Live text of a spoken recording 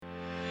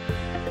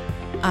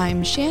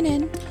I'm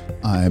Shannon.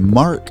 I'm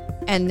Mark.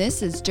 And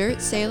this is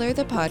Dirt Sailor,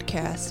 the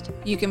podcast.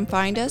 You can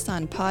find us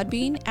on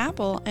Podbean,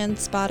 Apple, and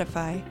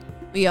Spotify.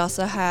 We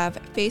also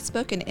have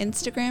Facebook and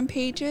Instagram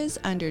pages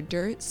under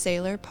Dirt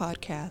Sailor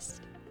Podcast.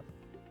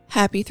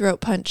 Happy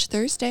Throat Punch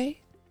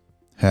Thursday.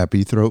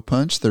 Happy Throat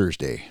Punch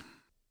Thursday.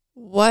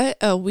 What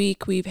a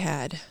week we've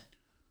had.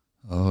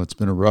 Oh, it's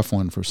been a rough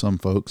one for some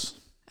folks.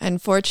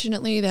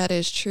 Unfortunately, that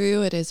is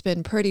true. It has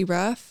been pretty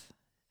rough.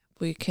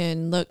 We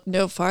can look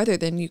no farther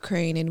than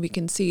Ukraine, and we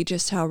can see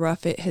just how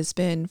rough it has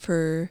been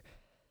for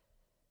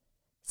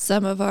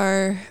some of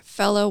our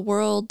fellow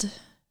world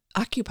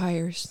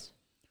occupiers.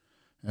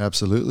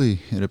 Absolutely.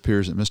 It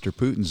appears that Mr.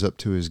 Putin's up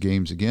to his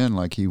games again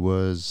like he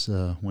was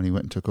when he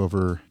went and took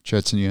over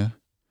Chechnya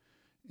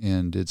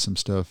and did some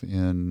stuff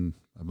in,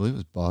 I believe it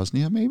was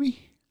Bosnia,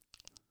 maybe?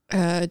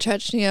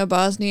 Chechnya,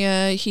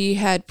 Bosnia. He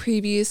had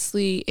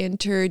previously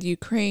entered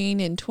Ukraine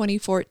in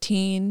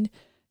 2014.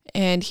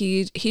 And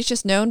he's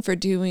just known for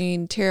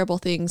doing terrible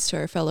things to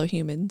our fellow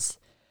humans.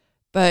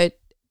 But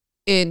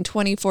in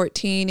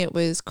 2014, it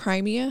was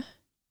Crimea.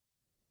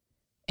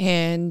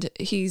 And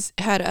he's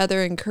had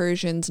other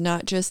incursions,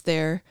 not just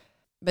there.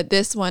 But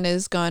this one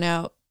has gone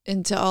out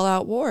into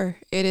all-out war.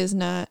 It is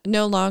no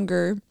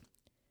longer,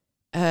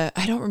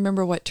 I don't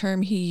remember what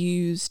term he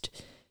used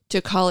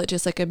to call it,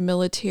 just like a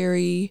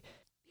military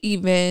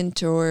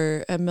event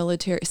or a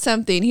military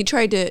something. He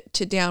tried to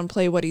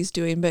downplay what he's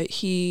doing, but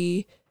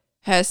he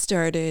has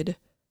started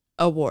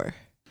a war.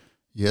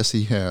 Yes,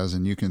 he has,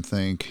 and you can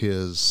thank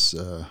his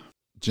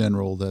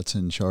general that's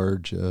in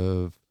charge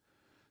of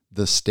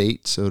the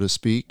state, so to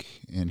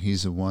speak, and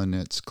he's the one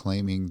that's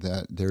claiming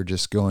that they're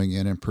just going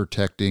in and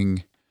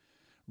protecting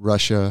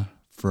Russia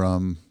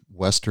from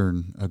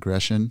Western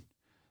aggression.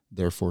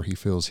 Therefore, he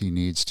feels he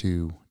needs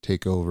to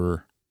take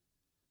over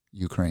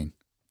Ukraine.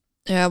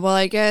 Yeah, well,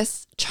 I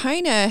guess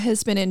China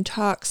has been in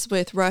talks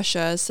with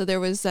Russia, so there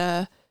was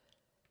a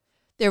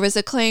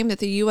claim that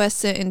the U.S.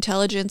 sent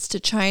intelligence to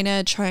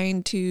China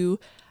trying to,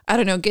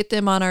 get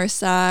them on our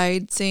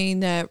side,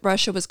 saying that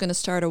Russia was going to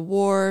start a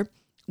war.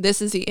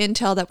 This is the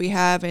intel that we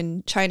have,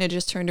 and China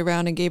just turned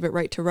around and gave it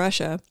right to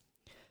Russia.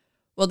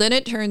 Well, then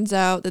it turns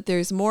out that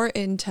there's more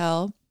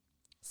intel,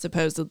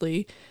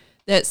 supposedly,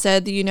 that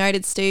said the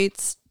United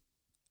States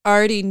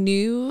already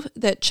knew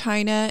that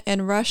China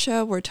and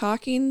Russia were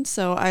talking,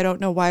 so I don't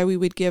know why we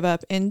would give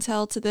up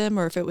intel to them,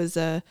 or if it was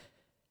a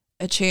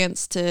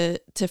chance to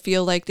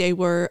feel like they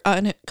were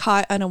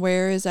caught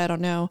unawares, I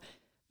don't know.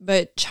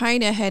 But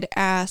China had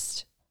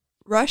asked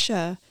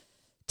Russia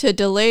to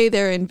delay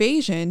their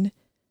invasion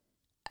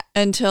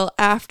until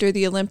after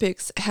the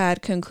Olympics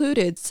had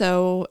concluded.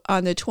 So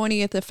on the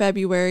 20th of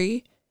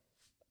February,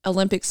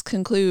 Olympics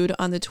conclude.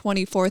 On the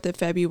 24th of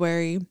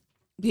February,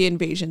 the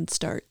invasion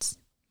starts.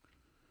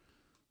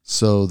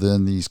 So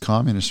then these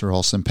communists are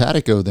all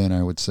simpatico then,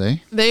 I would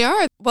say. They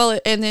are. Well,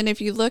 and then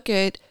if you look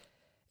at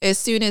as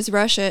soon as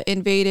Russia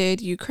invaded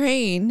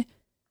Ukraine,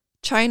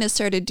 China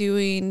started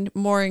doing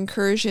more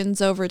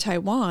incursions over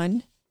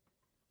Taiwan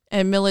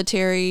and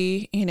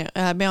military,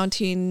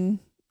 mounting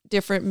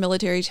different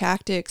military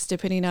tactics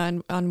depending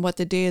on what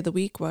the day of the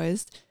week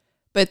was.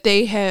 But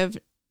they have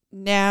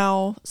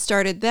now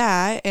started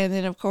that. And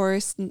then, of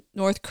course,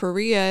 North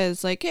Korea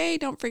is like, hey,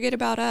 don't forget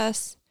about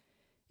us.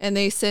 And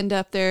they send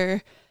up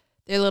their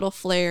little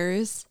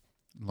flares.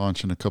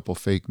 Launching a couple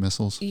fake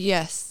missiles.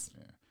 Yes.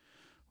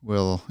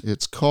 Well,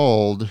 it's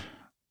called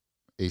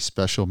a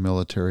special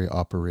military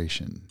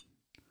operation.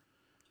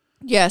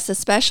 Yes, a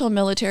special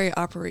military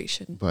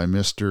operation. By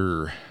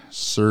Mr.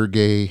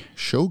 Sergei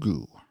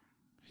Shoigu.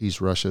 He's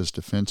Russia's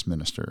defense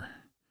minister.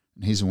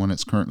 And he's the one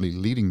that's currently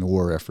leading the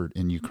war effort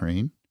in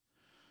Ukraine.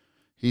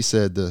 He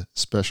said the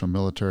special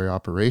military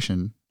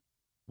operation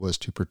was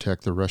to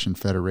protect the Russian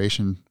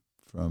Federation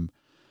from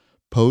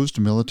posed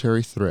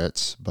military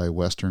threats by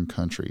Western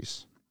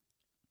countries.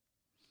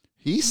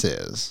 He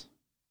says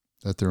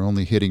that they're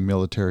only hitting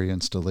military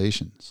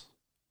installations.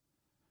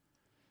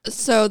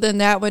 So then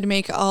that would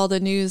make all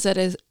the news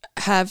that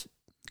have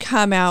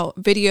come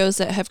out, videos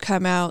that have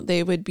come out,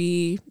 they would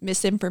be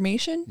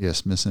misinformation?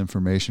 Yes,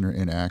 misinformation or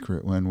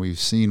inaccurate when we've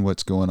seen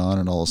what's going on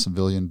in all the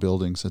civilian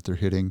buildings that they're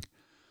hitting.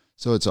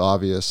 So it's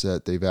obvious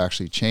that they've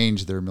actually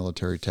changed their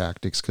military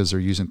tactics because they're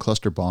using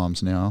cluster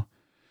bombs now.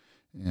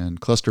 And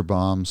cluster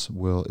bombs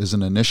is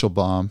an initial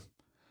bomb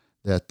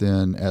that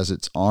then as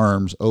its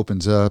arms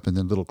opens up and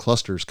then little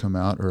clusters come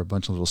out, or a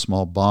bunch of little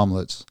small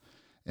bomblets,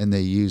 and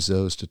they use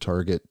those to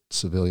target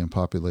civilian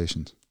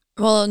populations.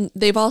 Well,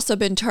 they've also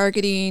been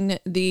targeting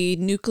the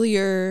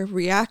nuclear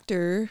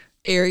reactor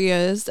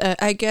areas.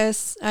 I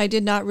guess I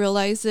did not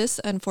realize this,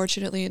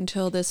 unfortunately,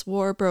 until this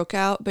war broke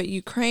out, but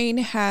Ukraine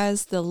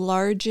has the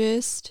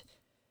largest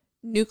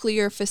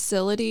nuclear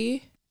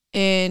facility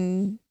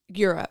in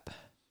Europe.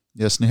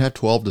 Yes, and they have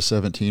 12 to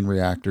 17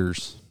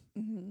 reactors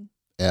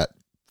at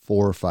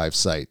 4 or 5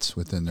 sites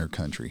within their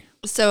country.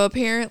 So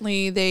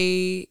apparently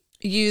they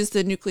use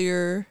the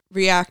nuclear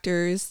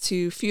reactors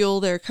to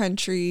fuel their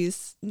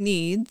country's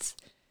needs,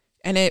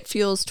 and it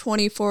fuels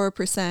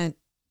 24%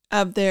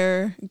 of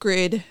their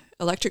grid,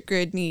 electric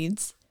grid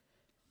needs.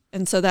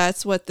 And so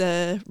that's what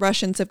the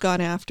Russians have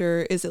gone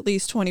after, is at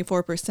least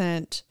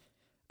 24%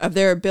 of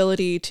their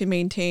ability to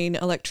maintain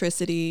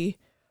electricity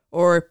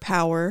or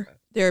power,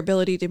 their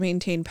ability to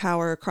maintain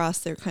power across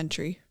their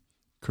country.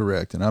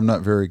 Correct. And I'm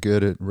not very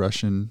good at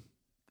Russian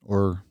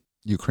or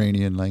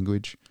Ukrainian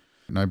language.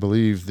 And I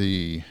believe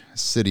the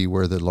city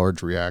where the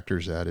large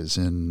reactor's at is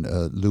in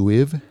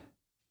Lviv.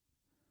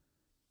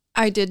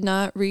 I did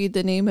not read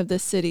the name of the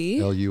city.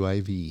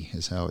 Luiv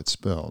is how it's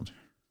spelled.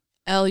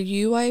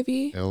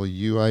 Luiv?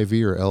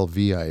 Luiv or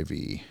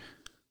Lviv?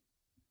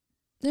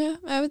 Yeah,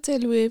 I would say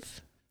Lviv.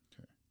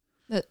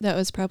 That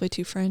was probably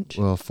too French.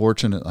 Well,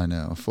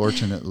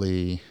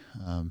 fortunately,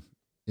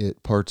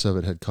 parts of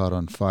it had caught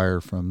on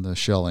fire from the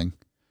shelling.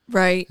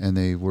 Right. And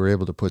they were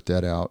able to put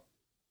that out.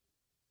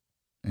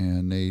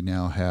 And they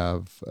now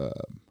have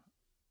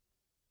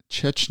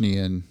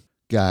Chechenian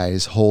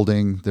guys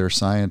holding their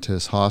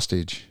scientists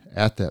hostage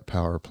at that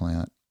power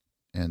plant.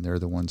 And they're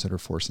the ones that are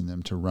forcing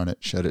them to run it,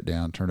 shut it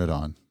down, turn it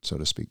on, so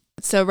to speak.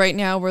 So right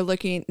now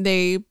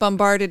they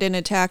bombarded and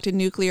attacked a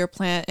nuclear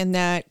plant, and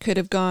that could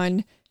have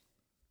gone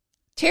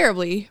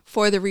terribly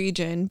for the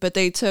region, but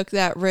they took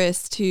that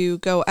risk to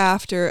go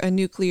after a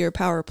nuclear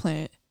power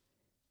plant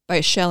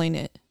by shelling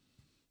it.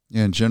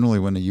 Yeah, and generally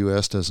when the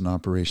U.S. does an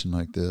operation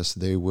like this,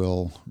 they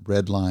will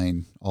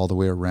redline all the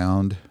way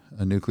around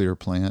a nuclear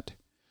plant,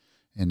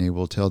 and they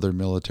will tell their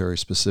military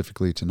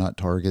specifically to not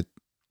target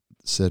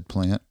said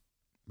plant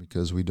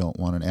because we don't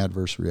want an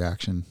adverse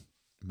reaction,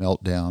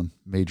 meltdown,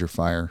 major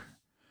fire,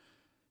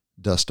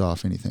 dust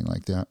off, anything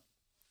like that.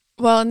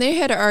 Well, and they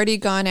had already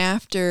gone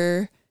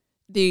after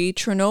the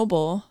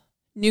Chernobyl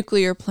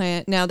nuclear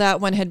plant. Now,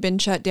 that one had been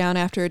shut down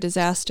after a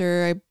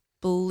disaster. I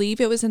believe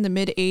it was in the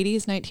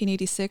mid-'80s,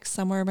 1986,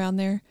 somewhere around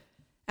there.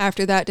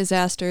 After that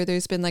disaster,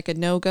 there's been like a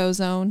no-go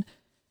zone.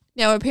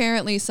 Now,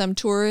 apparently some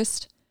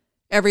tourists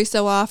every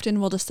so often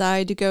will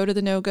decide to go to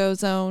the no-go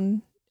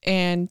zone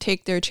and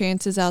take their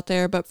chances out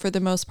there, but for the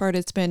most part,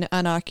 it's been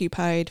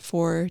unoccupied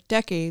for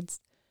decades.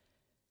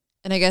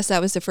 And I guess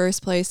that was the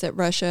first place that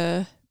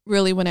Russia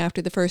really went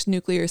after. The first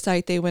nuclear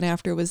site they went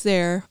after was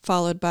there,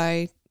 followed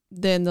by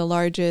then the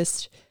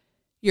largest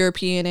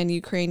European and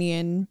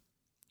Ukrainian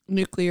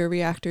nuclear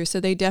reactor. So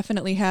they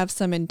definitely have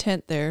some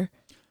intent there.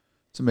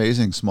 It's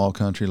amazing, small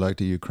country like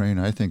the Ukraine.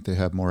 I think they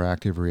have more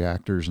active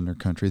reactors in their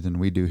country than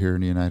we do here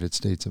in the United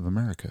States of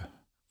America.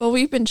 Well,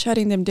 we've been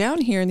shutting them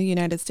down here in the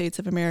United States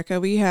of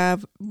America. We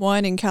have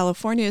one in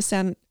California,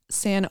 San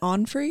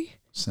Onofre.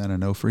 San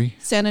Onofre.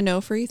 San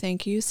Onofre,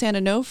 thank you. San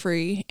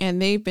Onofre,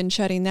 and they've been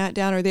shutting that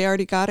down, or they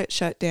already got it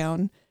shut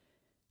down.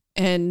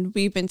 And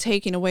we've been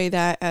taking away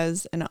that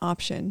as an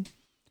option.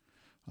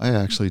 I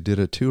actually did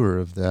a tour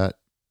of that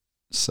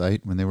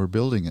site when they were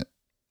building it.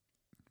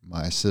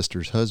 My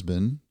sister's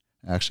husband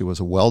actually was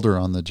a welder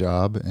on the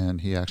job,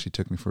 and he actually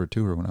took me for a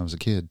tour when I was a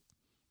kid.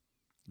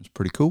 It was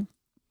pretty cool.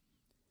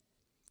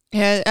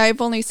 Yeah,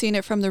 I've only seen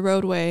it from the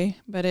roadway,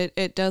 but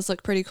it does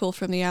look pretty cool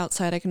from the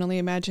outside. I can only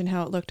imagine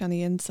how it looked on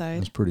the inside.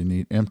 It's pretty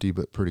neat. Empty,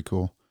 but pretty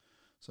cool.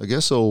 So I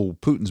guess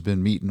old Putin's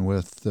been meeting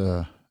with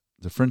the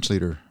French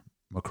leader,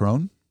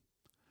 Macron.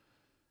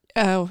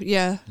 Oh,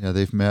 yeah. Yeah,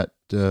 they've met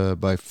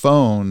by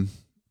phone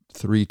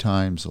 3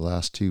 times the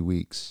last 2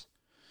 weeks.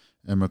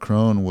 And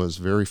Macron was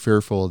very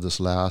fearful of this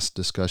last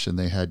discussion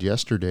they had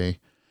yesterday,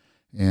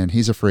 and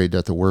he's afraid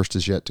that the worst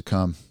is yet to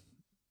come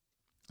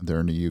there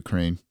in the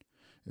Ukraine.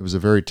 It was a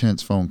very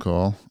tense phone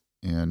call,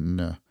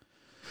 and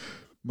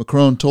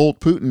Macron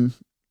told Putin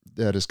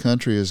that his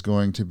country is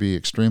going to be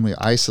extremely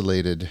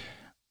isolated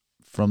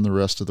from the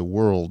rest of the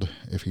world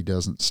if he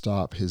doesn't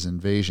stop his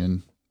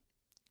invasion.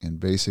 And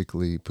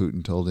basically,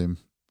 Putin told him,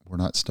 we're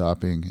not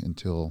stopping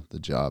until the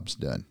job's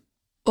done.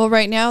 Well,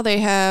 right now they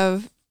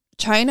have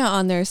China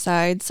on their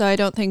side, so I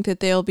don't think that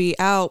they'll be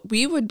out.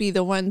 We would be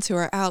the ones who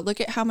are out.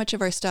 Look at how much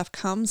of our stuff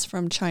comes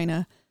from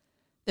China.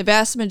 The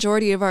vast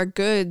majority of our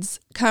goods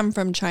come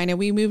from China.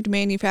 We moved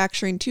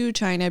manufacturing to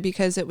China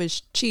because it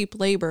was cheap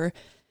labor.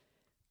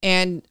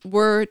 And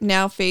we're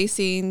now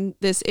facing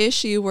this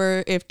issue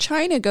where if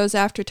China goes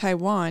after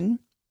Taiwan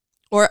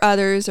or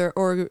others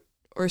or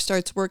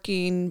starts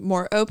working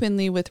more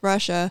openly with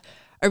Russia,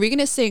 are we going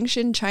to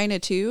sanction China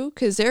too?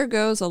 Because there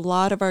goes a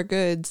lot of our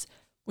goods.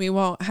 We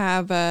won't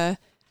have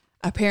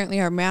apparently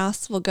our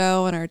masks will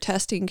go and our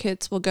testing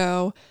kits will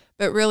go,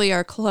 but really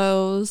our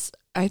clothes,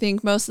 I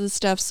think most of the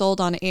stuff sold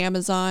on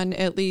Amazon,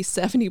 at least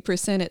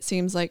 70% it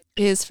seems like,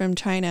 is from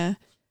China.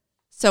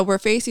 So we're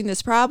facing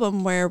this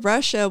problem where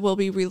Russia will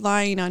be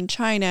relying on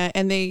China,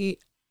 and they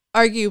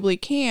arguably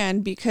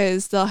can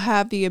because they'll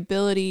have the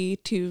ability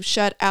to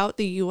shut out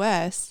the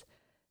U.S.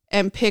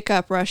 and pick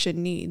up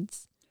Russian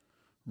needs.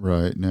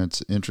 Right, and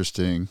that's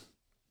interesting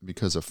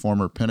because a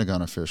former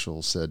Pentagon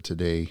official said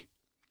today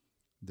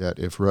that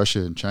if Russia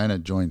and China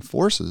join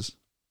forces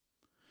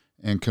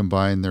and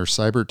combine their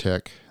cyber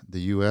tech,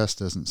 the U.S.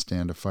 doesn't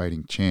stand a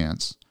fighting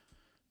chance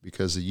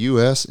because the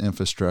U.S.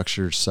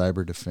 infrastructure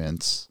cyber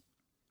defense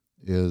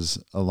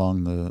is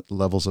along the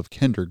levels of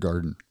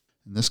kindergarten.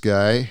 And this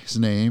guy, his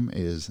name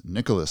is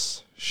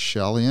Nicholas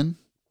Shalian.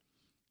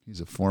 He's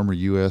a former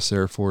U.S.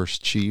 Air Force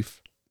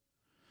chief,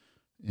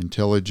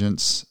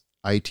 intelligence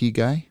IT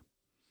guy.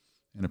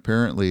 And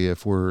apparently,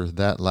 if we're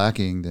that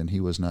lacking, then he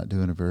was not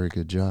doing a very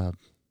good job.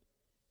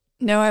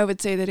 No, I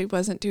would say that he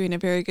wasn't doing a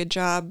very good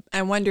job.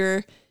 I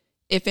wonder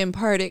if in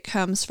part it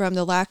comes from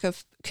the lack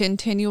of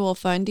continual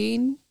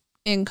funding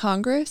in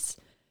Congress,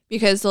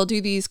 because they'll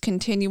do these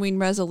continuing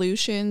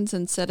resolutions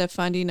instead of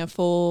funding a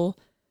full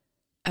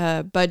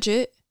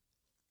budget.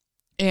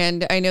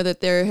 And I know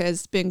that there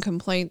has been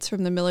complaints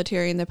from the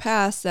military in the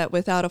past that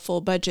without a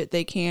full budget,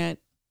 they can't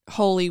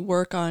wholly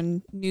work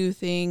on new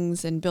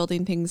things and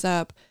building things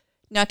up.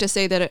 Not to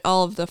say that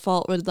all of the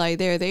fault would lie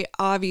there. They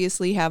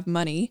obviously have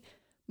money.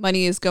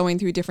 Money is going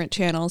through different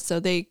channels, so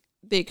they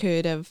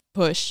could have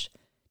pushed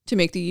to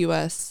make the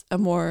U.S. a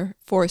more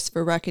force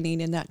for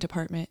reckoning in that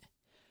department.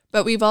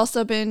 But we've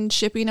also been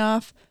shipping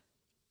off.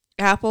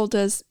 Apple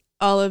does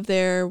all of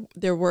their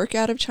work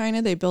out of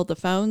China. They build the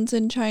phones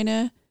in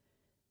China.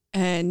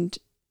 And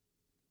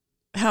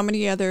how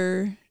many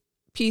other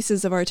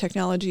pieces of our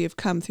technology have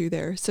come through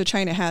there? So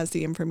China has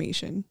the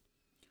information.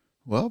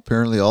 Well,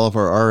 apparently all of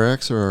our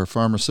RX or our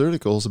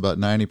pharmaceuticals, about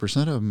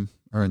 90% of them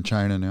are in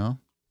China now.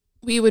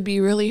 We would be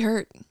really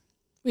hurt.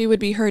 We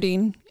would be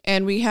hurting.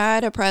 And we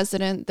had a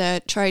president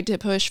that tried to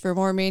push for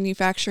more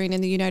manufacturing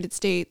in the United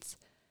States.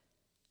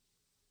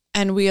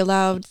 And we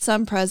allowed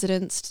some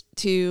presidents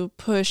to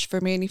push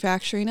for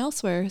manufacturing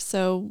elsewhere.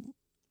 So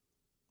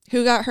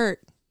who got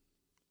hurt?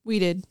 We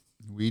did.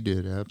 We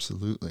did,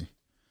 absolutely.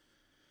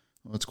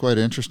 Well, it's quite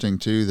interesting,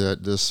 too,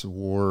 that this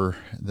war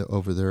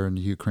over there in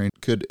Ukraine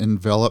could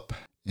envelop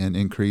and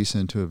increase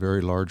into a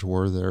very large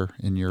war there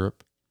in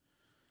Europe.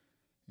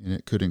 And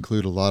it could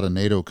include a lot of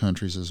NATO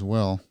countries as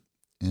well.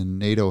 And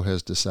NATO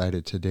has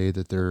decided today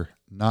that they're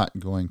not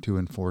going to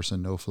enforce a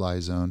no-fly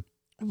zone.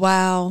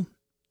 Wow.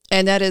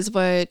 And that is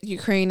what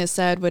Ukraine has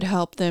said would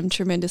help them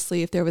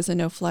tremendously if there was a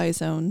no-fly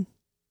zone.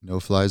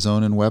 No-fly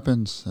zone and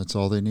weapons. That's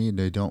all they need.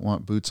 They don't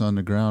want boots on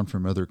the ground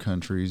from other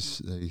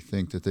countries. They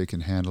think that they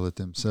can handle it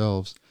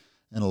themselves.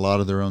 And a lot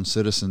of their own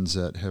citizens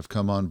that have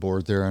come on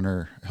board there and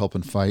are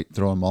helping fight,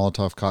 throwing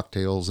Molotov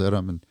cocktails at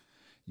them and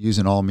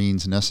using all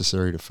means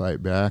necessary to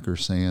fight back, are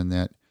saying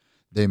that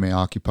they may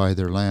occupy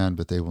their land,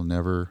 but they will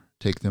never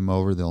take them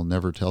over. They'll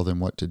never tell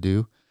them what to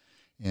do.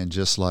 And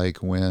just like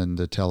when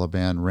the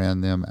Taliban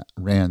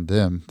ran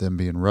them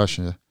being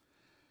Russia,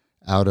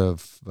 out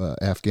of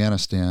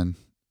Afghanistan,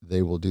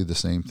 they will do the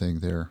same thing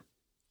there.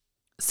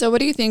 So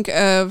what do you think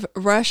of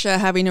Russia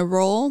having a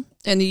role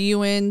in the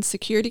UN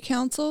Security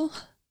Council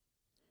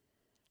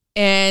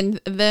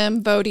and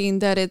them voting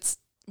that it's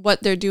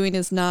what they're doing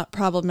is not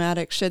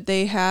problematic? Should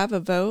they have a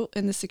vote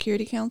in the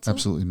Security Council?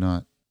 Absolutely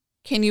not.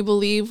 Can you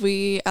believe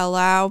we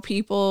allow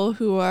people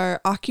who are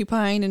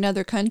occupying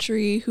another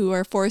country, who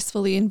are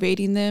forcefully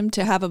invading them,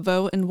 to have a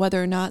vote in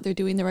whether or not they're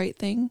doing the right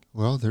thing?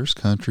 Well, there's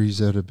countries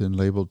that have been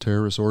labeled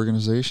terrorist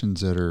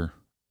organizations that are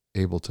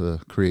able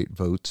to create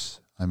votes.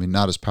 I mean,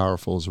 not as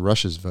powerful as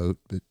Russia's vote,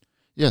 but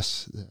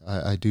yes,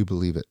 I do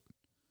believe it.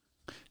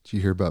 Did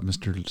you hear about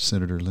Mr.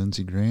 Senator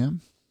Lindsey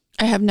Graham?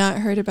 I have not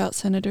heard about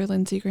Senator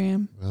Lindsey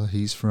Graham. Well,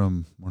 he's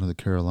from one of the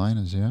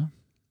Carolinas,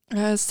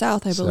 yeah?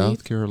 South, I believe.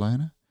 South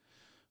Carolina?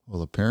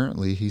 Well,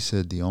 apparently he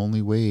said the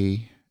only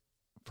way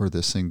for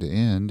this thing to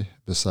end,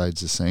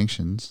 besides the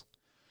sanctions,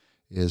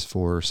 is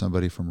for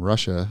somebody from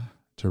Russia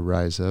to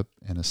rise up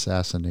and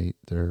assassinate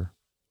their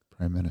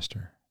prime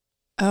minister.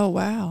 Oh,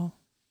 wow.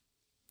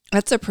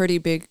 That's a pretty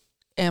big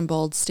and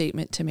bold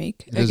statement to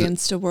make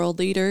against a world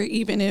leader,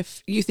 even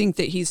if you think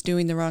that he's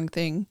doing the wrong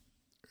thing.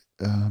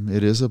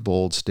 It is a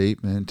bold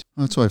statement.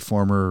 That's why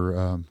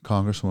former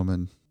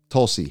Congresswoman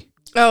Tulsi.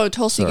 Oh,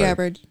 Tulsi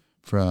Gabbard.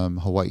 From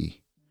Hawaii.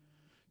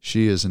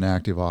 She is an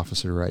active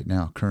officer right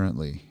now,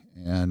 currently.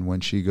 And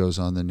when she goes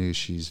on the news,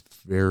 she's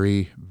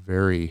very,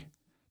 very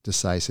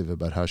decisive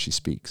about how she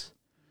speaks.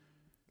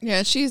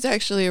 Yeah, she's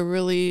actually a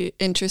really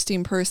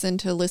interesting person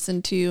to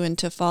listen to and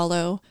to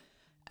follow.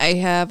 I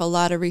have a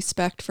lot of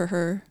respect for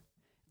her.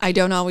 I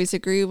don't always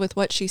agree with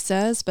what she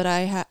says, but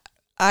I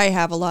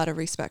have a lot of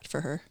respect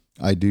for her.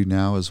 I do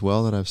now as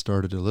well, that I've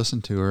started to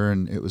listen to her.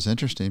 And it was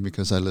interesting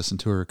because I listened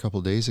to her a couple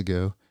of days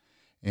ago.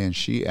 And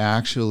she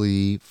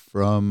actually,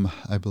 from,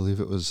 I believe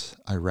it was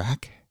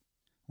Iraq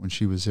when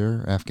she was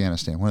there,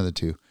 Afghanistan, one of the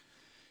two,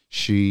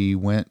 she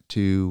went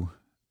to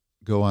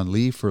go on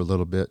leave for a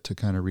little bit to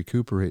kind of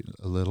recuperate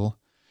a little.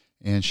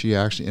 And she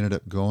actually ended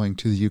up going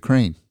to the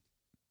Ukraine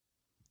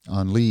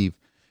on leave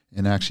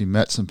and actually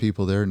met some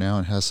people there now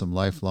and has some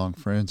lifelong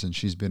friends. And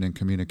she's been in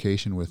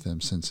communication with them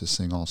since this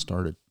thing all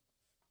started.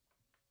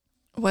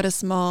 What a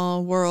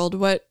small world.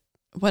 What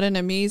an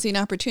amazing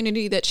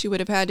opportunity that she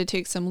would have had to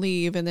take some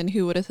leave. And then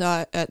who would have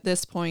thought at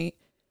this point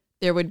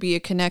there would be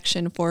a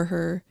connection for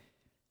her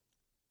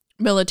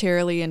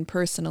militarily and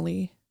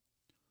personally?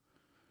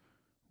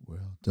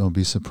 Well, don't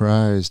be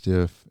surprised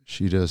if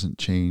she doesn't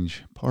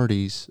change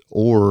parties,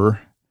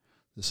 or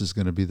this is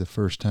going to be the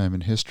first time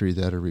in history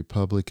that a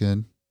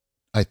Republican,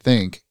 I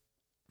think,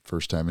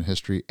 first time in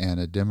history, and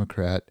a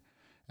Democrat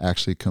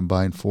actually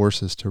combine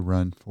forces to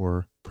run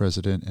for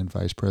president and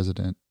vice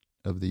president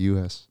of the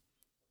U.S.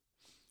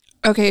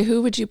 Okay,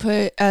 who would you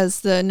put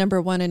as the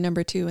number 1 and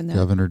number 2 in that?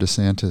 Governor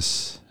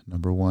DeSantis,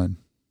 number 1.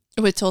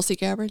 With Tulsi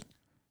Gabbard?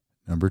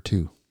 Number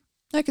 2.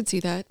 I could see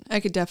that. I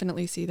could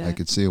definitely see that. I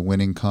could see a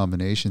winning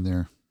combination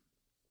there.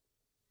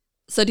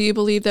 So do you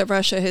believe that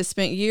Russia has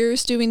spent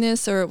years doing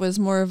this, or it was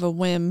more of a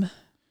whim?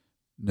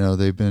 No,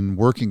 they've been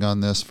working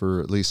on this for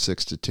at least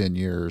 6 to 10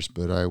 years,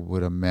 but I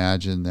would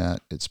imagine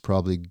that it's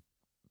probably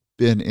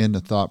been in the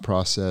thought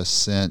process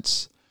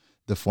since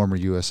the former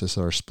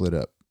USSR split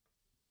up.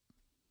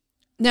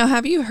 Now,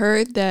 have you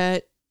heard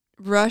that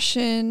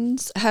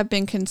Russians have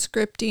been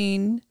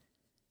conscripting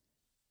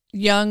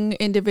young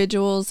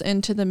individuals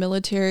into the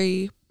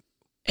military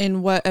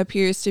in what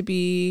appears to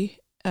be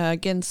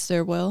against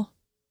their will?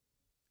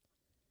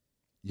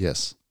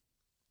 Yes.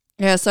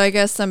 Yeah, so I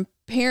guess some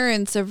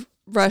parents of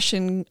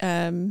Russian,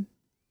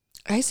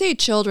 I say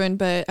children,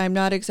 but I'm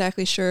not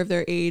exactly sure of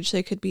their age.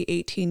 They could be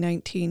 18,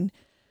 19.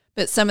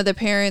 But some of the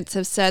parents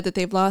have said that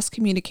they've lost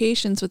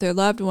communications with their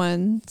loved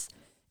ones.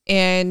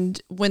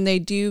 And when they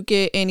do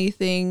get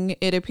anything,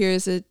 it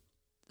appears that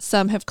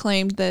some have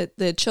claimed that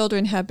the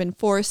children have been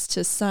forced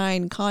to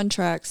sign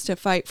contracts to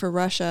fight for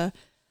Russia.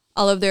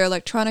 All of their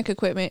electronic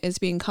equipment is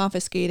being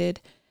confiscated,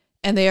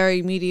 and they are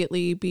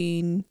immediately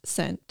being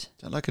sent.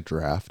 Is that like a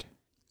draft?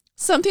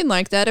 Something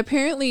like that.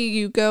 Apparently,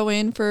 you go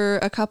in for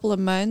a couple of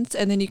months,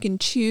 and then you can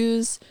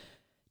choose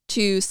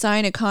to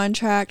sign a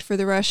contract for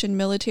the Russian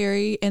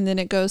military, and then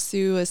it goes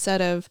through a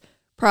set of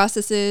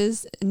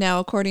processes. Now,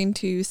 according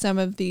to some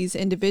of these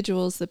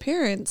individuals, the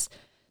parents,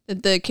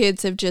 that the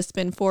kids have just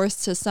been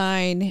forced to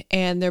sign,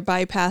 and they're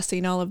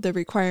bypassing all of the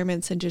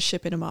requirements and just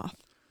shipping them off.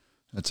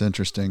 That's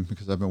interesting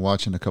because I've been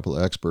watching a couple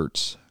of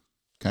experts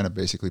kind of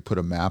basically put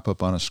a map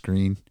up on a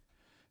screen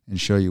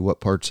and show you what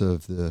parts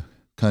of the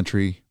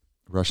country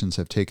Russians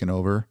have taken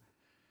over.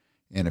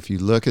 And if you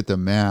look at the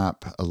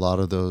map, a lot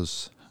of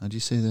those, how do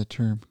you say that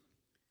term?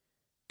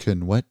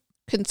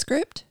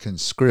 Conscript?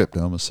 Conscript.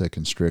 I almost said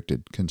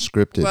constricted.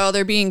 Conscripted. Well,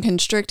 they're being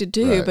constricted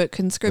too, Right. but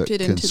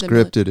conscripted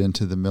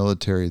into the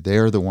military. They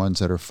are the ones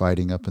that are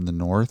fighting up in the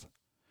north.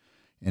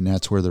 And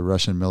that's where the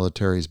Russian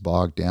military is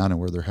bogged down and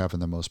where they're having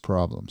the most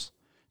problems.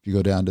 If you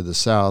go down to the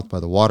south by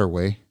the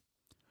waterway,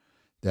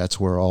 that's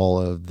where all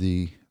of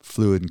the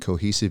fluid and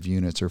cohesive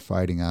units are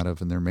fighting out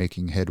of, and they're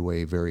making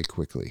headway very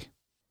quickly.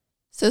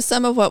 So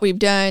some of what we've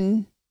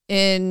done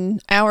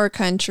in our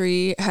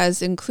country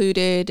has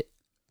included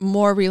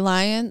more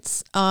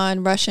reliance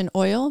on Russian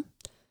oil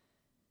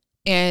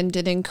and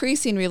an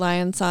increasing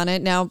reliance on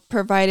it. Now,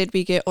 provided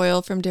we get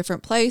oil from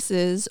different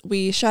places,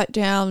 we shut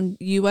down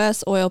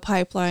U.S. oil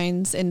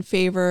pipelines in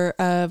favor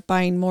of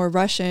buying more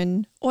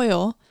Russian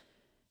oil.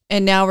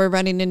 And now we're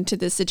running into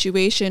the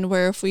situation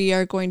where if we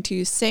are going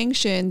to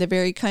sanction the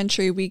very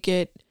country we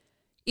get,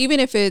 even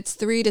if it's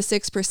 3 to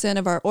 6%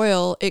 of our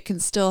oil, it can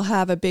still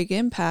have a big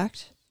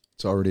impact.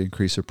 It's already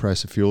increased the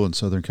price of fuel in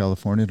Southern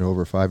California to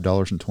over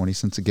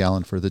 $5.20 a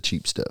gallon for the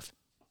cheap stuff.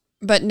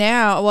 But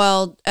now,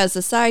 well, as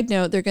a side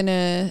note, they're going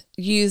to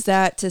use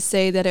that to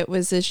say that it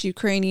was this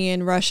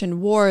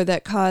Ukrainian-Russian war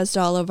that caused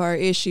all of our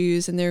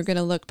issues, and they're going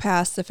to look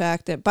past the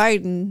fact that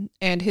Biden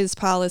and his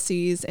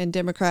policies and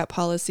Democrat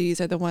policies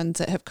are the ones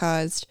that have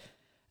caused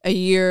a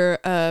year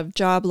of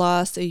job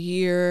loss, a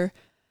year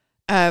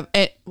of,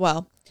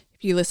 well,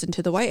 if you listen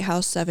to the White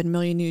House, 7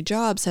 million new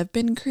jobs have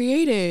been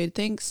created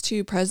thanks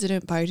to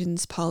President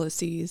Biden's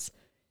policies.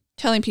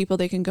 Telling people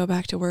they can go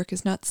back to work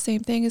is not the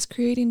same thing as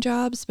creating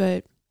jobs,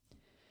 but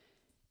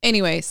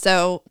anyway,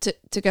 so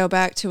to go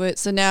back to it,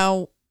 so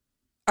now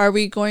are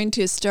we going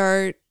to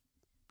start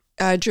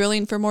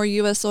drilling for more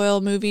U.S. oil,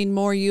 moving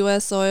more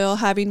U.S. oil,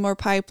 having more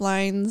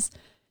pipelines,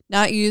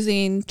 not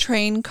using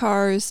train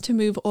cars to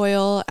move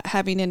oil,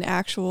 having an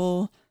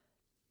actual,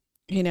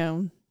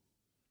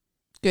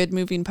 good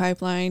moving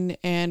pipeline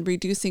and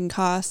reducing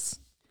costs?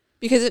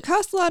 Because it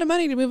costs a lot of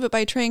money to move it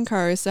by train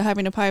cars, so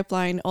having a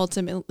pipeline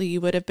ultimately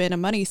would have been a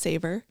money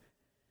saver.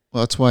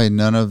 Well, that's why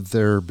none of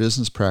their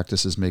business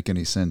practices make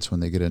any sense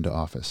when they get into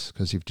office.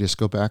 Because if you just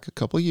go back a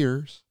couple of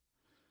years,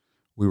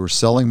 we were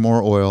selling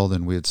more oil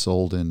than we had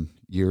sold in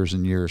years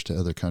and years to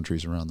other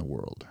countries around the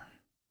world.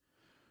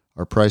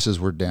 Our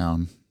prices were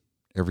down.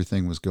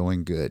 Everything was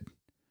going good.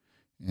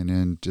 And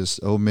then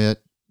just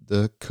omit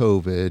the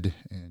COVID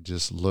and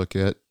just look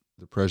at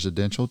the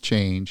presidential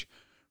change.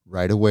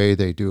 Right away,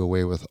 they do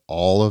away with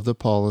all of the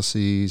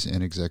policies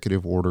and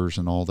executive orders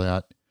and all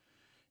that.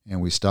 And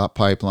we stop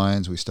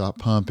pipelines, we stop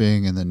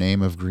pumping in the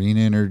name of green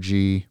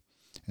energy,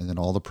 and then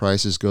all the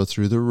prices go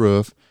through the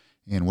roof.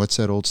 And what's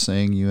that old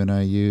saying you and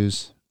I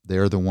use?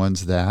 They're the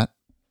ones that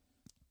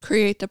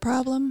create the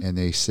problem. And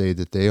they say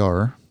that they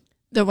are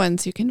the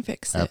ones who can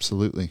fix it.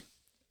 Absolutely.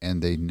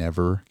 And they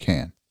never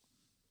can.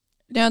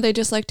 Now they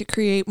just like to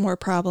create more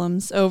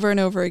problems over and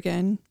over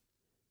again.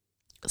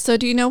 So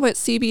do you know what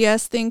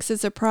CBS thinks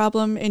is a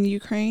problem in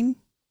Ukraine?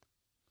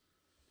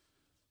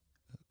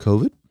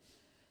 COVID?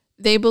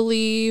 They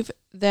believe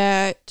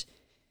that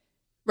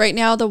right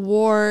now the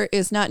war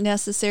is not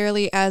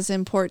necessarily as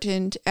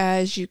important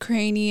as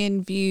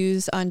Ukrainian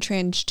views on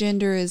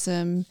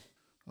transgenderism.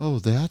 Oh,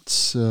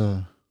 that's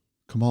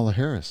Kamala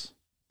Harris.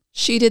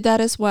 She did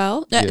that as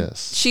well.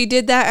 Yes. She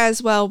did that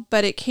as well,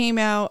 but it came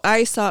out,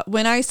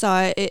 when I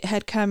saw it, it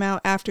had come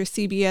out after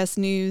CBS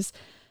News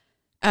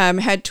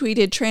had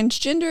tweeted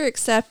transgender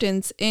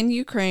acceptance in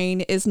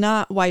Ukraine is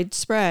not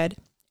widespread,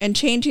 and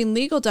changing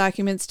legal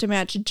documents to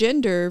match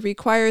gender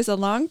requires a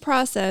long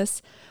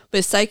process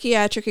with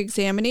psychiatric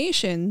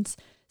examinations.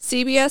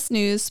 CBS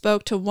News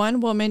spoke to one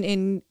woman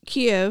in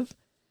Kiev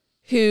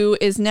who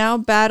is now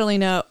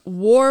battling a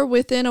war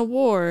within a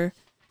war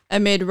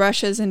amid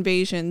Russia's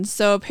invasion.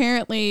 So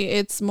apparently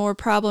it's more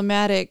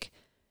problematic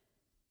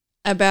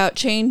about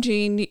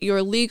changing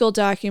your legal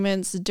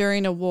documents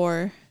during a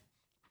war,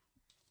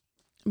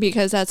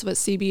 because that's what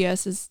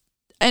CBS is.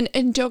 And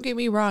don't get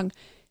me wrong,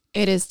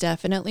 it is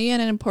definitely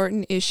an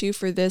important issue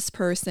for this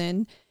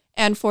person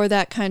and for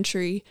that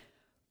country.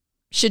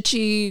 Should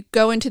she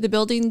go into the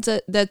buildings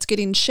that's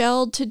getting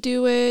shelled to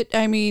do it?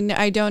 I mean,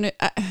 I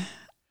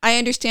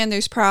understand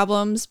there's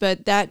problems,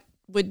 but that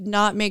would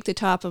not make the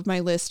top of my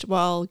list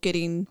while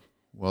getting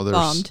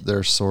bombed.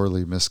 They're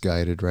sorely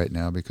misguided right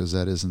now, because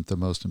that isn't the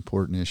most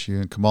important issue.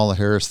 And Kamala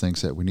Harris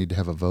thinks that we need to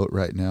have a vote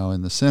right now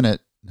in the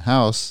Senate and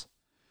House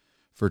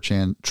for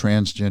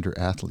transgender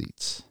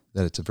athletes,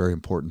 that it's a very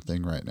important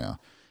thing right now.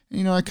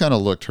 And, I kind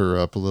of looked her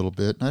up a little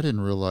bit, and I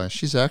didn't realize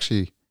she's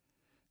actually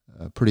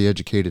a pretty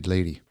educated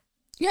lady.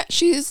 Yeah,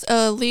 she's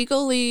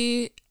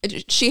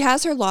she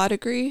has her law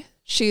degree.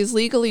 She's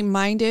legally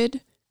minded.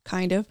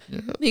 Kind of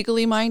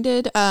legally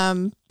minded,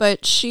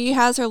 but she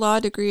has her law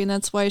degree, and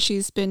that's why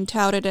she's been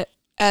touted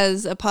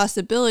as a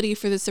possibility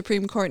for the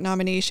Supreme Court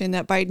nomination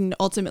that Biden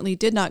ultimately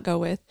did not go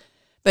with.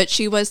 But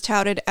she was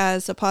touted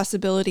as a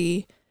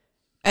possibility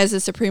as a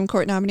Supreme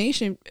Court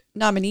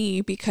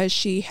nominee because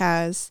she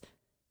has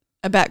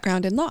a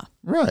background in law.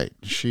 Right.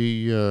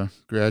 She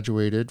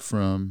graduated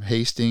from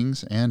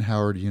Hastings and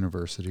Howard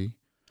University.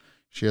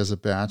 She has a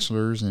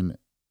bachelor's in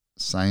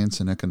science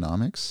and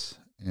economics,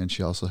 and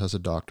she also has a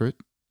doctorate.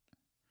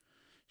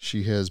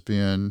 She has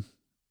been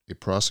a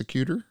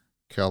prosecutor,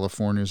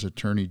 California's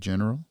attorney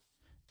general,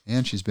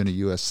 and she's been a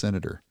U.S.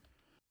 senator.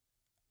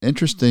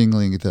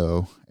 Interestingly,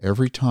 though,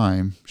 every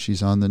time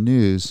she's on the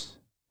news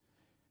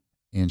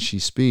and she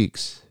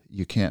speaks,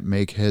 you can't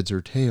make heads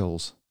or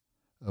tails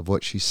of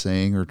what she's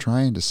saying or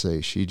trying to say.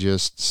 She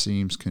just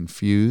seems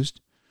confused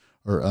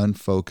or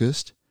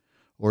unfocused,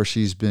 or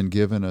she's been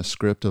given a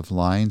script of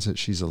lines that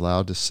she's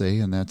allowed to say,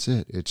 and that's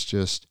it. It's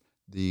just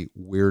the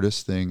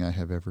weirdest thing I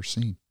have ever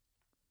seen.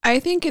 I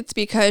think it's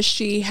because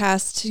she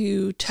has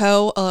to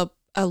toe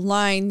a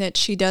line that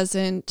she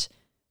doesn't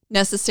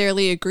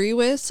necessarily agree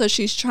with. So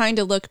she's trying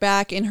to look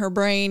back in her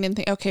brain and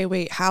think, okay,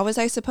 wait, how was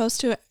I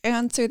supposed to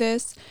answer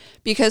this?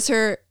 Because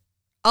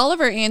all of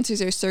her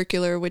answers are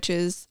circular, which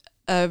is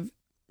a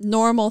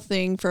normal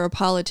thing for a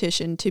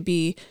politician to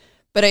be.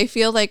 But I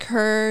feel like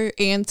her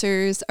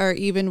answers are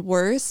even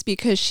worse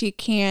because she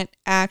can't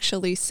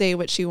actually say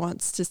what she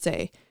wants to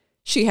say.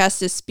 She has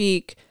to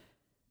speak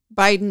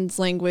Biden's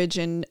language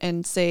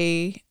and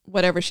say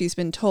whatever she's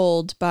been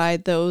told by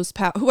those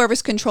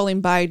whoever's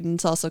controlling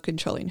Biden's also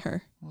controlling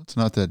her. Well, it's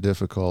not that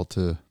difficult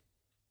to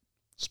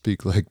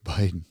speak like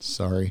Biden.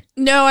 Sorry.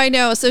 No, I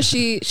know. So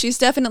she's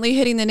definitely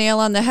hitting the nail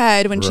on the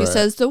head when she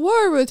says the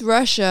war with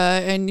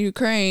Russia and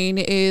Ukraine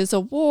is a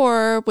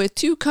war with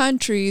two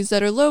countries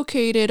that are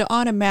located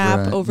on a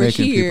map over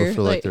Making here. Making people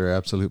feel like they're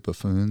absolute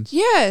buffoons.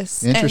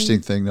 Yes.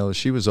 Interesting thing, though, is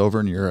she was over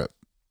in Europe,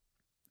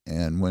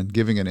 and when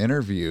giving an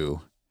interview,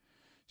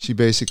 she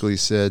basically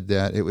said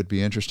that it would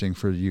be interesting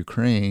for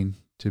Ukraine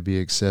to be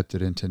accepted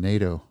into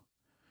NATO.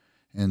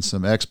 And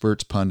some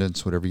experts,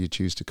 pundits, whatever you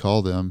choose to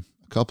call them,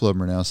 a couple of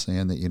them are now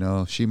saying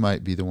that, she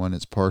might be the one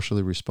that's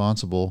partially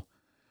responsible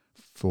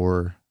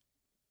for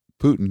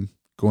Putin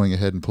going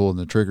ahead and pulling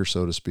the trigger,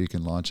 so to speak,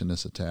 and launching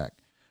this attack.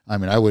 I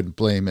mean, I wouldn't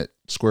blame it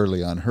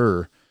squarely on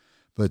her,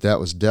 but that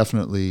was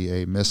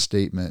definitely a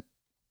misstatement.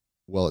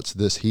 Well, it's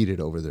this heated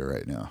over there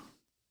right now.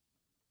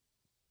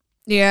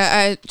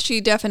 Yeah, she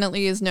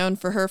definitely is known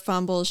for her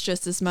fumbles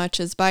just as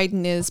much as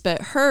Biden is,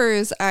 but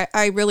hers,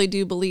 I really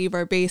do believe,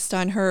 are based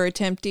on her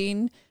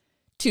attempting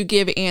to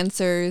give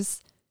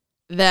answers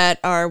that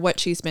are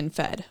what she's been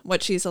fed,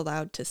 what she's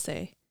allowed to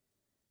say.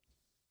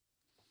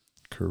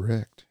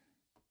 Correct.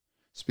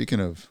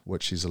 Speaking of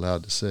what she's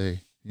allowed to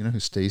say, you know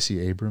who Stacey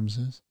Abrams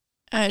is?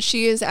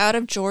 She is out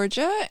of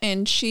Georgia,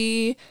 and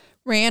she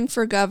ran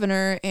for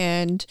governor,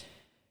 and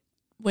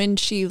when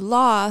she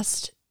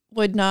lost,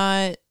 would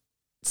not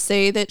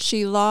say that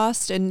she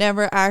lost and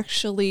never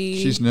actually...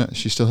 She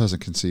still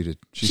hasn't conceded.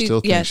 She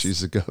still thinks she's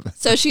the governor.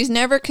 So she's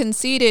never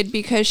conceded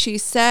because she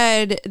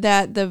said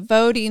that the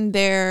voting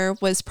there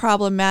was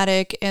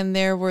problematic and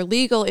there were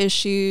legal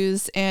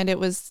issues and it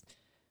was,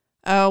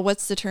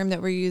 what's the term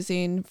that we're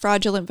using?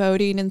 Fraudulent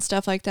voting and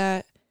stuff like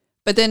that.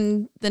 But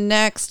then the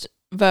next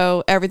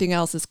vote, everything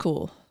else is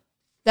cool.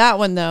 That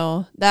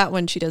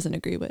one she doesn't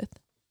agree with.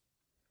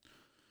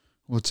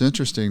 Well, it's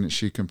interesting that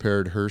she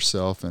compared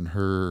herself and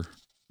her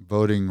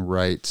voting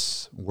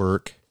rights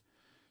work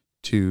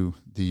to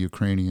the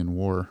Ukrainian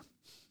war.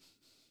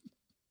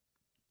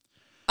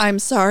 I'm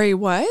sorry,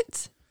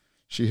 what?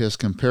 She has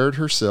compared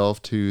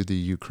herself to the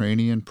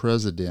Ukrainian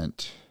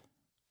president,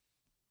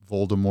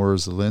 Volodymyr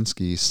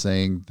Zelensky,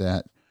 saying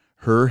that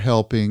her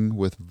helping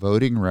with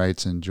voting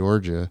rights in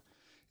Georgia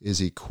is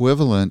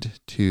equivalent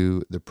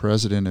to the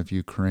president of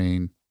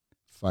Ukraine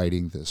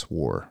fighting this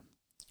war.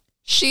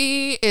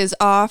 She is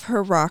off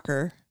her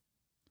rocker.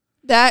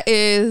 That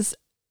is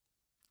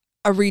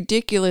a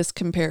ridiculous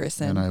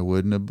comparison. And I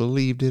wouldn't have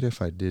believed it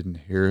if I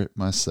didn't hear it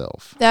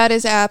myself. That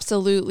is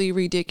absolutely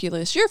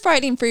ridiculous. You're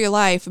fighting for your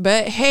life,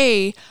 but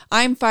hey,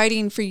 I'm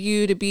fighting for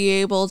you to be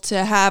able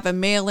to have a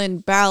mail-in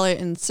ballot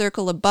and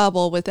circle a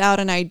bubble without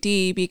an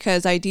ID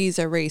because IDs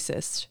are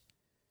racist.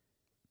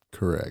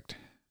 Correct.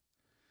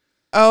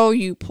 Oh,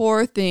 you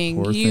poor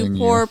thing.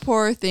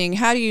 Poor thing.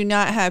 How do you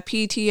not have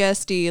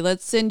PTSD?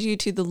 Let's send you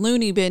to the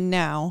loony bin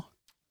now.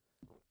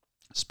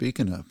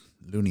 Speaking of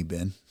loony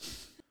bin,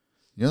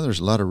 there's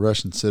a lot of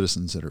Russian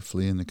citizens that are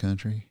fleeing the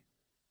country.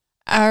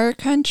 Our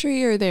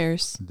country or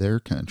theirs? Their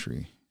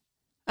country.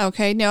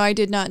 Okay, no, I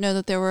did not know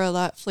that there were a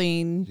lot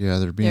fleeing. Yeah,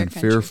 they're being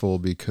fearful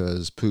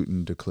because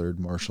Putin declared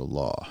martial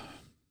law.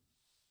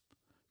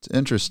 It's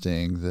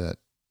interesting that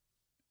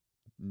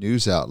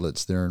news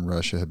outlets there in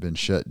Russia have been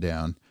shut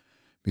down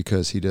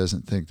because he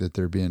doesn't think that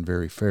they're being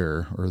very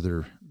fair, or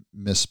they're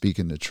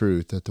misspeaking the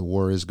truth, that the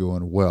war is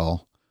going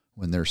well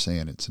when they're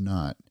saying it's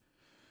not.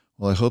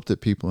 Well, I hope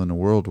that people in the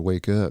world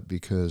wake up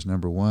because,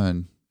 number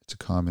one, it's a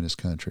communist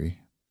country.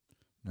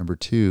 Number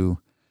two,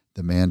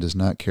 the man does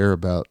not care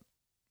about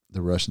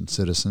the Russian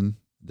citizen.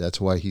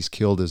 That's why he's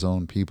killed his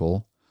own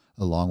people,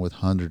 along with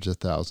hundreds of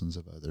thousands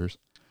of others.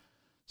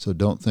 So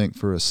don't think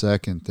for a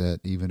second that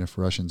even if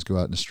Russians go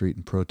out in the street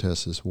and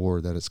protest this war,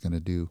 that it's going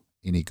to do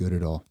any good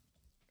at all.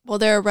 Well,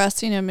 they're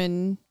arresting them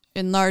in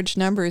large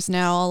numbers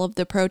now. All of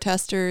the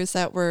protesters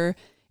that were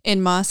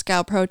in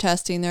Moscow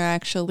protesting, they're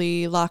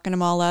actually locking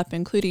them all up,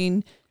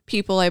 including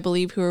people, I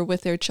believe, who are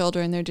with their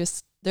children.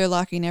 They're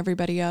locking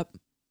everybody up.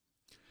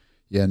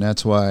 Yeah, and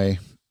that's why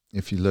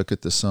if you look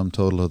at the sum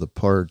total of the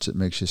parts, it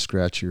makes you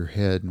scratch your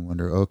head and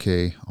wonder,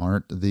 okay,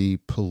 aren't the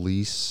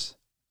police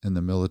and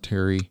the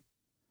military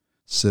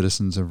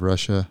citizens of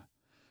Russia?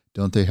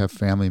 Don't they have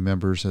family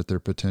members that they're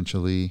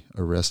potentially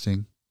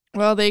arresting?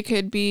 Well, they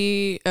could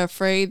be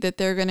afraid that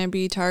they're going to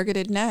be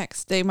targeted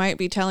next. They might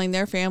be telling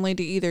their family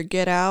to either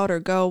get out or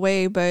go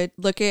away, but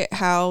look at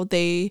how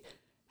they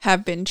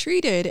have been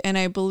treated. And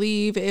I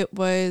believe it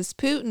was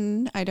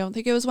Putin. I don't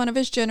think it was one of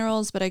his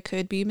generals, but I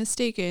could be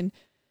mistaken.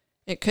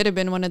 It could have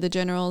been one of the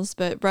generals,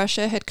 but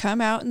Russia had come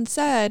out and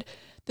said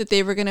that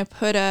they were going to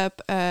put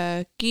up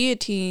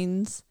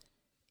guillotines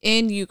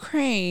in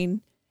Ukraine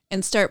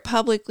and start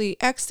publicly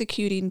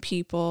executing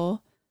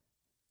people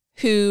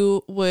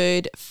who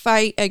would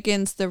fight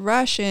against the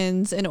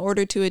Russians in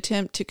order to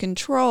attempt to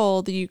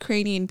control the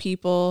Ukrainian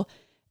people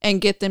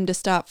and get them to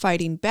stop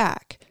fighting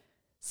back.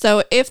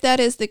 So if that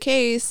is the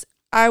case,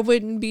 I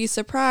wouldn't be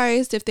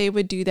surprised if they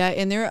would do that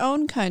in their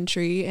own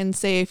country and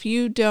say, if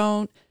you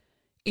don't,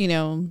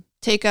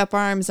 take up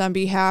arms on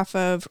behalf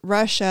of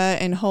Russia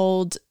and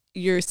hold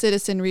your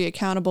citizenry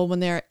accountable when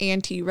they're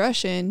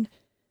anti-Russian,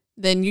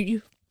 then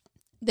you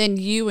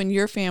and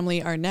your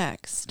family are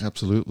next.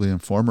 Absolutely.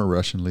 And former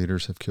Russian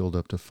leaders have killed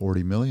up to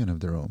 40 million of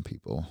their own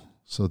people.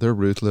 So they're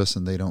ruthless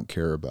and they don't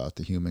care about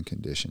the human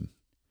condition.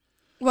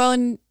 Well,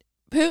 and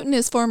Putin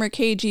is former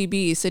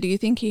KGB, so do you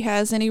think he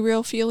has any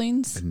real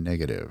feelings?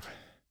 Negative.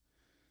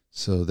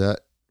 So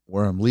that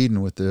where I'm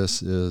leading with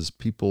this is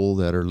people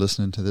that are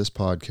listening to this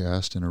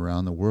podcast and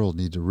around the world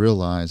need to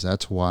realize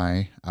that's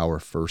why our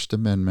First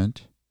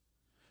Amendment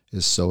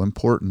is so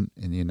important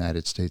in the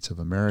United States of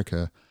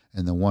America.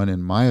 And the one,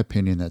 in my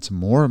opinion, that's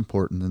more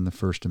important than the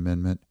First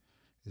Amendment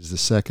is the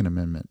Second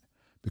Amendment.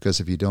 Because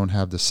if you don't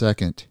have the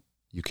second,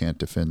 you can't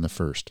defend the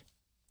first.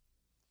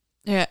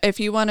 Yeah, if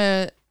you want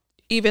to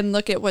even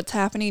look at what's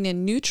happening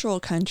in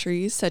neutral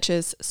countries, such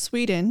as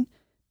Sweden,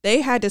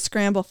 they had to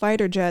scramble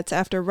fighter jets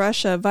after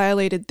Russia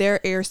violated their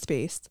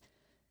airspace.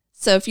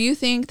 So if you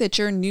think that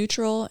you're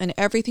neutral and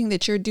everything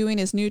that you're doing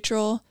is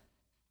neutral,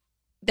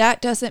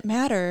 that doesn't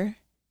matter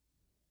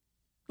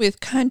with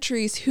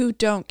countries who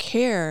don't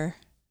care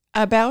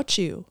about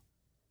you.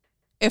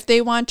 If they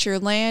want your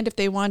land, if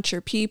they want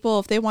your people,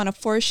 if they want to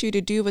force you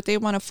to do what they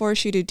want to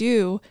force you to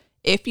do,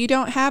 if you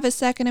don't have a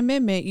Second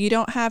Amendment, you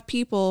don't have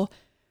people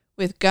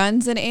with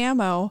guns and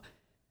ammo,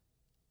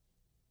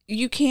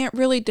 you can't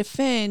really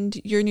defend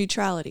your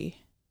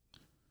neutrality.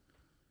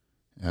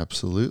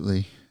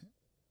 Absolutely.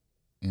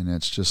 And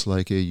that's just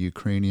like a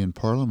Ukrainian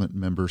parliament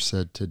member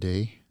said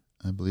today.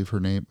 I believe her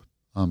name,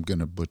 I'm going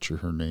to butcher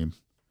her name,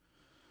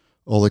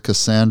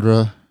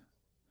 Oleksandra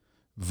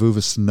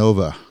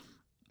Vuvasnova,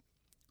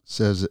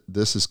 says that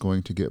this is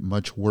going to get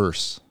much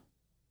worse.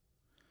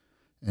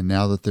 And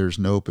now that there's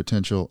no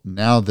potential,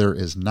 now there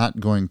is not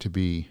going to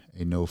be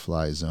a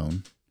no-fly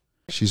zone.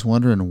 She's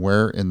wondering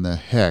where in the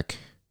heck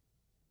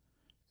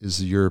is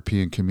the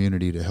European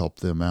community to help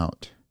them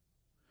out.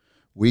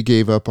 We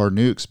gave up our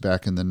nukes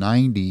back in the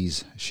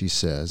 90s, she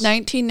says,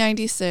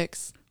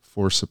 1996.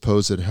 for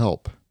supposed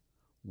help.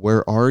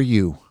 Where are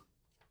you?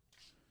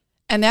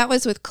 And that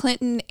was with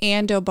Clinton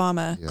and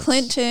Obama. Yes.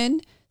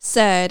 Clinton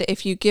said,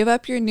 if you give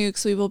up your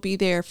nukes, we will be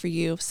there for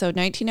you. So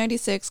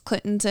 1996,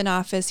 Clinton's in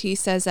office. He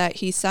says that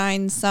he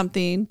signs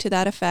something to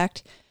that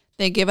effect.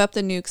 They give up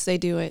the nukes, they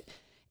do it.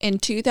 In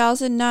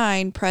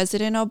 2009,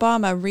 President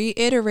Obama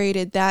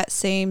reiterated that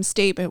same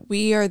statement.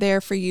 We are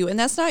there for you. And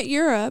that's not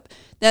Europe.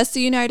 That's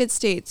the United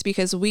States,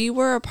 because we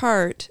were a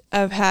part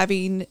of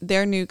having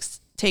their nukes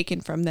taken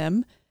from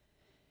them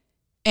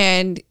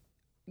and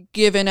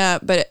given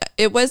up. But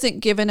it wasn't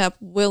given up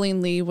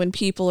willingly when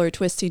people are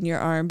twisting your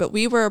arm. But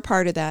we were a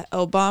part of that.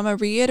 Obama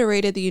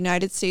reiterated the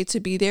United States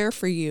would be there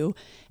for you.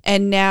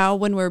 And now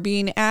when we're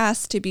being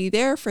asked to be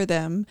there for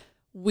them,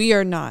 we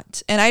are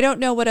not. And I don't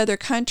know what other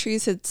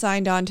countries had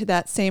signed on to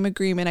that same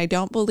agreement. I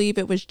don't believe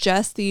it was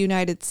just the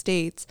United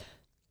States,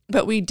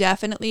 but we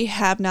definitely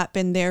have not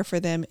been there for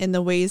them in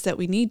the ways that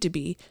we need to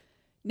be.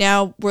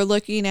 Now we're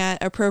looking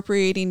at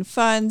appropriating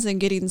funds and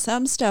getting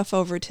some stuff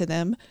over to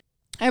them.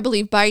 I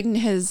believe Biden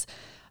has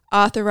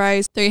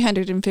authorized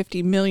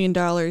 $350 million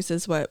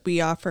is what we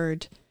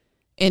offered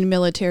in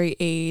military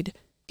aid.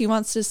 He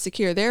wants to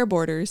secure their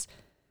borders,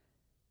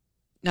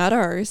 not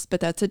ours,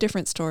 but that's a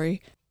different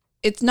story.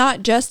 It's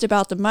not just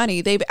about the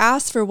money. They've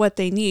asked for what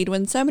they need.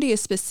 When somebody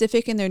is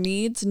specific in their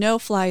needs, no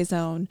fly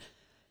zone.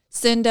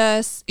 Send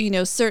us,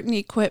 certain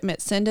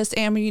equipment. Send us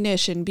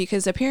ammunition,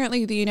 because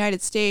apparently the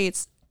United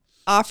States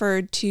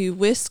offered to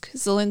whisk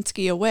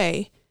Zelensky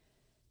away.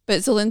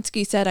 But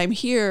Zelensky said, I'm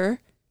here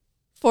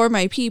for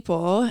my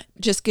people.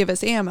 Just give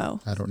us ammo.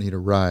 I don't need a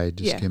ride.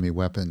 Just give me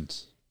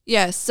weapons.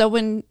 Yes. So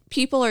when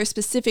people are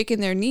specific in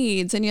their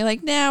needs and you're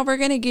like, we're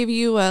going to give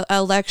you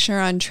a lecture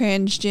on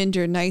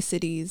transgender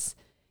niceties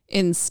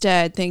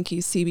instead. Thank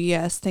you,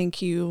 CBS.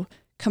 Thank you,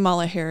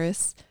 Kamala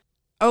Harris.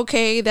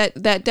 Okay,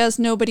 that does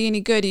nobody any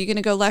good. Are you going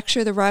to go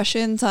lecture the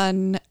Russians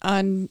on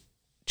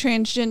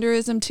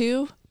transgenderism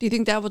too? Do you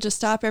think that will just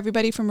stop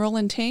everybody from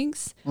rolling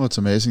tanks? Well, it's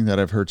amazing that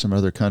I've heard some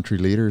other country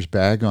leaders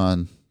bag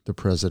on the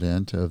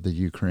president of the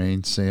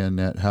Ukraine, saying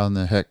that how in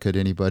the heck could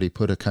anybody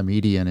put a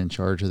comedian in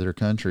charge of their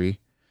country?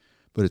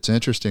 But it's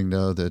interesting,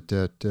 though,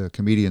 that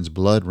comedian's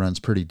blood runs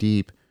pretty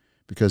deep,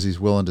 because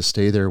he's willing to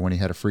stay there when he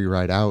had a free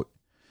ride out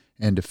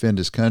and defend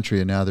his country.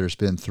 And now there's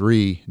been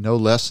no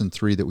less than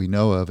three that we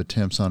know of,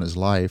 attempts on his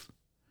life.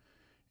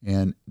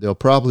 And they'll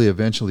probably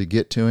eventually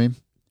get to him.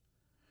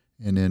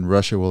 And then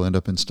Russia will end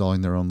up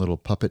installing their own little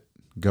puppet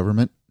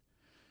government.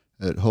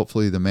 That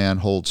hopefully the man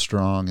holds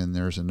strong and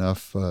there's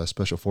enough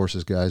special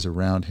forces guys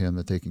around him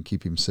that they can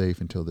keep him safe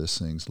until this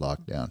thing's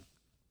locked down.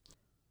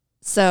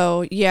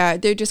 So, yeah,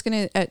 they're just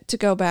going to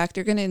go back,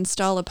 they're going to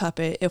install a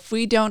puppet. If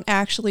we don't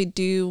actually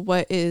do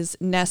what is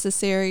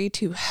necessary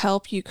to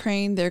help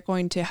Ukraine, they're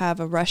going to have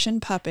a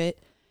Russian puppet,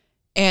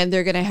 and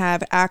they're going to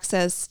have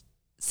access,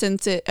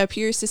 since it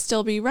appears to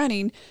still be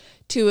running,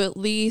 to at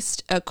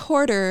least a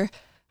quarter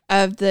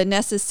of the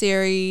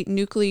necessary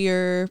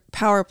nuclear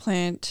power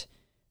plant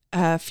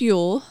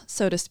fuel,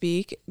 so to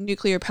speak.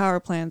 Nuclear power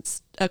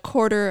plants, a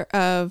quarter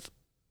of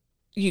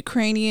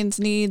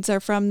Ukrainians' needs are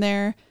from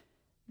there.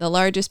 The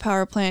largest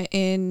power plant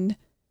in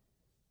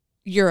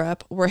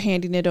Europe, we're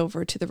handing it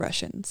over to the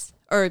Russians.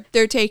 Or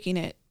they're taking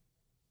it.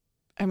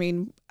 I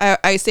mean,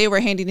 I say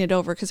we're handing it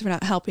over because we're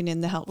not helping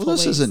in the helpful ways. Well,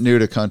 this ways. isn't new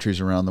to countries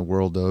around the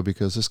world, though,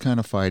 because this kind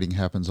of fighting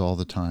happens all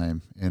the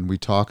time. And we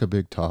talk a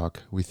big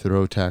talk. We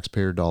throw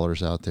taxpayer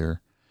dollars out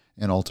there,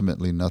 and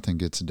ultimately nothing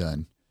gets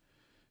done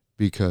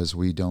because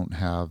we don't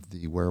have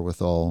the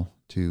wherewithal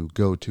to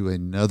go to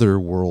another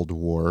world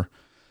war.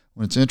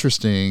 Well, it's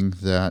interesting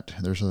that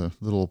there's a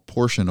little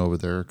portion over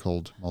there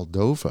called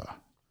Moldova.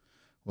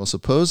 Well,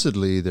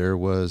 supposedly there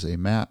was a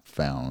map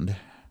found.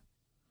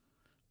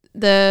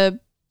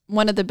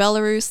 One of the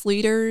Belarus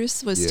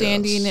leaders was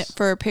standing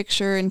for a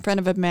picture in front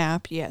of a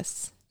map,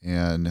 yes.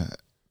 And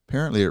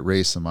apparently it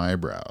raised some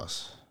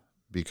eyebrows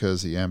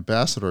because the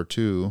ambassador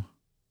to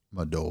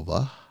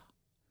Moldova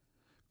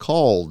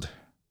called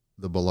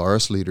the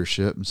Belarus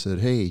leadership and said,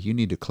 hey, you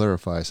need to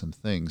clarify some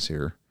things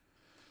here.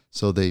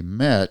 So they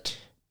met.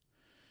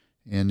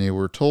 And they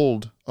were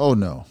told, oh,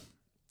 no,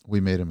 we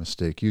made a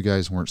mistake. You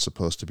guys weren't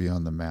supposed to be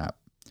on the map.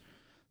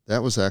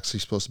 That was actually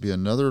supposed to be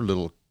another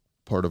little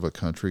part of a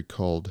country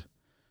called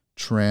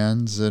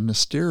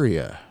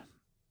Transnistria.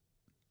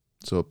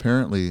 So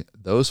apparently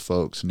those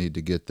folks need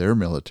to get their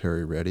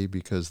military ready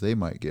because they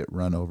might get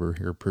run over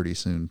here pretty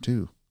soon,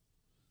 too.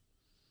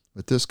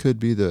 But this could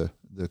be the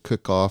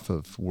cook-off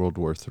of World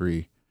War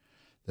III,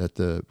 that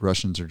the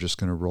Russians are just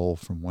going to roll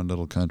from one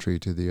little country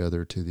to the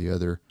other to the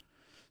other.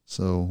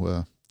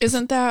 So...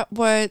 Isn't that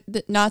what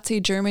the Nazi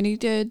Germany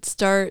did?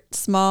 Start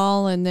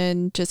small and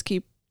then just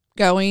keep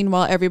going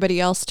while everybody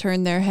else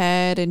turned their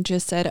head and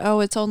just said, oh,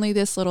 it's only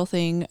this little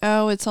thing.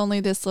 Oh, it's only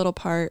this little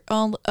part.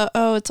 Oh,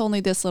 it's only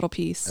this little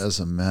piece. As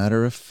a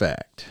matter of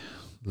fact,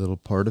 little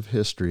part of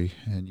history,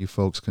 and you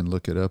folks can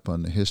look it up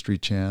on the History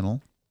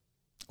Channel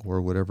or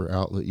whatever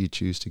outlet you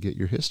choose to get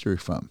your history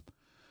from.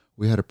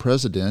 We had a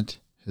president,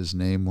 His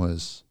name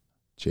was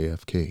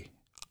JFK.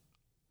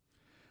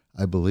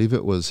 I believe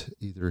it was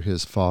either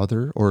his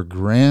father or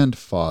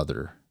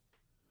grandfather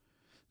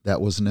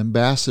that was an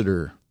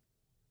ambassador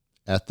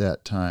at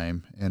that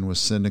time and was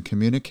sending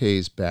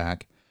communiques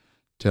back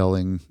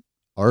telling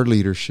our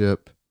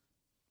leadership,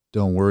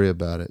 don't worry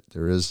about it.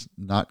 There is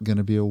not going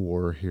to be a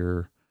war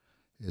here.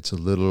 It's a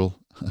little,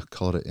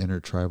 call it an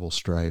intertribal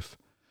strife.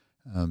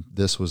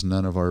 This was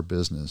none of our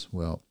business.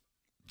 Well,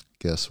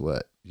 guess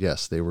what?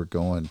 Yes, they were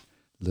going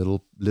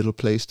little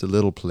place to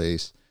little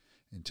place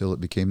until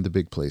it became the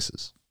big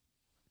places.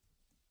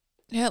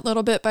 Yeah,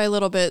 little bit by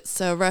little bit.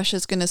 So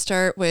Russia's going to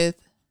start with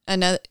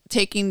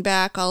taking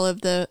back all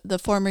of the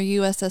former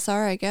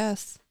USSR, I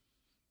guess.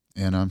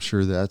 And I'm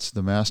sure that's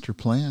the master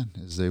plan,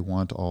 is they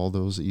want all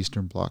those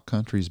Eastern Bloc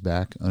countries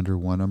back under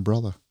one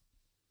umbrella.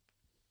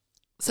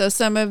 So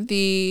some of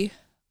the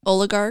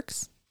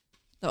oligarchy,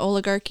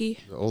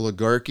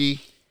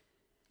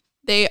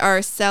 they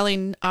are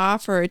selling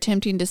off or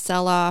attempting to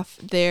sell off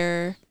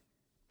their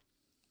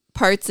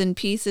parts and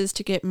pieces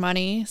to get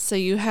money. So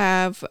you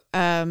have,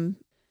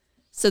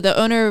 so the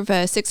owner of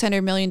a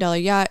 $600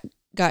 million yacht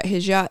got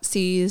his yacht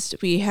seized.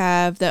 We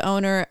have the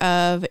owner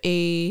of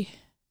a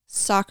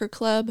soccer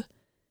club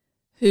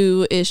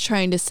who is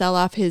trying to sell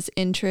off his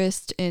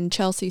interest in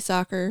Chelsea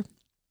soccer.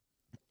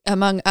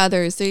 Among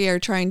others, they are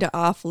trying to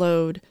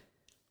offload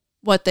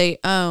what they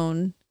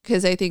own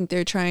because I think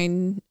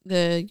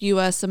the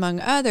U.S.,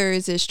 among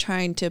others, is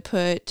trying to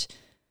put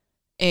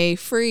a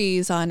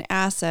freeze on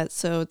assets.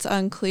 So it's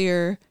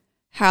unclear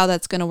how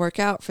that's going to work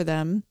out for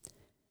them.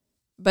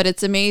 But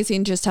it's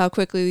amazing just how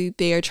quickly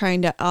they are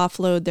trying to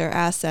offload their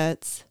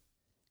assets.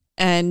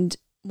 And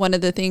one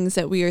of the things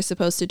that we are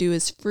supposed to do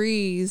is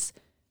freeze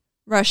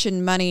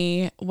Russian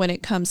money when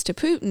it comes to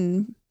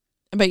Putin.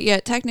 But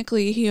yet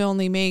technically he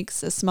only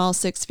makes a small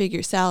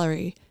 6-figure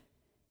salary.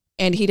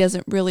 And he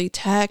doesn't really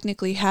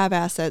technically have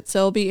assets. So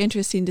it'll be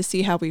interesting to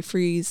see how we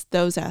freeze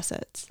those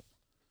assets.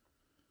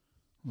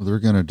 Well, they're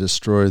going to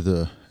destroy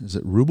is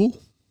it ruble?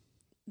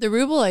 The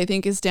ruble, I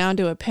think, is down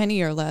to a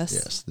penny or less.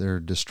 Yes, they're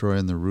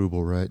destroying the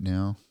ruble right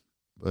now.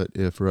 But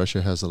if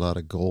Russia has a lot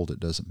of gold, it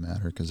doesn't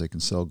matter because they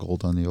can sell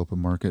gold on the open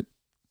market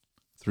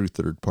through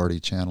third-party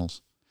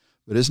channels.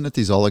 But isn't it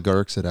these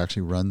oligarchs that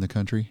actually run the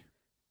country?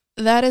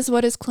 That is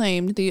what is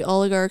claimed. The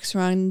oligarchs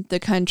run the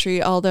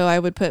country, although I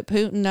would put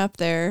Putin up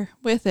there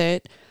with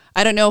it.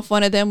 I don't know if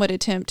one of them would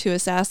attempt to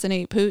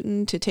assassinate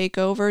Putin to take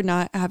over,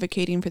 not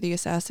advocating for the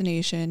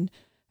assassination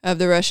of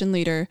the Russian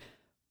leader.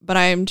 But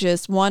I'm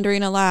just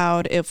wondering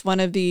aloud if one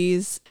of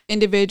these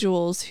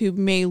individuals who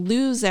may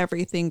lose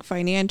everything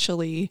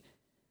financially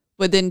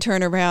would then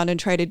turn around and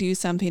try to do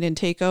something and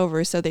take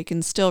over so they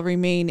can still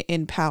remain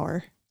in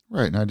power.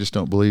 Right, and I just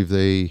don't believe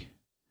they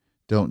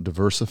don't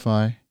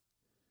diversify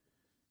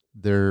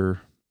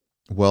their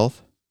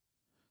wealth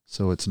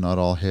so it's not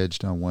all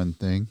hedged on one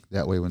thing.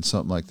 That way when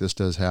something like this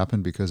does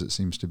happen, because it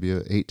seems to be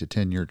a 8 to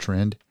 10 year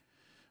trend,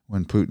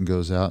 when Putin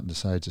goes out and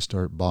decides to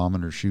start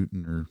bombing or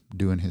shooting or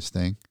doing his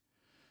thing,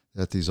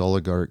 that these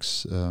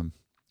oligarchs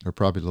are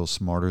probably a little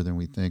smarter than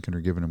we think and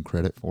are giving them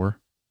credit for.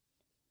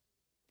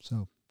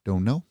 So,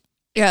 don't know.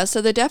 Yeah,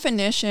 so the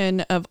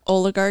definition of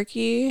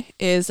oligarchy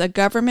is a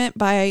government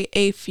by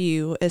a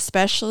few,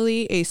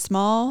 especially a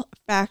small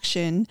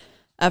faction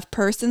of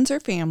persons or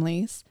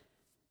families,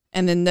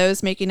 and then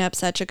those making up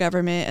such a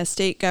government, a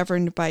state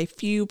governed by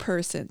few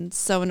persons.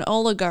 So an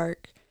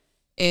oligarch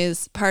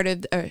is part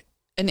of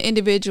an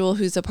individual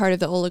who's a part of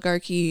the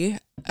oligarchy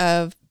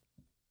of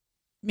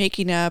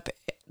making up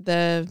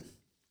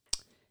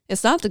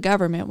it's not the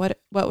government. What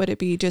would it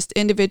be? Just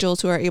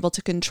individuals who are able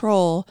to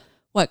control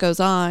what goes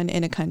on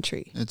in a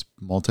country. It's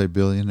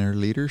multi-billionaire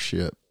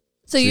leadership.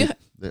 So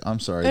I'm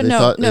sorry.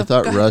 They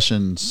thought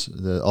Russians,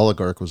 the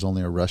oligarch was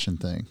only a Russian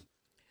thing.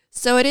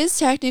 So it is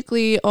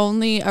technically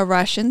only a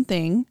Russian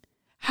thing.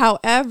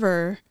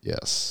 However,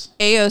 yes,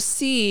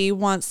 AOC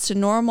wants to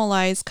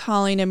normalize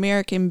calling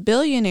American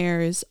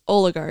billionaires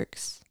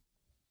oligarchs.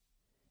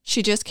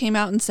 She just came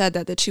out and said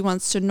that she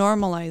wants to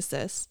normalize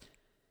this.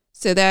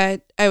 So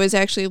that I was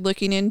actually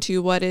looking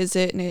into what is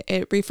it, and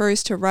it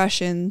refers to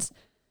Russians.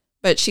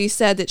 But she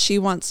said that she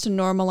wants to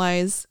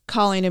normalize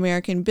calling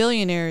American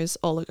billionaires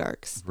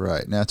oligarchs.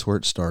 Right, and that's where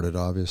it started,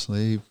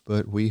 obviously.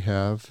 But we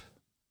have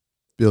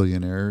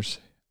billionaires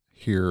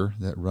here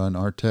that run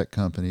our tech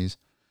companies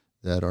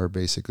that are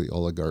basically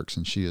oligarchs,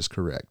 and she is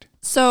correct.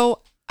 So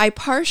I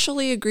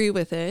partially agree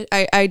with it.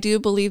 I do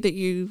believe that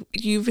you've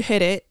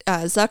hit it.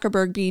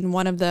 Zuckerberg being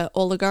one of the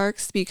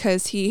oligarchs,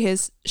 because he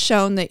has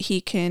shown that he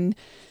can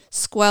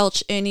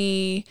squelch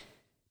any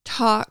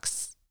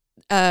talks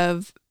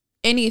of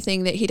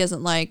anything that he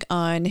doesn't like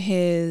on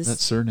his... That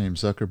surname,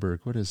 Zuckerberg,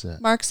 what is that?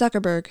 Mark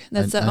Zuckerberg.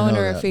 That's the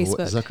owner of Facebook.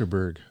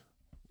 Zuckerberg.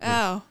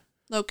 Oh,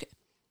 okay.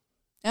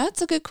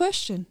 That's a good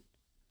question.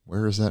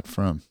 Where is that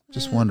from?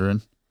 Just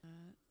wondering.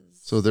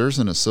 So there's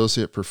an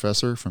associate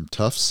professor from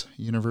Tufts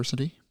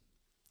University.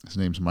 His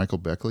name's Michael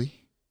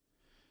Beckley.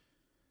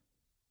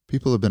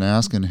 People have been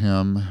asking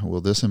him, will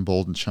this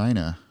embolden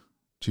China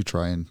to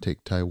try and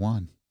take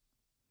Taiwan?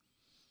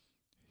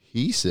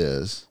 He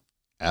says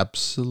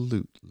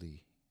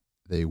absolutely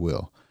they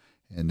will.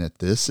 And that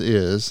this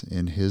is,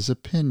 in his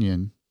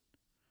opinion,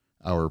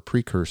 our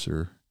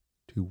precursor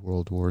to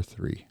World War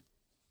III.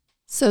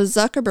 So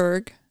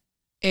Zuckerberg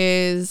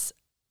is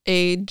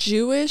a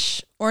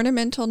Jewish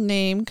ornamental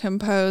name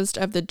composed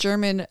of the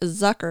German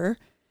Zucker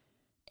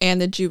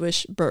and the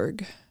Jewish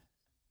Berg.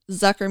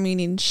 Zucker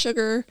meaning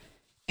sugar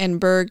and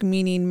Berg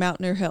meaning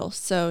mountain or hill.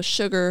 So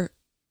sugar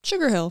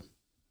hill.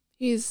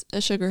 He's a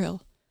sugar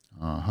hill.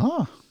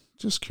 Uh-huh.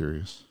 Just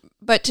curious.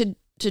 But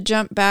to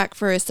jump back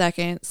for a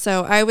second,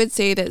 so I would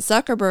say that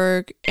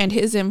Zuckerberg and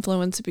his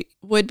influence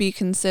would be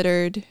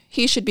considered,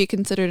 he should be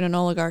considered an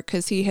oligarch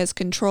because he has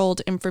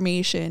controlled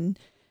information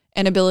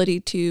and ability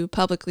to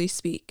publicly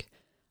speak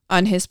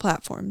on his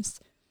platforms.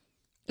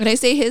 And I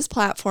say his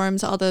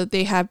platforms, although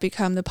they have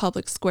become the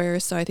public square,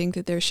 so I think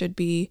that there should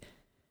be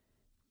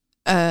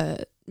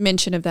a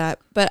mention of that.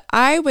 But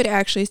I would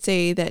actually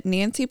say that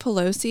Nancy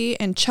Pelosi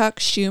and Chuck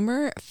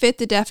Schumer fit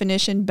the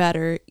definition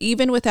better,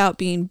 even without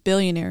being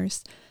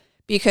billionaires,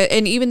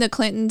 and even the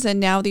Clintons and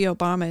now the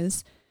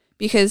Obamas,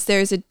 because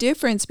there's a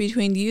difference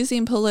between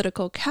using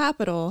political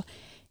capital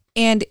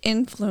and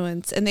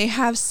influence, and they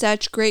have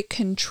such great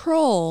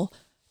control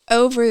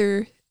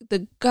over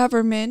the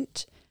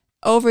government,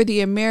 over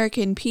the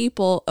American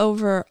people,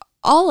 over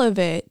all of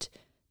it,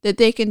 that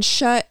they can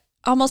shut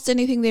almost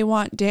anything they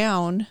want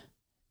down.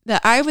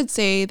 That I would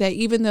say that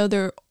even though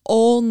they're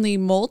only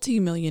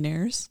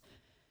multimillionaires,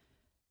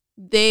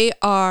 they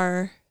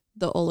are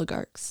the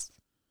oligarchs.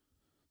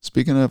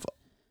 Speaking of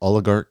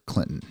oligarch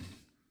Clinton,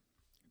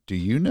 do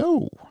you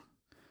know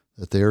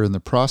that they're in the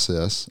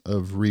process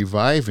of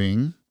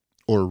reviving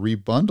or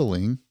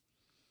rebundling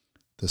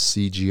the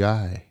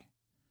CGI?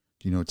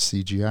 Do you know what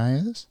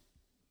CGI is?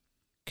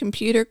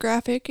 Computer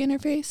graphic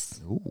interface?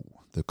 Oh,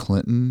 the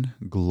Clinton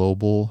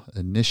Global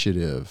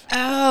Initiative.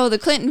 Oh, the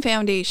Clinton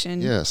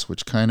Foundation. Yes,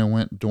 which kind of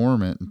went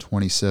dormant in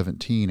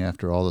 2017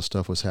 after all the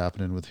stuff was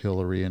happening with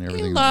Hillary and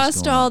everything. They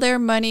lost all their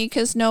money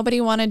because nobody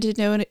wanted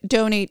to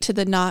donate to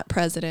the not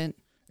president.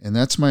 And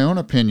that's my own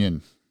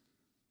opinion.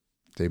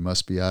 They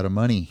must be out of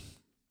money.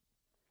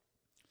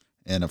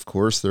 And of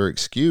course, their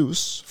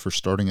excuse for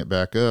starting it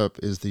back up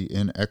is the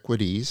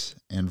inequities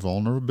and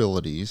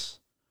vulnerabilities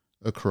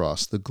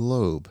across the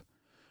globe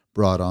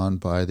brought on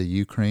by the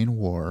Ukraine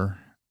war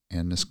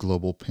and this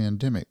global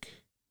pandemic.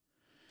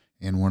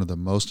 And one of the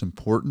most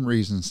important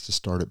reasons to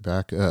start it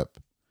back up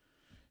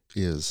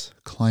is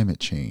climate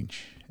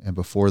change. And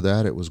before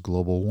that, it was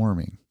global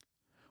warming.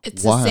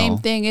 It's the same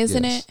thing,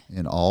 isn't it?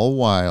 And all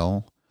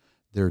while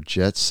they're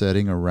jet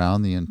setting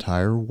around the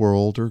entire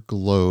world or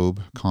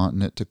globe,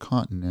 continent to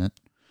continent,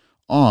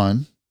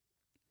 on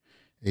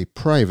a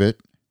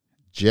private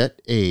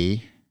Jet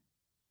A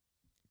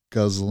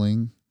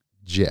guzzling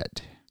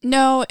jet.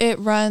 No, it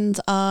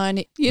runs on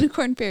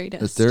unicorn fairy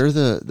dust. But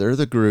they're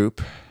the group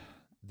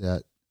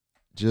that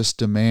just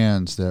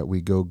demands that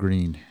we go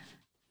green.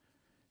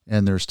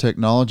 And there's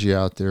technology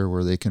out there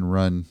where they can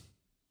run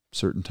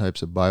certain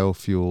types of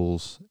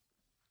biofuels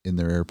in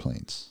their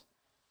airplanes.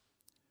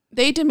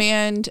 They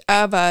demand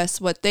of us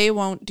what they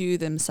won't do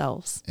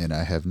themselves. And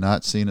I have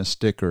not seen a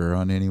sticker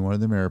on any one of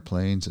them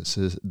airplanes that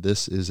says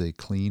this is a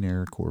clean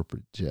air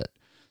corporate jet.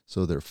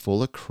 So they're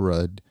full of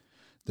crud.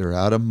 They're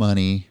out of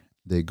money.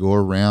 They go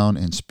around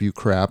and spew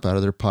crap out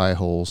of their pie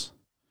holes.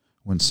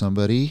 When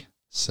somebody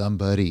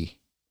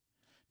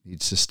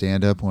needs to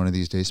stand up one of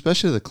these days,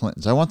 especially the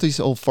Clintons. I want these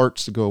old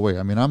farts to go away.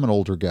 I mean, I'm an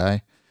older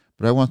guy,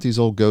 but I want these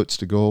old goats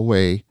to go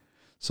away.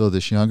 So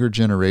this younger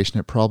generation,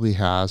 it probably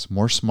has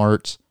more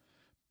smarts.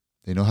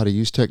 They know how to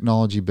use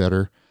technology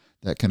better.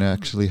 That can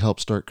actually help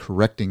start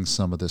correcting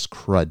some of this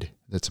crud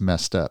that's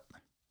messed up.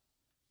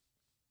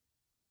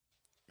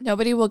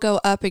 Nobody will go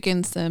up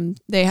against them.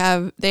 They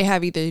have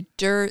either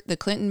dirt, the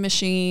Clinton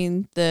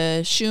machine,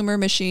 the Schumer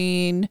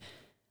machine,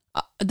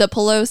 the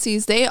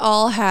Pelosi's. They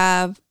all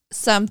have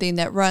something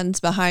that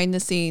runs behind the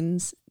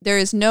scenes. There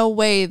is no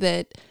way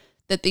that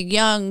the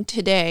young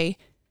today,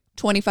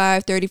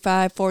 25,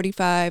 35,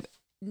 45,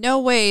 no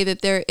way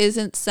that there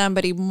isn't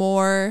somebody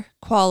more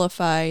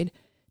qualified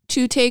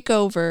to take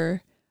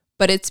over,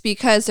 but it's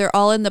because they're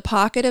all in the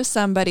pocket of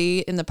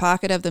somebody, in the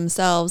pocket of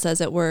themselves, as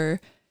it were,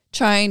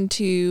 trying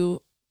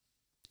to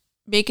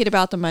make it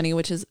about the money,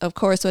 which is, of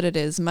course, what it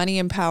is, money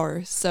and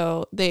power.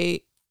 So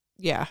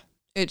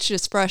it's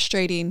just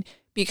frustrating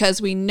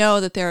because we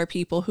know that there are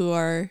people who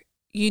are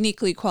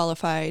uniquely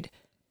qualified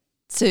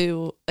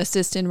to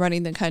assist in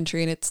running the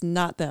country, and it's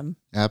not them.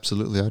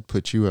 Absolutely. I'd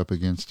put you up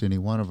against any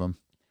one of them.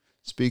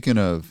 Speaking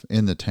of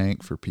in the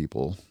tank for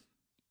people,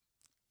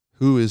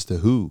 who is the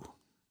WHO?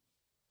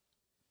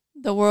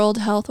 The World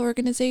Health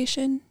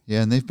Organization?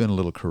 Yeah, and they've been a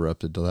little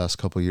corrupted the last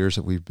couple of years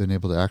that we've been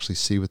able to actually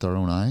see with our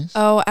own eyes.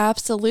 Oh,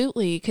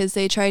 absolutely, because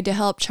they tried to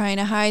help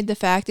China hide the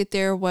fact that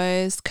there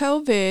was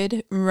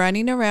COVID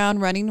running around,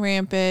 running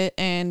rampant,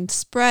 and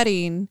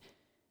spreading.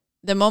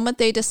 The moment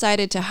they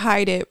decided to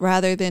hide it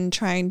rather than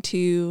trying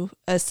to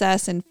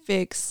assess and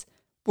fix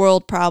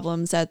world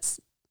problems,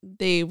 that's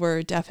they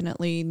were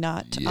definitely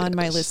not on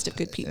my Yes. list of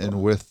good people.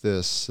 And with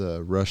this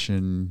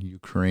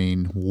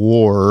Russian-Ukraine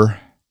war,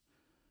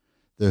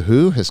 the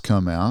WHO has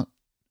come out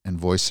and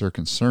voiced their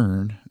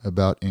concern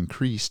about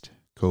increased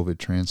COVID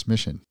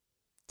transmission.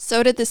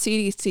 So did the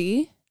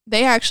CDC.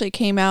 They actually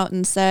came out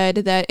and said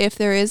that if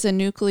there is a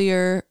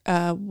nuclear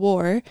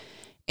war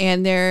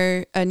and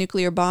a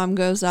nuclear bomb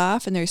goes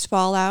off and there's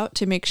fallout,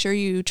 to make sure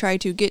you try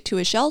to get to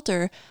a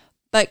shelter.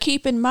 But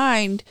keep in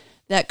mind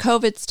that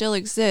COVID still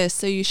exists,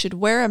 so you should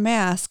wear a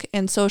mask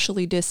and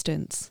socially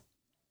distance.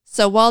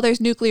 So while there's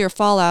nuclear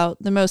fallout,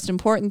 the most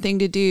important thing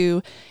to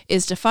do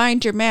is to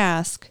find your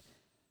mask,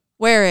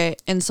 wear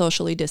it, and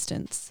socially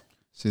distance.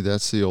 See,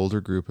 that's the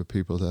older group of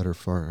people that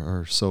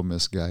are so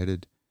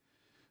misguided.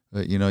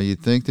 But, you'd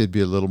think they'd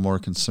be a little more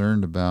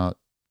concerned about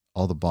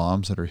all the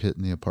bombs that are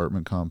hitting the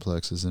apartment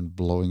complexes and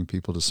blowing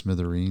people to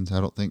smithereens.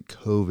 I don't think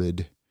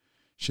COVID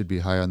should be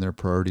high on their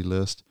priority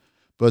list.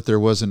 But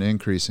there was an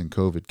increase in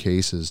COVID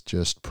cases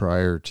just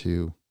prior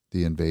to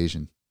the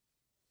invasion.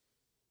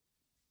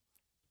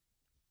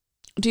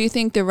 Do you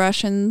think the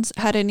Russians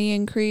had any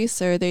increase,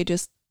 or are they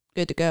just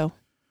good to go?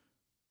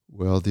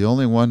 Well, the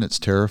only one that's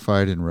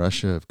terrified in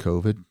Russia of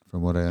COVID,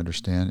 from what I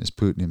understand, is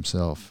Putin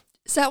himself.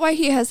 Is that why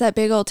he has that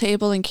big old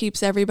table and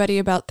keeps everybody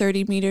about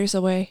 30 meters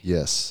away?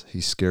 Yes,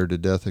 he's scared to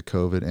death of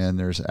COVID, and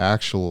there's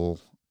actual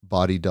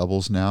body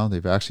doubles now.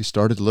 They've actually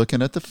started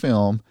looking at the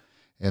film,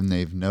 and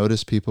they've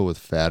noticed people with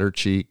fatter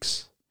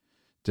cheeks,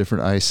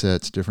 different eye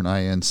sets, different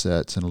eye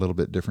insets, and a little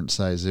bit different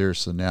size ears.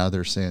 So now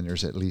they're saying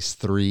there's at least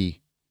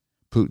 3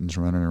 Putins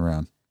running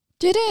around.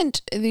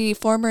 Didn't the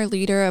former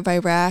leader of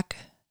Iraq,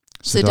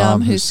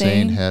 Saddam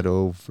Hussein, had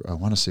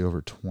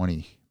over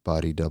 20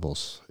 body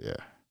doubles. Yeah.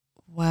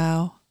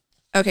 Wow.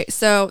 Okay,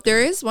 so there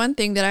is one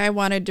thing that I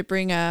wanted to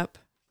bring up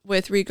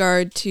with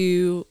regard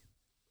to,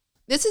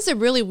 this is a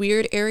really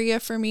weird area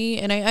for me,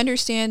 and I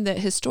understand that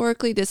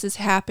historically this has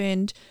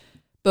happened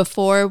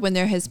before when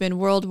there has been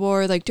World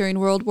War, like during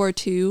World War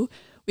II,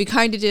 we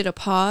kind of did a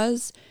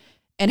pause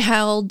and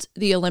held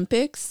the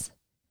Olympics.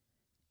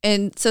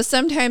 And so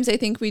sometimes I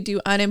think we do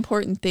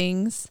unimportant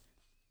things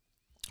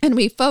and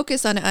we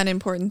focus on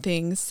unimportant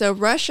things. So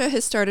Russia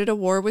has started a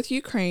war with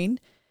Ukraine.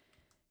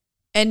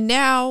 And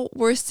now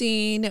we're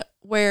seeing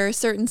where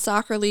certain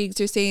soccer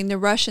leagues are saying the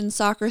Russian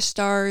soccer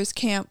stars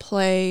can't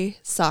play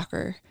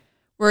soccer.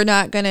 We're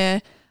not going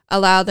to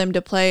allow them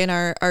to play in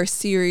our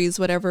series,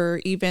 whatever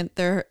event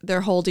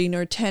they're holding,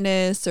 or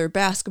tennis or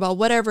basketball,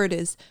 whatever it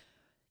is.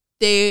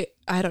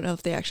 I don't know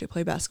if they actually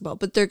play basketball,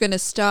 but they're going to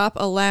stop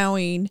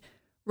allowing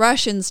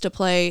Russians to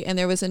play. And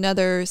there was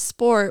another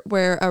sport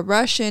where a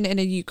Russian and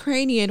a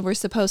Ukrainian were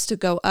supposed to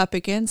go up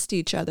against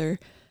each other.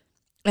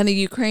 And the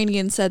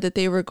Ukrainian said that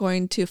they were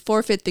going to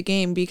forfeit the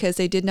game because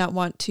they did not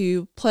want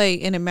to play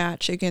in a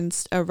match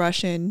against a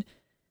Russian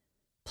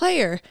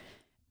player.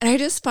 And I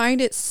just find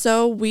it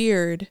so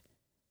weird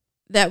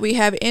that we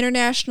have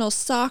international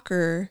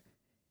soccer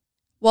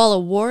while a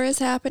war is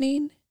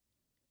happening.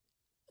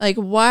 Like,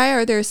 why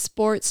are there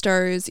sports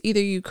stars,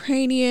 either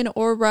Ukrainian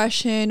or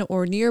Russian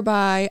or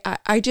nearby?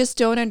 I just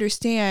don't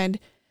understand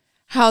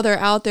how they're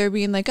out there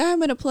being like, I'm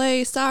going to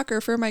play soccer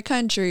for my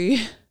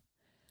country.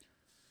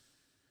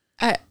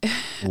 I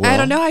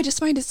don't know. I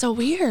just find it so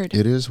weird.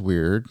 It is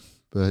weird,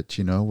 but,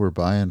 we're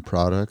buying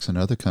products, and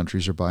other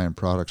countries are buying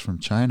products from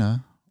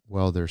China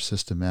while they're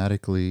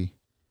systematically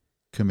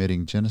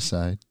committing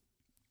genocide.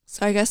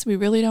 So I guess we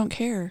really don't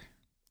care.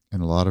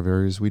 In a lot of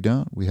areas, we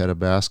don't. We had a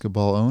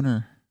basketball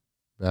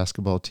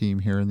team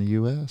here in the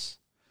U.S.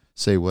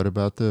 say, what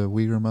about the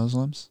Uyghur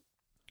Muslims?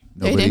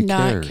 They did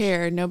not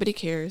care. Nobody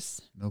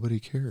cares. Nobody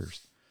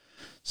cares.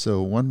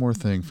 So one more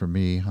thing for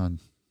me on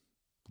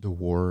the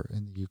war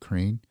in the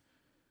Ukraine.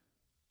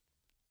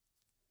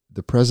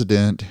 The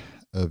president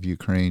of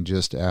Ukraine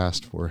just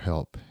asked for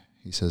help.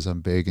 He says, I'm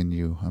begging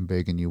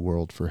you,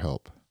 world, for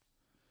help.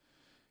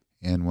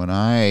 And when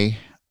I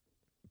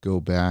go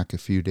back a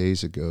few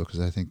days ago,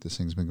 because I think this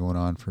thing's been going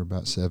on for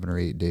about 7 or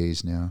 8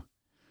 days now,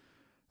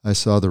 I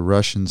saw the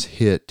Russians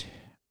hit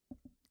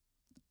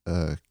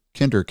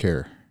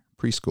kindercare,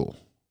 preschool.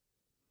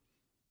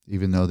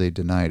 Even though they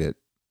denied it,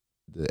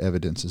 the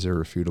evidence is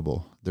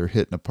irrefutable. They're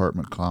hitting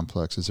apartment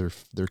complexes.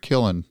 They're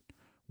killing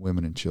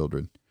women and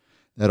children.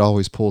 That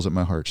always pulls at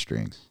my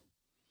heartstrings.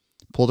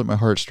 Pulled at my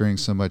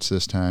heartstrings so much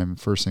this time.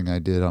 First thing I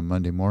did on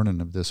Monday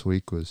morning of this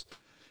week was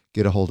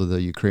get a hold of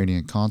the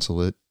Ukrainian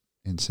consulate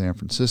in San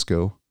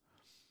Francisco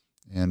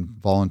and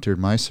volunteered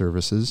my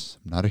services.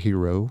 I'm not a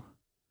hero,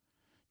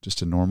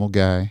 just a normal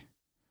guy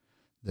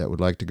that would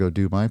like to go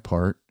do my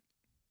part.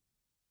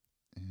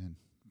 And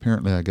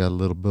apparently I got a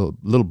little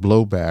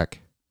blowback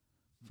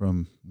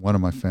from one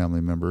of my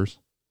family members.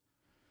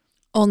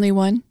 Only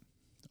one?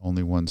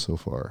 Only one so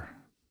far.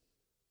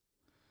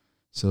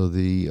 So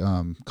the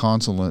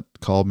consulate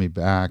called me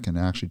back and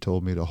actually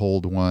told me to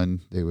hold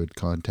one. They would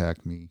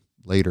contact me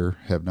later.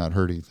 Have not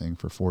heard anything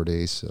for 4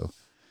 days. So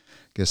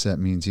I guess that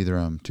means either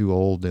I'm too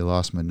old, they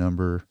lost my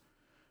number,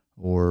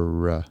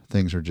 or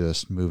things are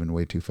just moving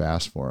way too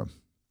fast for them.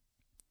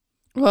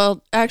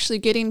 Well, actually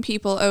getting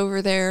people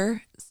over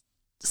there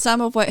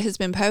some of what has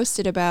been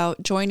posted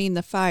about joining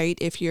the fight,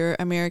 if you're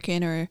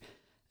American or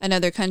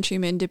another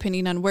countryman,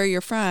 depending on where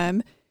you're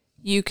from,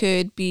 you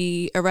could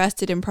be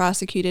arrested and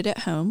prosecuted at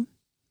home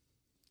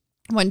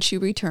once you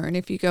return.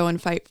 If you go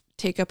and fight,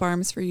 take up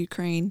arms for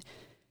Ukraine,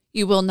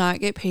 you will not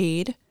get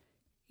paid.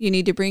 You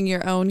need to bring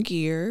your own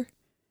gear.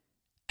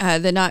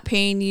 The not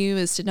paying you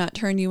is to not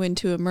turn you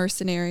into a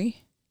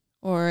mercenary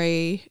or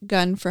a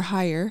gun for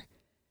hire.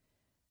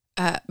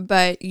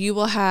 But you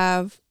will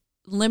have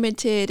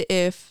limited,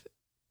 if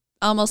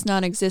almost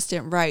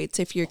non-existent rights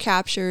if you're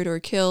captured or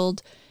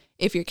killed.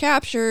 If you're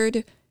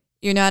captured,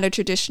 you're not a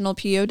traditional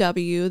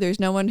POW. There's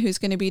no one who's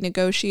going to be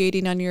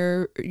negotiating on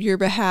your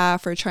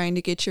behalf or trying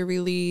to get your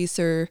release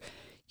or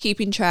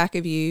keeping track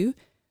of you.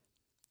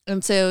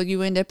 And so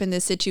you end up in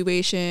this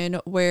situation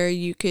where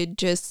you could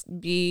just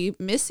be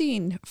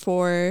missing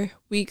for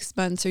weeks,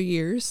 months, or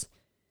years,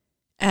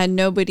 and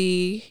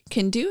nobody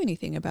can do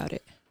anything about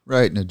it.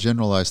 Right. And a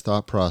generalized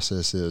thought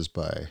process is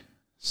by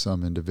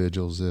some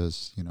individuals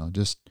is,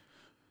 just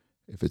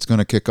if it's going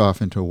to kick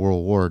off into a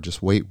world war,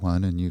 just wait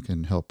one and you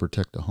can help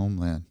protect the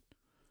homeland.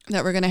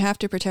 That we're going to have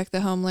to protect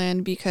the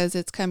homeland because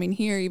it's coming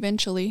here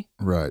eventually.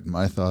 Right.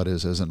 My thought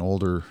is, as an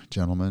older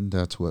gentleman,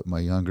 that's what my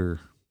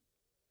younger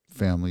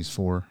family's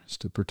for, is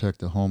to protect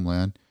the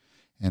homeland.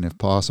 And if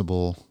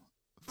possible,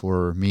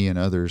 for me and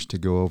others to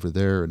go over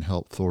there and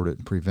help thwart it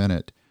and prevent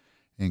it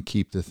and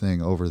keep the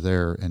thing over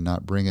there and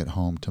not bring it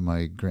home to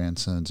my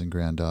grandsons and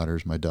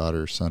granddaughters, my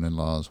daughter's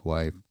son-in-law's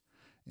wife,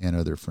 and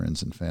other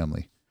friends and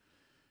family.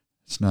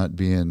 It's not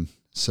being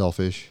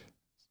selfish.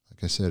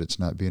 Like I said, it's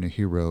not being a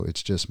hero.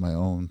 It's just my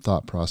own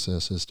thought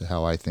process as to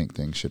how I think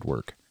things should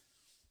work.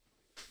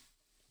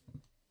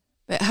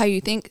 But how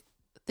you think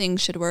things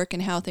should work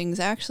and how things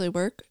actually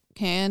work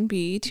can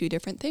be two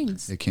different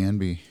things. It can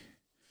be.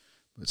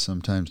 But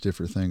sometimes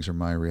different things are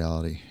my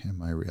reality, and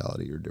my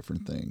reality are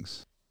different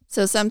things.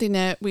 So something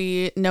that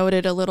we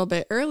noted a little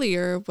bit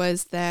earlier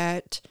was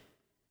that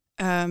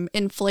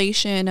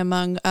inflation,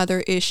 among other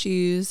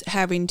issues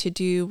having to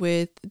do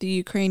with the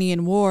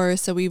Ukrainian war.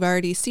 So we've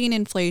already seen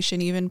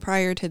inflation even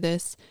prior to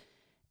this.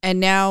 And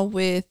now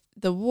with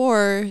the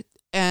war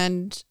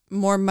and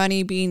more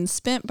money being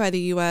spent by the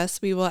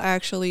U.S., we will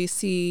actually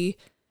see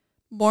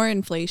more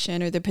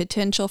inflation, or the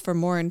potential for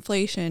more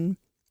inflation.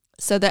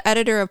 So the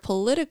editor of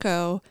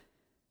Politico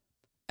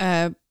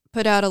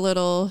put out a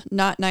little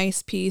not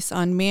nice piece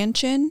on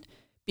Manchin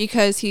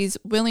because he's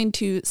willing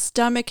to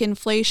stomach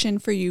inflation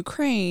for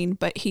Ukraine,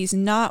 but he's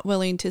not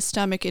willing to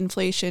stomach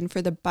inflation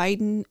for the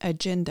Biden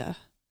agenda.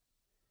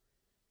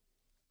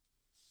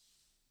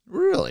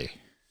 Really?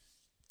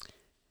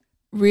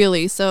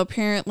 Really. So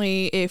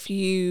apparently if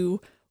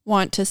you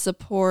want to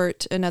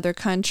support another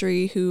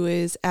country who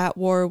is at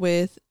war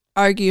with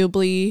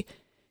arguably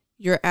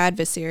your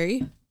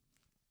adversary,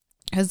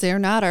 because they're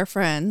not our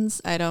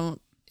friends,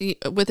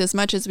 with as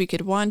much as we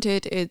could want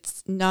it,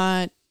 it's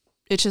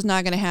just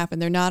not going to happen.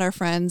 They're not our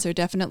friends. They're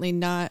definitely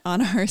not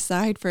on our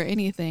side for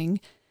anything.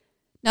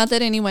 Not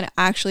that anyone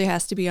actually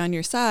has to be on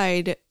your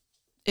side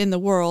in the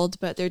world,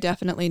 but they're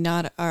definitely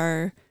not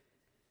our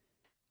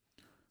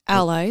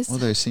allies. Well,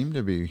 they seem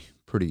to be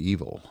pretty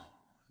evil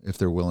if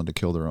they're willing to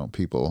kill their own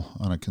people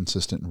on a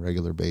consistent and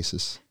regular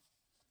basis.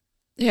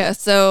 Yeah,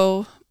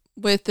 so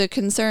with the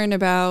concern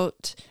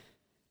about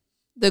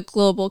the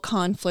global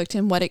conflict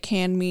and what it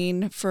can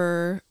mean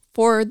for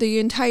the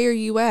entire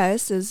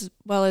U.S. as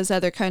well as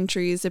other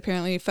countries,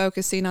 apparently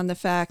focusing on the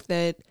fact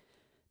that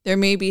there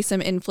may be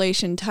some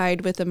inflation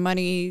tied with the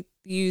money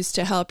used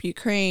to help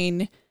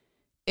Ukraine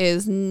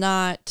is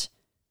not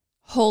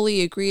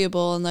wholly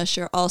agreeable unless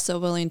you're also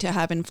willing to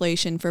have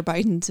inflation for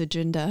Biden's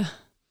agenda.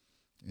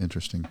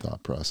 Interesting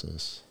thought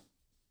process.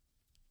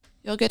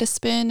 You'll get a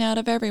spin out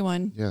of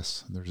everyone.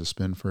 Yes, there's a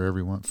spin for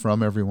everyone,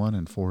 from everyone,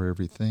 and for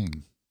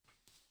everything.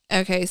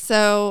 Okay,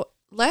 so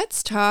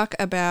let's talk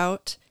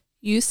about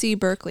UC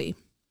Berkeley.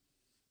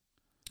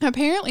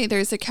 Apparently,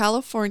 there's a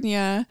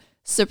California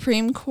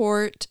Supreme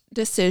Court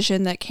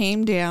decision that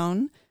came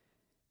down,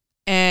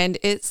 and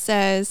it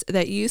says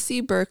that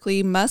UC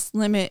Berkeley must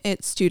limit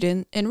its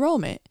student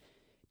enrollment.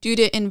 Due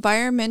to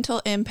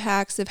environmental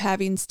impacts of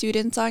having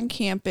students on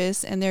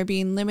campus and there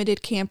being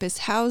limited campus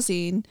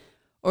housing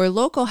or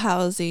local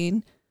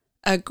housing,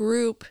 a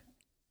group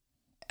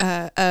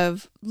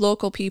of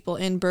local people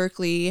in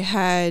Berkeley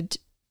had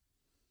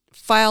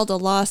filed a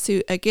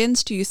lawsuit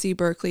against UC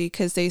Berkeley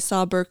because they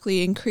saw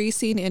Berkeley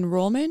increasing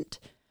enrollment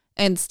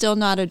and still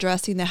not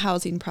addressing the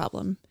housing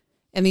problem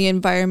and the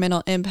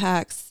environmental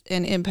impacts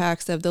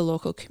of the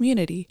local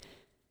community.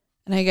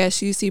 And I guess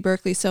UC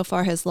Berkeley so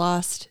far has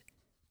lost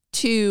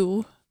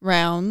 2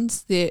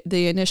 rounds, the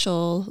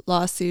initial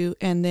lawsuit,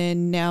 and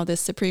then now the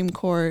Supreme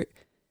Court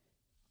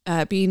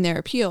being their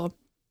appeal,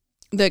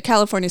 the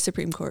California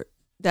Supreme Court,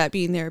 that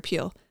being their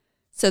appeal.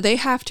 So they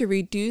have to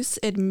reduce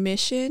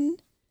admission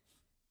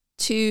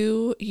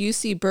to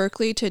UC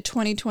Berkeley to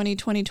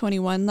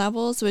 2020-2021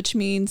 levels, which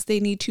means they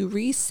need to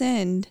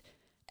resend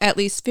at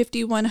least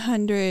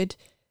 5,100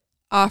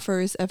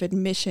 offers of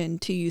admission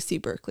to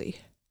UC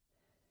Berkeley.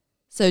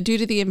 So due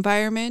to the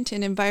environment,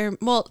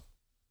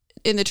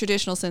 in the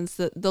traditional sense,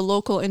 the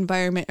local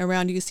environment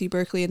around UC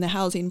Berkeley and the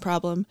housing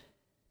problem,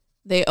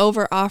 they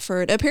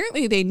over-offered.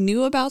 Apparently, they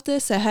knew about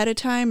this ahead of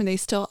time, and they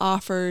still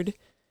offered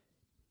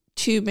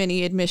too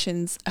many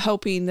admissions,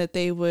 hoping that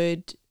they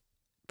would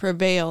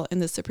prevail in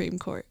the Supreme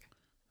Court.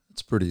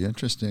 It's pretty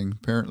interesting.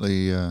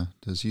 Apparently,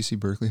 does UC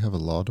Berkeley have a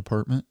law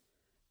department?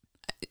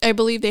 I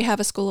believe they have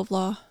a school of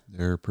law.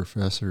 Their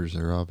professors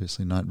are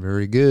obviously not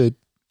very good.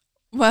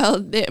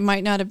 Well, it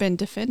might not have been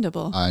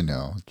defendable. I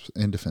know. It's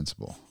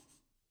indefensible.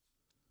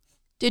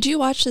 Did you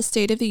watch the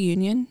State of the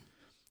Union?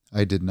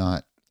 I did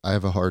not. I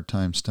have a hard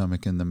time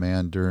stomaching the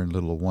man during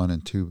little 1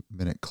 and 2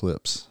 minute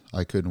clips.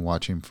 I couldn't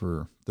watch him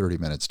for 30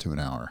 minutes to an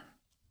hour.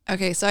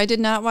 Okay, so I did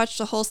not watch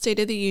the whole State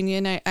of the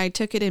Union. I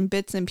took it in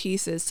bits and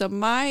pieces. So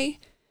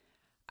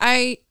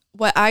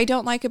what I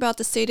don't like about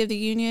the State of the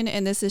Union,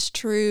 and this is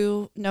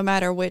true no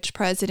matter which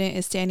president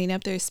is standing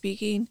up there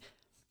speaking,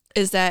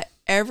 is that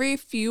every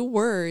few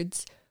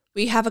words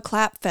we have a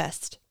clap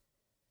fest.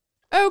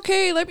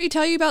 Okay, let me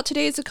tell you about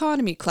today's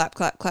economy. Clap,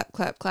 clap, clap,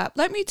 clap, clap.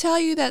 Let me tell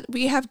you that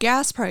we have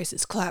gas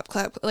prices. Clap,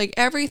 clap. Like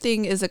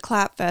everything is a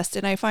clap fest,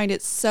 and I find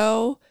it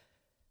so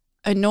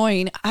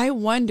annoying. I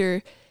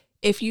wonder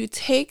if you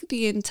take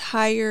the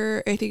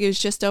entire, I think it was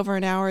just over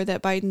an hour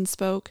that Biden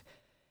spoke,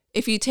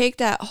 if you take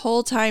that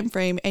whole time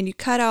frame and you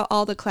cut out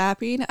all the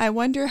clapping, I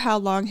wonder how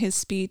long his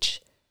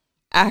speech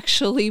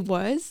actually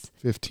was.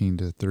 15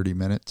 to 30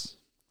 minutes.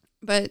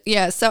 But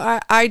yeah, so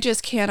I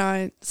just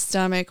cannot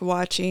stomach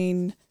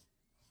watching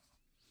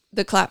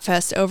the clap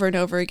fest over and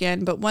over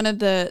again. But one of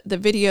the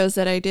videos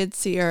that I did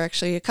see, or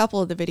actually a couple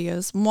of the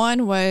videos,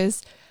 one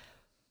was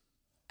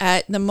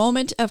at the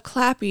moment of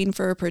clapping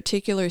for a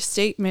particular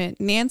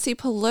statement, Nancy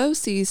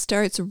Pelosi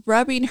starts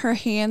rubbing her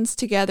hands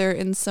together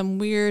in some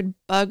weird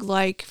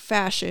bug-like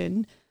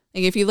fashion.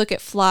 Like if you look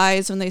at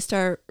flies when they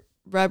start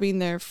rubbing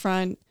their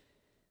front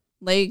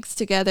legs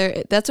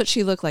together, that's what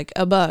she looked like,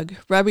 a bug,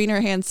 rubbing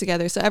her hands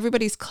together. So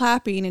everybody's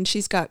clapping and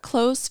she's got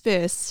closed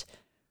fists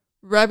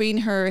rubbing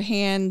her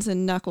hands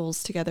and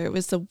knuckles together. It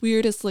was the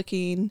weirdest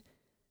looking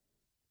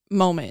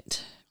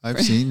moment.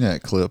 I've seen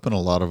that clip, and a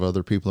lot of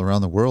other people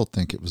around the world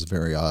think it was a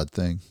very odd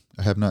thing.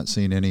 I have not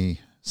seen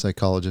any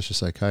psychologist or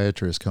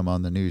psychiatrist come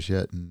on the news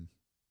yet and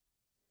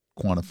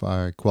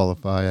qualify,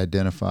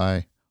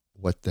 identify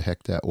what the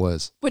heck that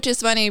was. Which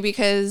is funny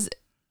because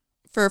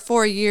for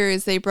 4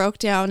 years, they broke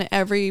down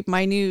every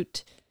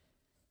minute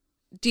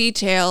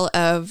detail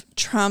of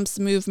Trump's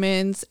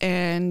movements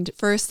and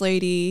First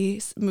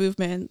Lady's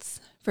movements,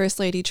 First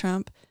Lady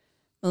Trump,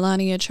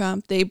 Melania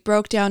Trump. They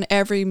broke down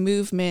every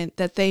movement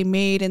that they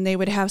made, and they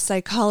would have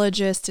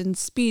psychologists and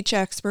speech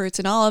experts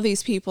and all of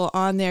these people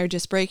on there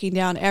just breaking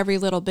down every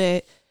little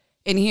bit.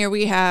 And here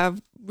we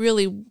have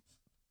really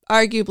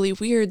arguably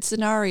weird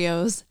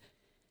scenarios,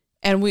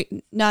 and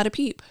we not a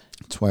peep.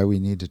 That's why we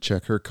need to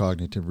check her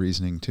cognitive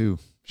reasoning too.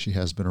 She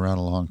has been around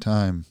a long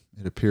time.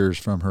 It appears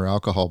from her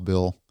alcohol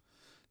bill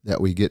that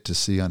we get to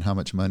see on how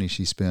much money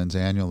she spends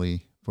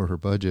annually for her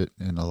budget,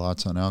 and a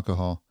lot's on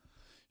alcohol.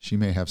 She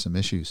may have some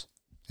issues,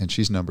 and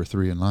she's number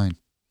 3 in line.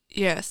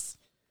 Yes.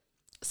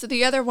 So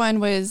the other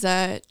one was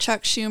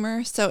Chuck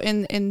Schumer. So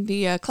in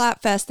the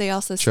clap fest, they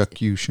also...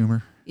 Chuck U.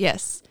 Schumer?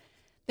 Yes.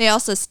 They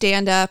also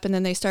stand up, and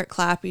then they start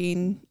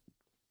clapping,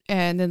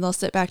 and then they'll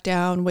sit back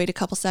down, wait a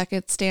couple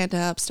seconds, stand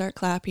up, start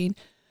clapping.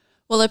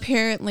 Well,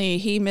 apparently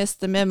he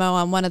missed the memo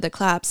on one of the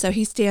claps, so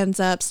he stands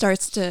up,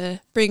 starts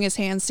to bring his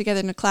hands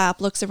together in a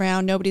clap, looks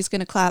around, nobody's going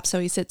to clap, so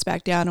he sits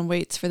back down and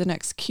waits for the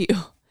next cue.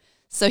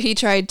 So he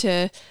tried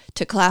to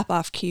clap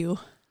off cue.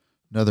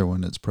 Another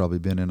one that's probably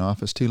been in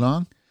office too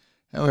long.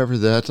 However,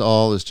 that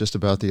all is just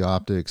about the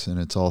optics, and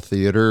it's all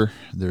theater.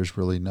 There's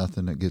really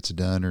nothing that gets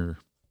done, or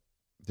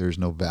there's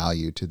no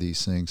value to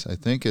these things. I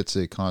think it's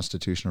a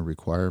constitutional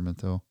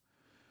requirement, though,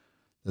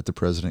 that the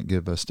president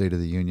give a State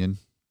of the Union.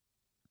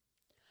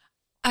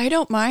 I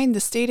don't mind the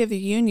State of the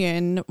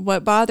Union.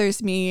 What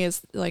bothers me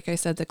is, like I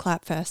said, the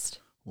clap fest.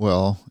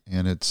 Well,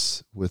 and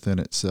it's within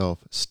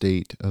itself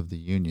State of the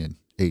Union,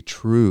 a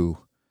true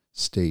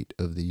State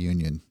of the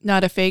Union.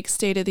 Not a fake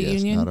State of the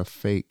Yes, Union? Not a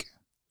fake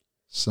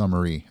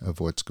summary of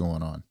what's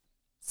going on.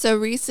 So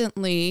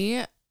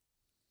recently,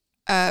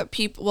 I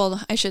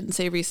shouldn't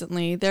say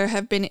recently, there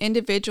have been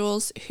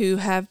individuals who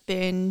have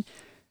been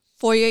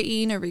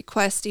FOIA-ing or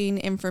requesting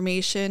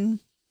information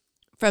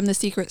from the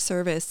Secret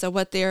Service. So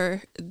what they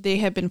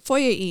have been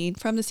FOIA-ing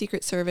from the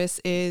Secret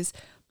Service is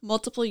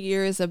multiple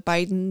years of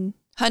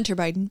Hunter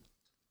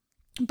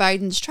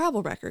Biden's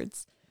travel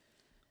records.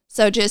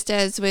 So just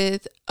as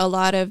with a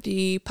lot of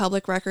the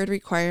public record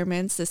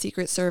requirements, the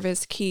Secret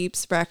Service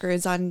keeps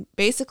records on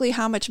basically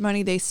how much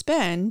money they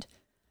spend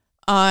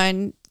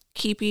on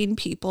keeping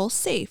people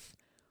safe,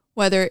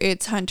 whether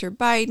it's Hunter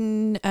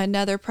Biden,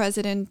 another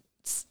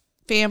president's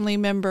family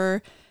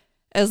member.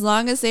 As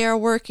long as they are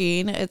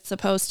working, it's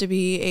supposed to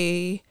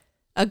be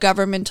a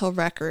governmental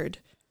record.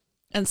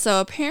 And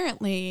so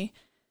apparently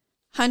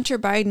Hunter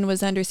Biden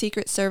was under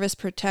Secret Service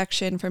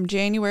protection from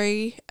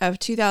January of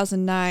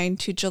 2009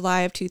 to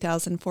July of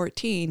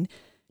 2014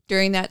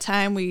 During that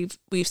time, we've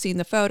seen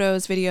the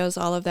photos, videos,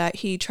 all of that.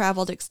 He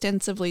traveled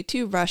extensively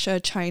to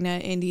Russia, China,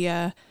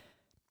 India,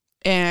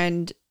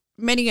 and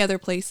many other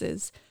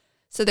places.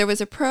 So there was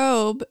a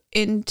probe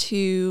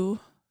into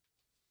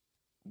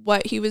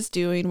what he was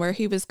doing, where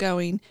he was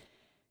going.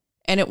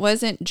 And it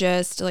wasn't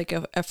just like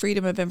a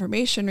Freedom of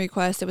Information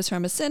request. It was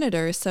from a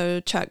senator.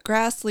 So Chuck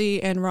Grassley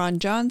and Ron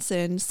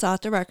Johnson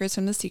sought the records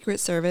from the Secret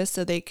Service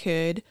so they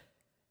could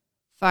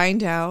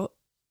find out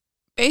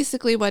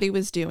basically what he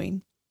was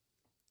doing.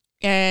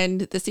 And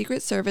the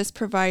Secret Service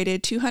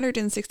provided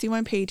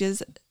 261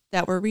 pages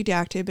that were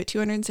redacted, but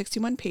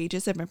 261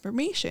 pages of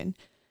information.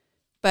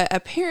 But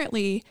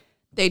apparently,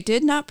 they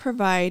did not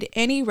provide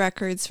any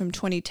records from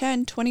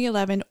 2010,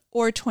 2011,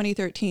 or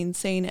 2013,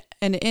 saying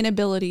an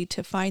inability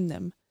to find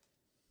them.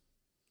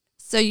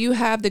 So you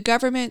have the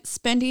government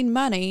spending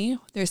money.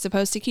 They're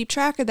supposed to keep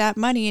track of that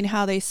money and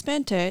how they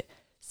spent it,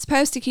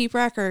 supposed to keep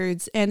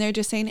records, and they're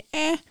just saying,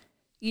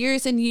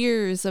 years and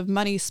years of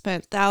money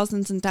spent,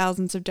 thousands and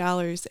thousands of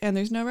dollars, and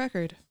there's no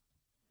record.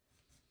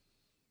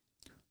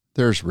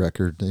 There's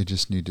record. They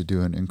just need to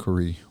do an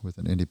inquiry with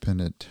an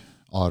independent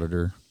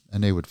auditor,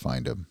 and they would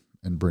find them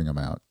and bring them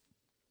out.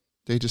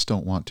 They just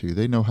don't want to.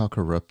 They know how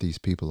corrupt these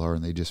people are,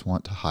 and they just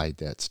want to hide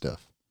that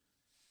stuff.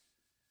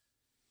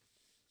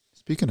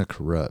 Speaking of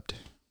corrupt,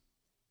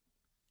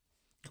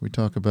 can we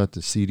talk about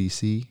the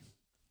CDC?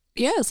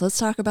 Yes, let's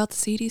talk about the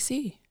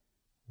CDC.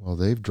 Well,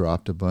 they've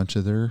dropped a bunch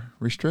of their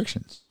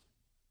restrictions.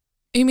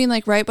 You mean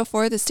like right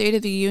before the State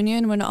of the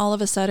Union when all of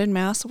a sudden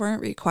masks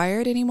weren't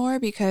required anymore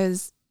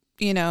because,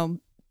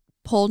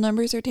 poll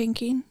numbers are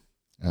tanking?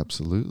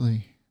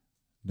 Absolutely.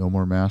 No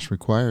more masks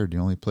required. The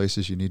only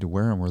places you need to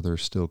wear them where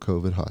there's still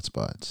COVID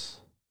hotspots.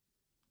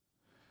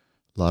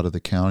 A lot of the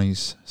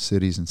counties,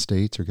 cities, and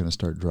states are going to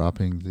start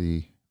dropping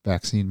the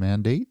vaccine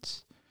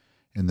mandates,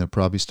 and they'll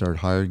probably start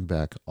hiring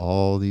back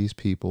all these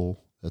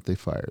people that they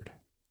fired.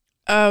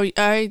 Oh,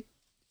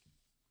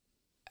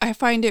 I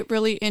find it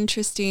really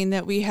interesting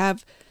that we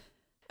have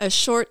a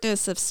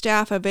shortness of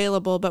staff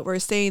available, but we're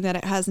saying that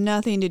it has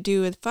nothing to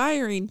do with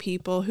firing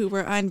people who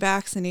were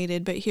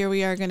unvaccinated, but here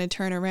we are going to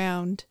turn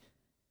around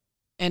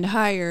and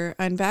hire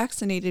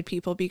unvaccinated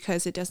people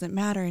because it doesn't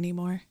matter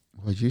anymore.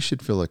 Well, you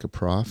should feel like a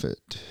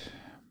prophet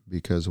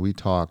because we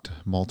talked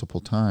multiple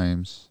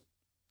times,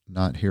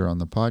 not here on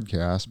the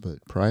podcast,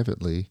 but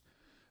privately,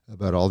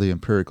 about all the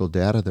empirical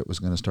data that was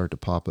going to start to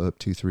pop up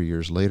 2-3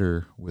 years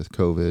later with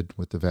COVID,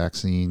 with the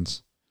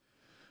vaccines,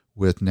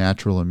 with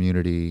natural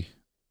immunity,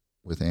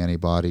 with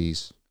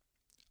antibodies,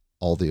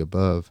 all the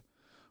above.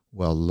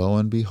 Well, lo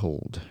and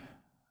behold,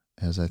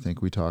 as I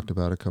think we talked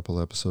about a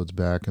couple episodes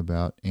back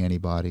about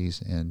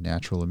antibodies and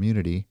natural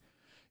immunity,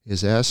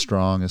 is as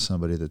strong as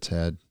somebody that's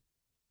had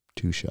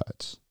 2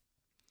 shots.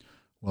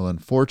 Well,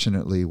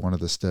 unfortunately, one of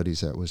the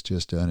studies that was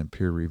just done and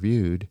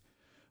peer-reviewed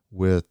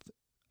with,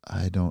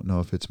 I don't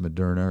know if it's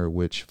Moderna or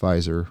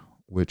Pfizer,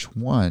 which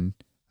one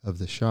of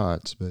the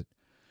shots, but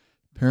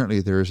apparently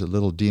there's a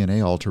little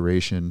DNA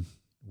alteration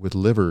with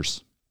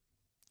livers,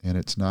 and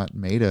it's not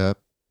made up,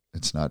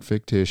 it's not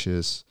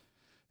fictitious,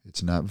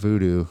 it's not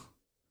voodoo,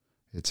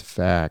 it's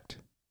fact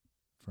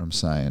from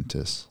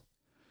scientists.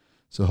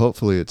 So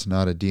hopefully it's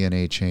not a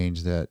DNA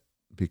change that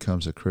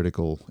becomes a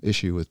critical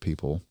issue with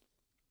people.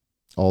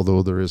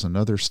 Although there is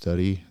another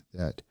study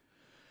that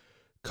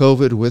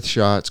COVID with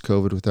shots,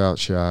 COVID without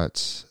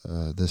shots,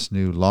 this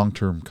new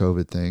long-term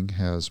COVID thing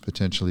has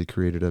potentially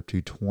created up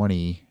to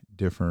 20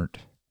 different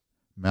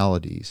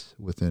maladies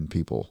within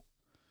people.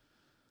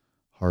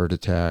 Heart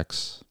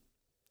attacks,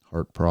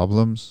 heart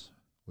problems,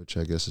 which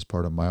I guess is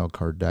part of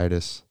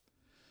myocarditis,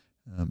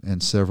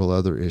 and several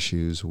other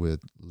issues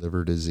with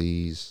liver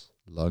disease,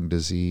 lung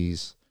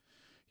disease,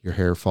 your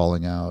hair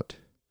falling out,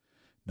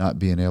 not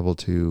being able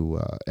to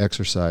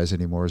exercise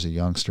anymore as a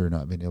youngster,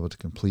 not being able to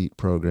complete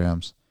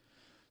programs.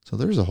 So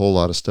there's a whole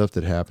lot of stuff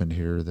that happened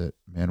here that,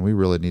 man, we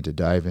really need to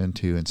dive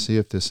into and see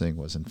if this thing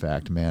was in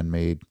fact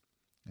man-made.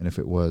 And if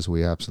it was,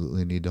 we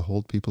absolutely need to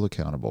hold people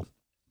accountable.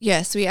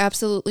 Yes, we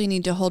absolutely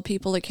need to hold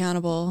people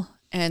accountable.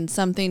 And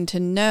something to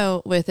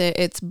note with it,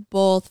 it's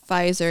both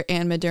Pfizer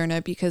and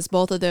Moderna because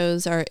both of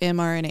those are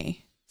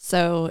mRNA.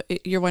 So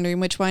you're wondering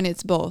which one?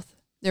 It's both.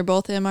 They're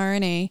both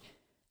mRNA.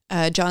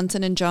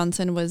 Johnson &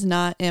 Johnson was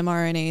not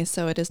mRNA,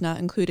 so it is not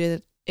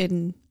included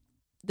in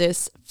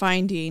this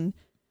finding.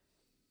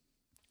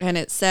 And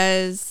it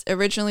says,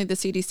 originally the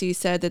CDC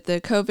said that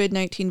the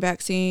COVID-19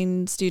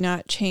 vaccines do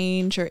not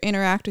change or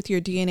interact with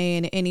your DNA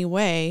in any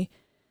way.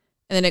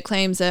 And then it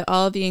claims that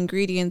all of the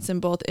ingredients in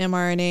both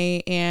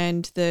mRNA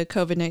and the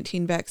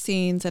COVID-19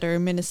 vaccines that are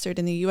administered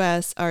in the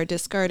U.S. are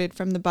discarded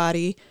from the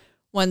body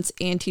once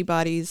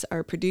antibodies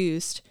are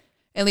produced.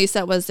 At least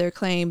that was their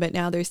claim, but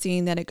now they're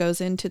seeing that it goes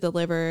into the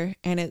liver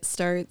and it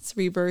starts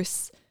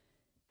reverse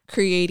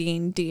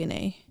creating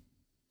DNA.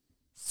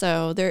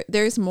 So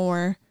there's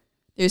more.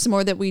 There's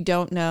more that we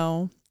don't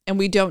know, and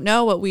we don't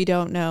know what we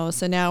don't know.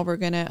 So now we're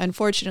going to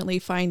unfortunately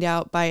find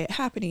out by it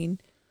happening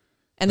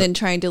and then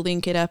trying to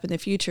link it up in the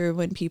future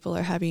when people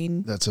are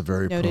having That's a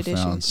very noted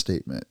profound issues.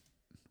 statement.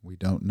 We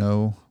don't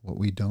know what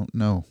we don't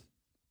know.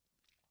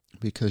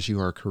 because you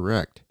are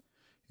correct.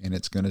 And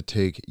it's going to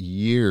take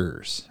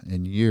years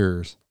and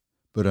years.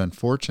 But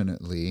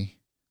unfortunately,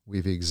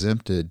 we've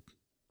exempted.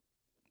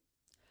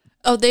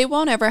 Oh, they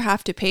won't ever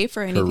have to pay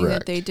for anything Correct.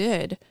 that they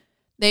did.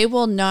 They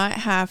will not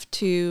have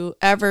to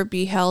ever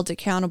be held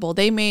accountable.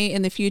 They may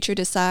in the future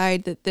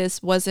decide that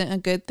this wasn't a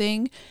good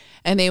thing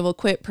and they will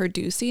quit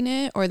producing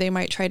it, or they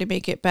might try to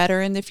make it better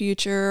in the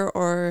future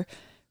or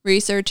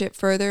research it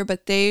further,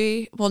 but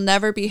they will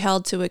never be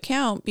held to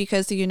account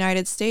because the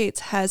United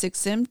States has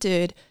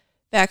exempted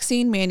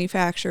vaccine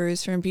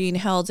manufacturers from being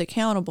held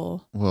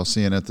accountable. Well,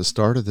 seeing at the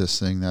start of this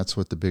thing, that's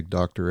what the big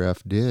Dr.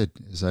 F did,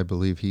 is I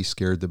believe he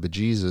scared the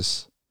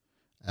bejesus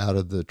out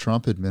of the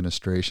Trump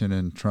administration,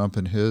 and Trump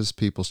and his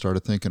people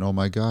started thinking, oh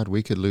my God,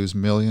 we could lose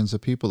millions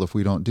of people if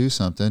we don't do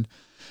something.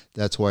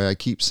 That's why I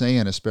keep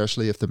saying,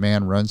 especially if the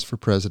man runs for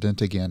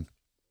president again,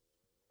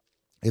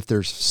 if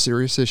there's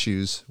serious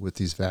issues with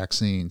these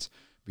vaccines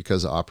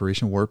because of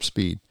Operation Warp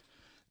Speed,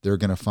 they're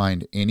going to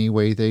find any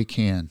way they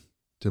can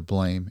to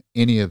blame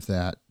any of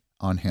that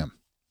on him.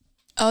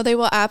 Oh, they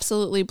will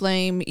absolutely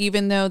blame,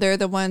 even though they're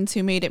the ones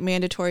who made it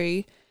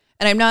mandatory.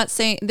 And I'm not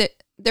saying that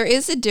there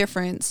is a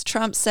difference.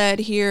 Trump said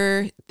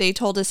here, they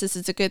told us this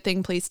is a good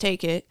thing, please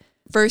take it,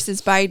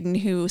 versus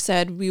Biden, who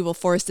said, we will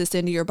force this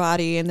into your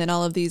body. And then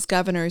all of these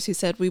governors who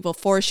said, we will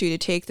force you to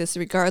take this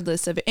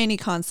regardless of any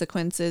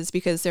consequences,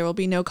 because there will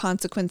be no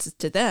consequences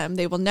to them.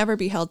 They will never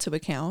be held to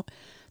account.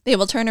 They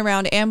will turn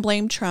around and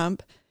blame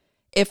Trump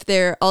if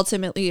there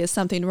ultimately is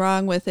something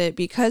wrong with it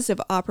because of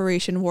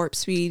Operation Warp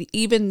Speed,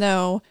 even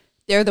though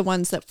they're the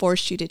ones that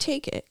forced you to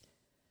take it.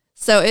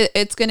 So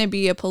it's going to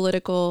be a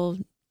political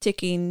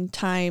ticking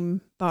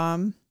time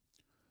bomb,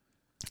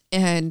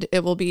 and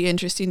it will be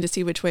interesting to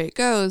see which way it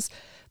goes.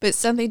 But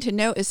something to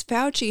note is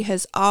Fauci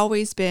has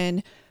always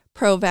been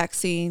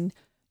pro-vaccine,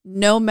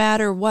 no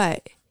matter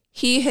what.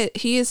 He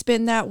has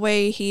been that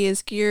way. He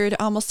has geared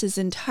almost his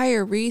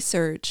entire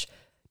research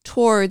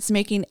towards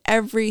making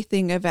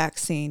everything a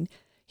vaccine.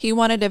 He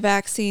wanted a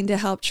vaccine to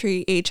help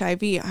treat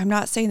HIV. I'm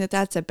not saying that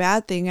that's a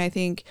bad thing. I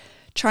think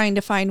trying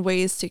to find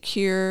ways to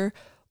cure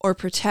or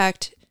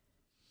protect,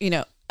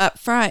 up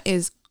front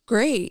is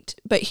great,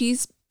 but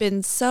he's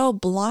been so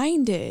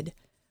blinded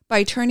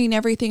by turning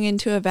everything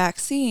into a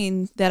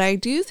vaccine that I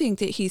do think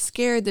that he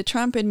scared the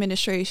Trump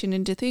administration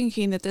into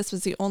thinking that this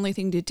was the only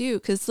thing to do.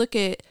 Because look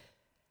at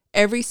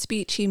every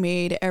speech he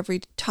made,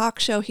 every talk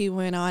show he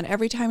went on,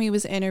 every time he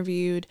was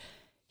interviewed,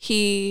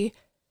 he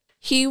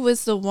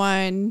was the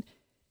one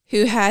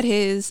who had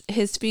his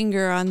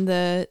finger on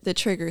the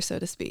trigger, so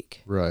to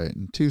speak. Right.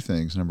 And two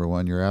things. Number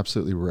one, you're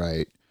absolutely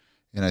right.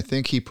 And I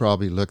think he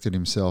probably looked at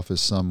himself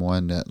as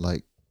someone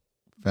that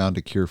found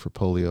a cure for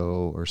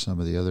polio or some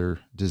of the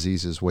other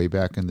diseases way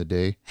back in the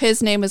day.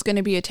 His name was going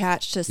to be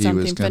attached to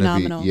something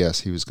phenomenal.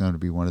 He was going to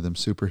be one of them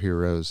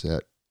superheroes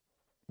that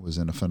was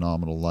in a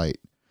phenomenal light.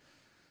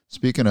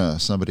 Speaking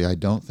of somebody I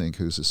don't think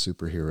who's a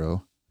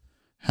superhero,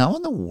 how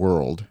in the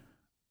world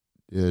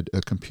did a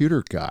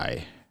computer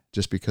guy,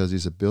 just because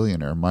he's a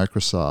billionaire,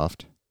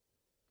 Microsoft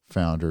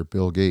founder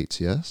Bill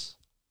Gates, yes?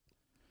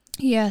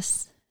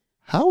 Yes.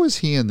 How is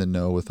he in the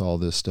know with all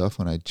this stuff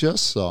when I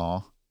just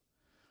saw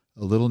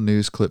a little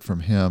news clip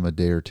from him a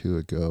day or two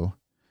ago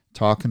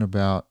talking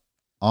about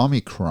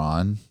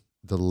Omicron,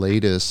 the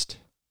latest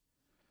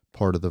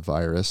part of the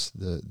virus,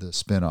 the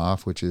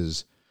spinoff, which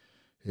is,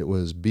 it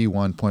was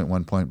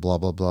B1.1. blah,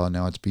 blah, blah.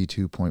 Now it's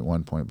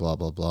B2.1. blah,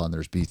 blah, blah. And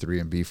there's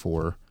B3 and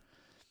B4.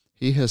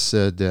 He has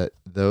said that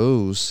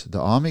the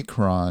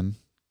Omicron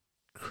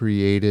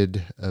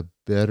created a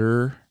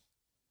better,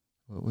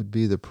 what would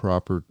be the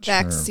proper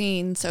term?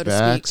 Vaccine, so to speak.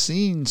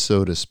 Vaccine,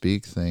 so to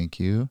speak, thank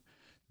you,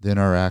 than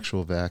our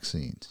actual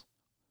vaccines.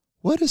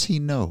 What does he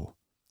know?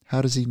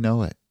 How does he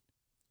know it?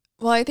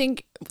 Well, I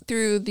think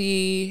through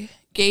the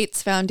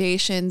Gates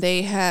Foundation,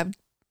 they have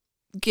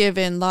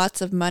given lots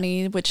of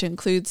money, which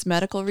includes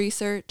medical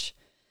research.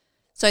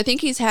 So I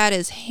think he's had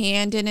his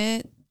hand in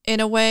it in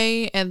a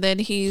way, and then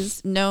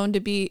he's known to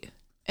be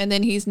a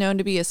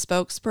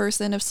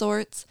spokesperson of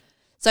sorts.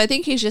 So I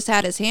think he's just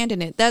had his hand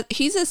in it. That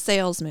he's a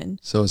salesman.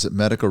 So is it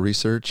medical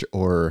research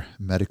or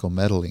medical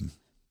meddling?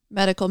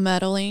 Medical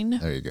meddling.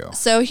 There you go.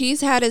 So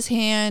he's had his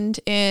hand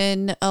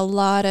in a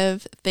lot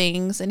of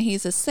things, and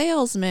he's a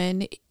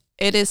salesman.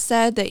 It is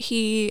said that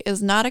he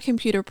is not a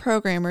computer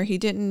programmer. He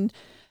didn't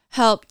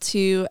help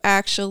to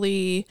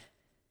actually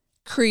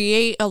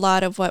create a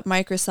lot of what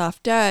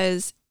Microsoft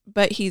does,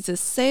 but he's a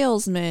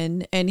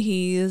salesman, and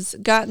he's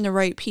gotten the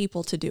right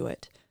people to do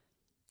it.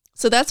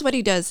 So that's what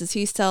he does, is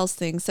he sells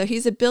things. So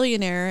he's a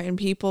billionaire, and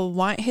people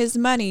want his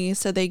money,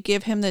 so they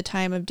give him the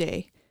time of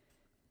day.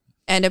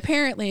 And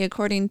apparently,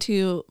 according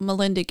to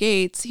Melinda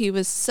Gates, he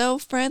was so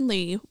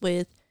friendly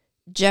with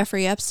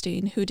Jeffrey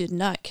Epstein, who did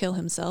not kill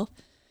himself,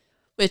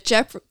 with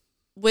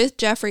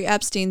Jeffrey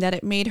Epstein, that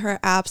it made her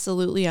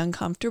absolutely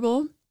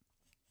uncomfortable.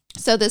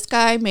 So this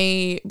guy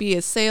may be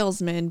a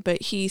salesman,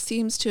 but he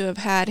seems to have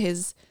had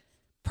his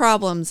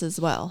problems as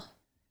well.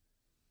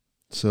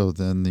 So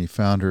then the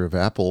founder of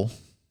Apple,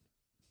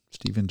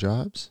 Steve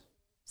Jobs,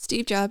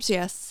 Steve Jobs,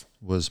 yes.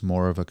 was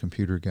more of a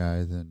computer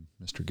guy than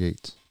Mr.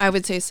 Gates. I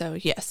would say so,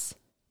 yes.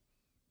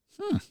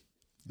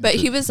 But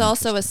he was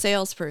also a Interesting.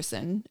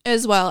 salesperson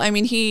as well. I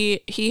mean,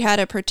 he had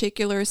a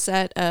particular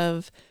set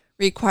of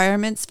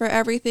requirements for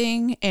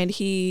everything, and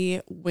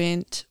he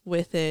went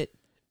with it.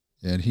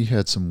 And he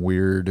had some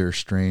weird or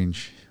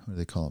strange, what do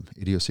they call them,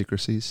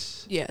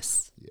 idiosyncrasies?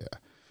 Yes. Yeah.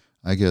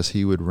 I guess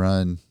he would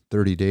run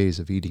 30 days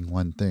of eating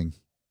one thing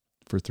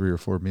for 3 or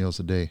 4 meals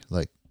a day.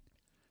 Like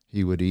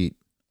he would eat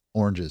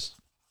oranges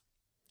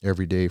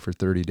every day for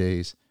 30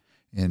 days.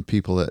 And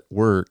people at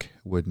work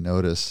would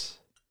notice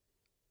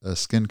a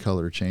skin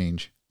color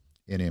change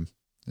in him.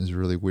 It was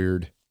really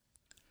weird.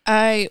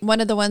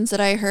 One of the ones that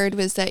I heard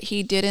was that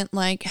he didn't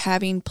like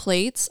having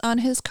plates on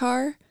his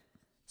car.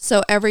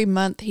 So every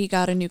month he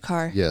got a new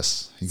car.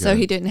 Yes. He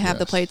didn't have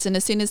the plates. And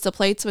as soon as the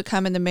plates would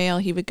come in the mail,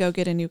 he would go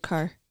get a new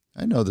car.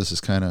 I know this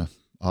is kind of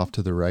off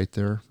to the right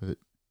there, but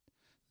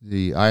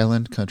the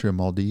island country of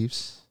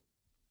Maldives.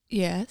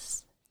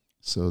 Yes.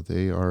 So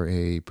they are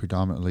a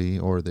predominantly,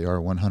 or they are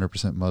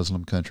 100%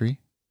 Muslim country.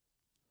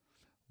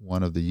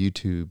 One of the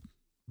YouTube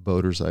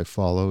boaters I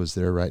follow is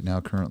there right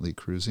now currently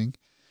cruising.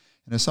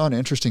 And I saw an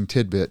interesting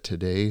tidbit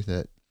today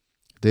that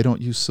they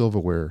don't use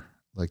silverware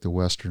like the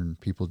Western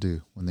people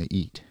do when they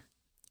eat.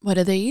 What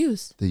do they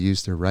use? They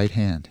use their right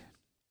hand.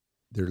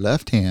 Their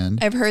left hand.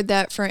 I've heard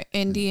that for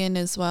Indian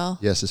as well.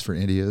 Yes, it's for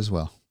India as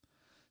well.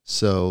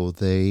 So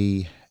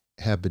they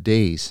have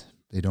bidets.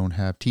 They don't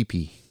have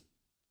teepee.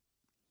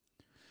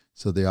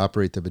 So they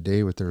operate the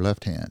bidet with their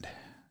left hand.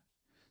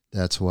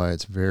 That's why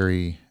it's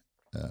very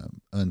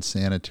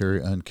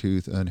unsanitary,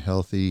 uncouth,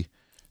 unhealthy,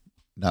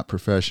 not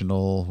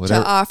professional,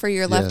 whatever. To offer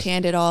your left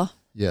hand at all.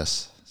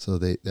 Yes. So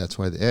that's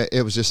why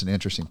it was just an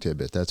interesting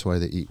tidbit. That's why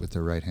they eat with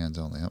their right hands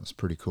only. That was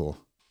pretty cool.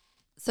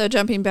 So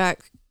jumping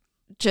back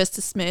just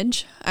a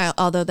smidge,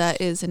 although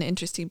that is an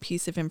interesting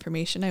piece of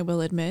information, I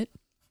will admit,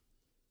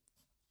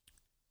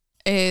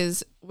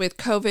 is with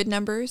COVID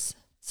numbers.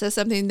 So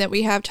something that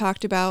we have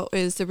talked about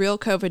is the real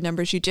COVID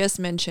numbers. You just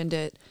mentioned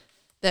it,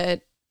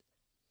 that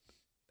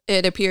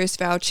it appears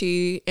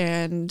Fauci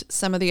and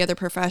some of the other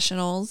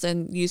professionals,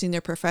 and using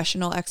their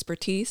professional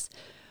expertise,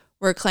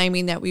 were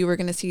claiming that we were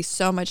going to see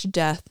so much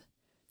death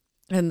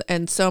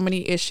and so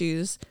many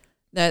issues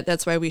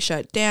that's why we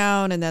shut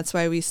down. And that's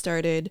why we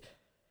said,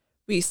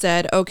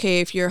 okay,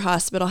 if your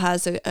hospital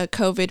has a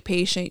COVID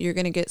patient, you're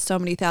going to get so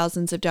many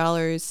thousands of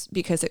dollars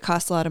because it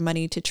costs a lot of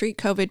money to treat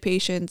COVID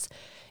patients.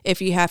 If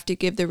you have to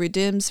give the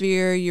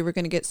Remdesivir, you were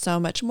going to get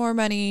so much more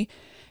money.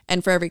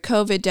 And for every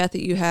COVID death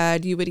that you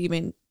had, you would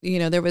even,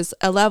 there was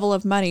a level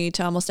of money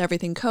to almost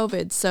everything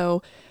COVID.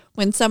 So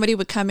when somebody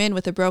would come in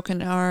with a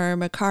broken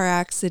arm, a car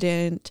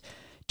accident,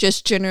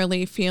 just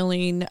generally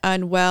feeling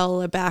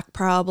unwell, a back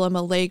problem,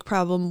 a leg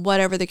problem,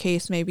 whatever the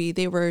case may be,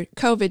 they were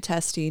COVID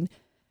testing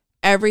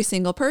every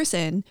single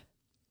person.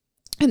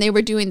 And they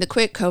were doing the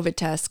quick COVID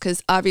test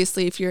because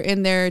obviously if you're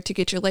in there to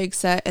get your leg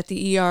set at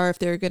the ER, if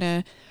they're going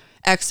to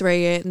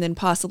x-ray it and then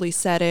possibly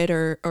set it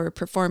or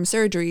perform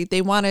surgery,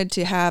 they wanted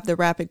to have the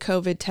rapid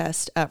COVID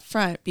test up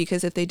front,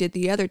 because if they did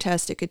the other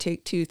test, it could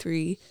take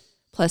 2-3+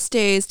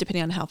 days,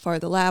 depending on how far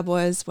the lab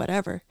was,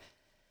 whatever.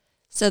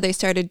 So they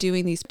started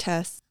doing these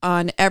tests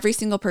on every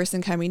single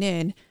person coming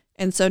in.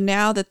 And so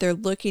now that they're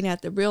looking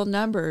at the real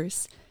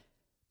numbers,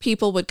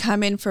 people would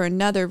come in for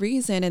another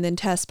reason and then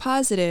test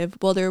positive.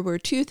 Well, there were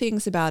two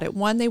things about it.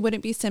 One, they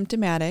wouldn't be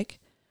symptomatic.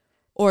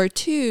 Or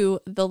two,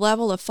 the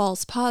level of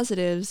false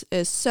positives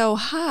is so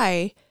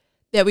high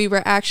that we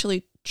were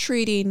actually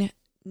treating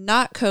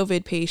not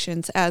COVID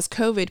patients as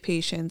COVID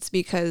patients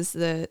because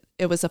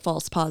it was a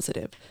false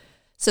positive.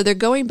 So they're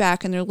going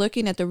back and they're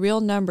looking at the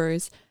real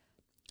numbers.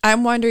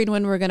 I'm wondering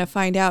when we're going to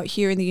find out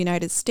here in the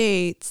United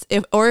States,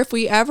 if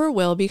we ever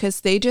will,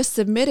 because they just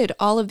submitted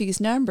all of these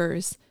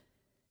numbers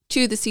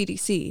to the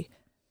CDC.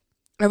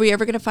 Are we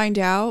ever going to find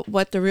out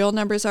what the real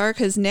numbers are?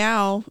 Because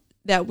now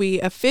that we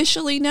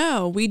officially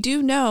know, we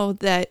do know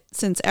that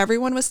since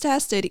everyone was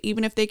tested,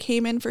 even if they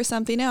came in for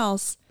something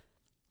else,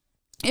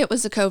 it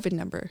was a COVID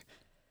number.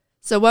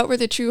 So what were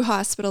the true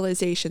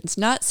hospitalizations?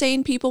 Not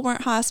saying people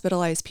weren't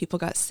hospitalized. People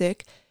got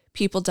sick.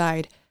 People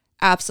died.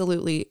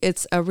 Absolutely.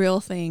 It's a real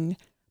thing.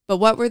 But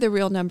what were the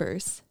real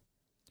numbers?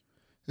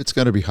 It's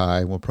going to be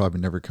high. We'll probably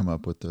never come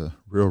up with the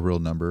real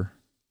number.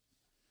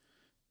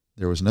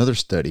 There was another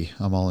study.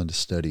 I'm all into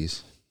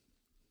studies.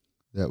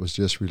 That was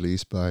just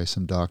released by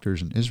some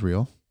doctors in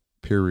Israel,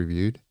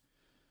 peer-reviewed.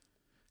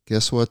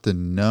 Guess what the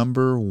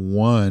number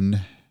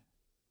one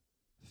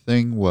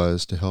thing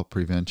was to help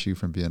prevent you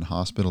from being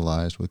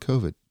hospitalized with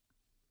COVID?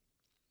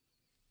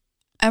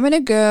 I'm going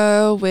to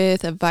go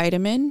with a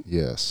vitamin.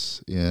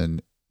 Yes.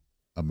 In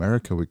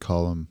America, we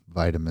call them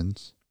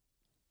vitamins.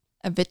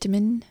 A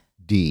vitamin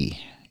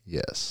D.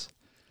 Yes.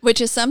 Which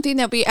is something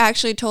that we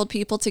actually told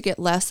people to get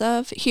less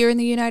of here in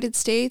the United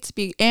States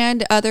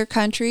and other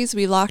countries.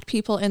 We locked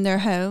people in their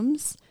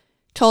homes,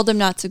 told them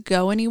not to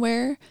go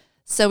anywhere.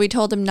 So we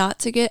told them not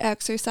to get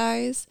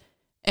exercise.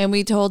 And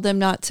we told them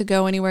not to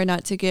go anywhere,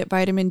 not to get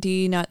vitamin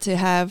D, not to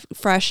have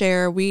fresh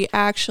air. We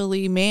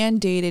actually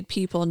mandated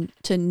people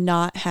to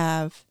not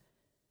have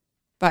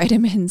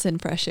vitamins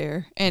and fresh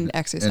air and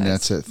exercise. And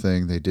that's that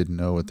thing. They didn't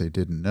know what they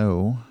didn't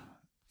know.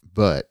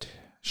 But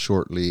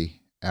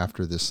shortly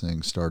after this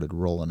thing started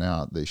rolling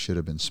out, they should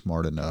have been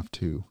smart enough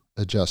to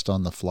adjust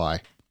on the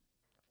fly.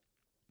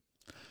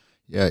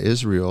 Yeah,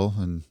 Israel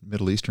and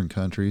Middle Eastern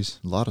countries,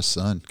 a lot of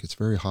sun. It gets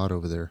very hot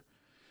over there.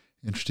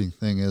 Interesting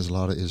thing is a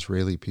lot of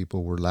Israeli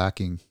people were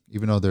lacking,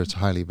 even though they're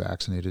highly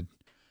vaccinated,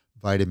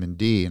 vitamin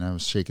D. And I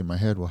was shaking my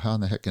head, well, how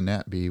in the heck can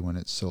that be when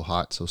it's so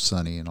hot, so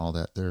sunny and all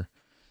that?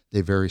 They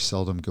very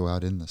seldom go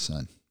out in the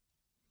sun.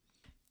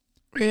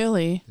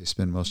 Really? They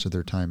spend most of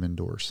their time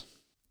indoors.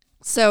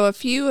 So a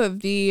few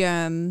of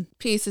the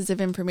pieces of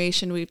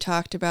information we've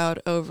talked about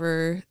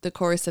over the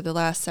course of the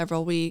last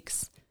several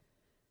weeks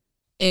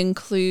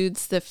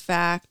includes the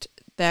fact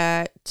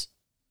that,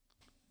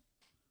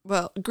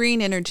 well,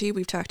 green energy,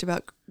 we've talked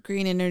about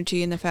green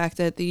energy and the fact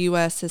that the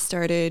U.S. has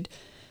started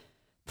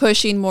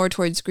pushing more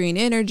towards green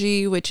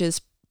energy, which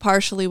is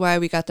partially why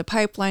we got the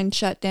pipeline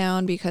shut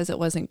down because it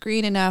wasn't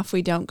green enough.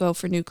 We don't go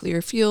for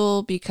nuclear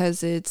fuel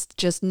because it's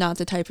just not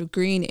the type of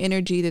green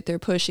energy that they're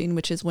pushing,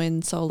 which is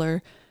wind,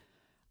 solar,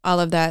 all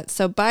of that.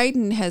 So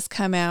Biden has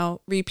come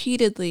out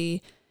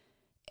repeatedly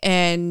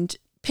and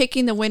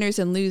picking the winners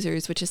and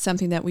losers, which is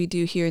something that we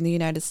do here in the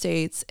United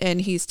States.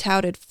 And he's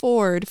touted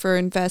Ford for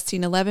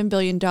investing $11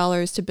 billion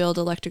to build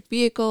electric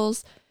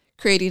vehicles,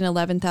 creating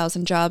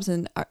 11,000 jobs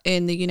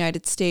in the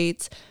United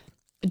States.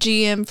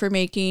 GM for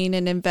making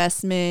an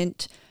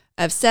investment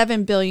of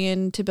 $7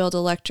 billion to build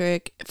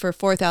electric for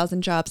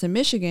 4,000 jobs in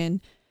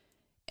Michigan.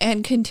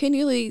 And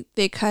continually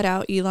they cut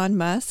out Elon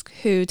Musk,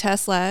 who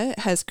Tesla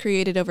has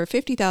created over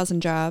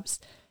 50,000 jobs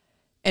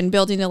and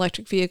building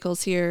electric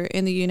vehicles here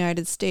in the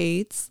United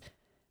States.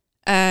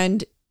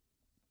 And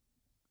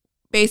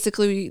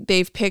basically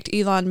they've picked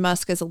Elon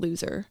Musk as a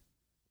loser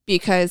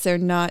because they're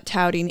not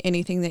touting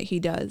anything that he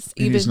does.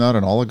 He's not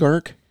an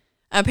oligarch?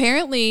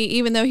 Apparently,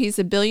 even though he's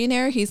a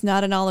billionaire, he's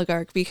not an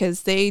oligarch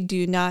because they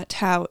do not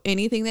tout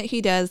anything that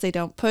he does. They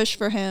don't push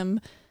for him,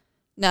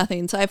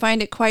 nothing. So I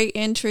find it quite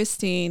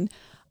interesting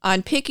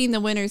on picking the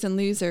winners and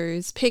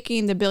losers,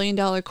 picking the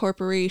billion-dollar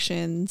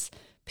corporations,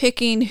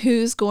 picking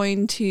who's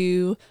going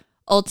to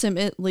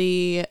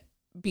ultimately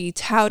be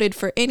touted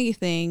for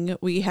anything.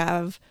 We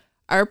have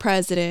our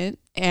president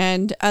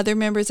and other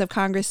members of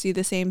Congress do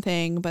the same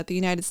thing, but the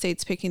United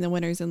States picking the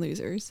winners and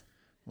losers.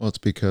 Well, it's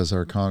because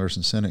our Congress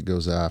and Senate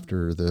goes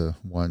after the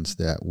ones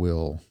that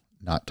will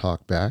not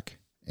talk back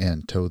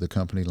and toe the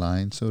company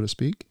line, so to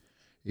speak.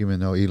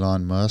 Even though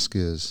Elon Musk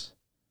is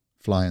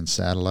flying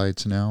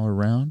satellites now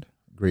around,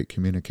 great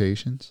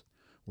communications.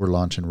 We're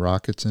launching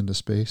rockets into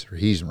space, or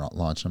he's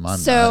launching them.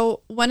 So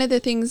one of the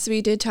things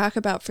we did talk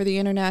about for the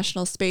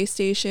International Space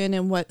Station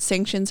and what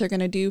sanctions are going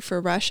to do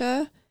for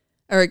Russia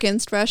or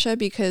against Russia,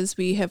 because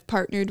we have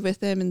partnered with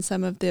them in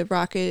some of the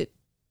rocket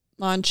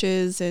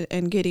launches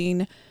and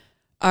getting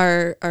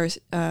our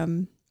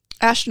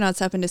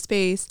astronauts up into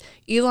space.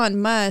 Elon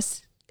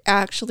Musk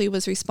actually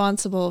was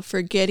responsible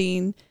for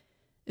getting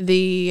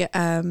the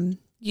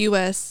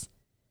U.S.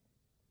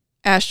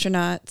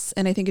 astronauts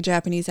and I think a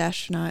Japanese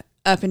astronaut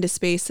up into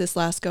space this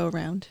last go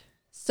around.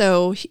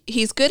 So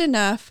he's good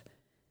enough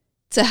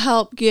to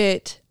help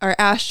get our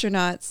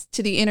astronauts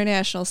to the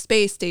International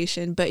Space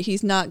Station, but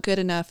he's not good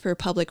enough for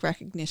public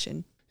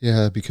recognition.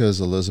 Yeah, because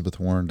Elizabeth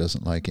Warren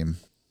doesn't like him.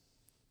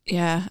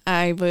 Yeah,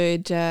 I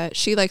would.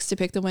 She likes to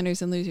pick the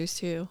winners and losers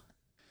too.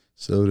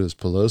 So does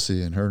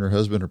Pelosi, and her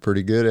husband are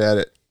pretty good at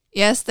it.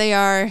 Yes, they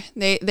are.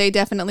 They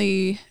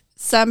definitely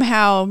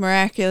somehow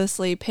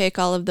miraculously pick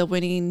all of the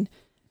winning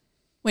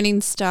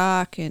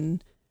stock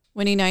and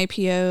winning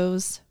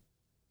IPOs.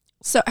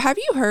 So have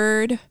you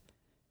heard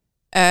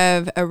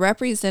of a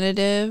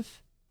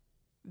representative,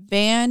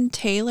 Van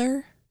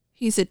Taylor?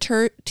 He's a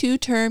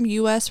two-term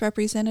U.S.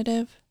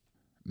 representative.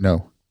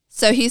 No.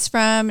 So he's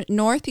from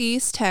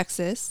Northeast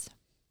Texas,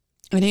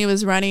 and he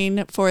was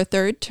running for a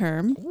third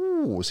term.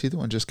 Ooh, was he the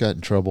one just got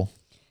in trouble?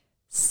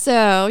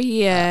 So,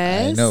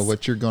 yes. I know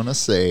what you're going to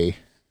say.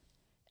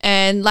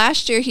 And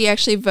last year, he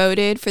actually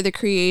voted for the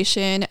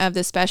creation of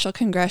the special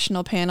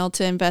congressional panel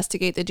to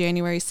investigate the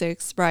January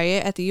 6th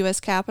riot at the U.S.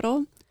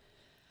 Capitol.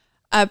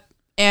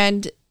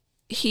 And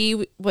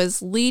he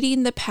was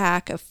leading the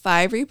pack of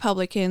 5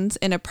 Republicans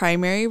in a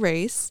primary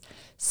race.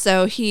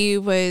 So he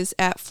was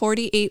at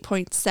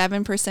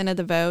 48.7% of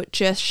the vote,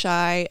 just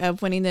shy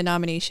of winning the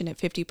nomination at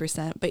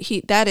 50%. But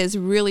that is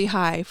really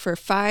high for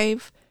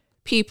 5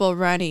 people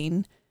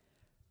running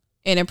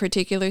in a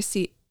particular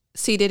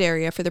seated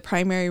area for the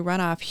primary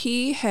runoff.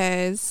 He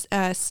has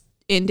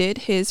ended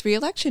his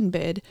reelection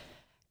bid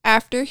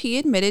after he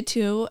admitted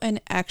to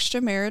an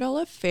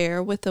extramarital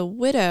affair with a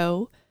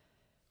widow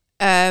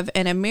of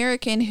an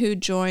American who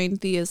joined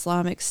the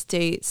Islamic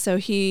State. So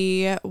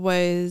he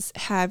was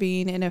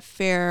having an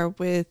affair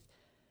with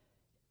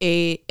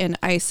an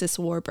ISIS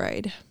war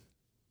bride.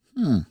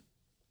 That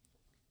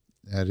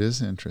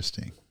is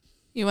interesting.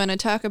 You want to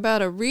talk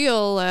about a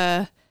real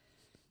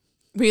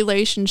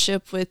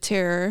relationship with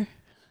terror.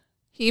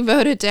 He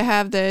voted to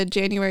have the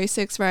January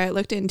 6th riot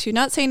looked into.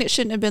 Not saying it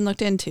shouldn't have been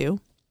looked into.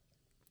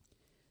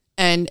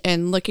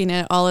 And looking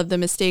at all of the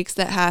mistakes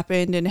that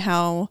happened and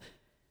how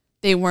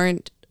they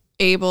weren't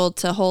able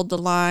to hold the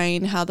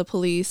line, how the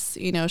police,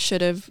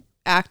 should have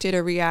acted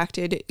or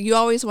reacted. You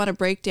always want to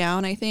break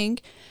down, I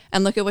think,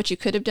 and look at what you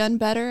could have done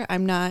better.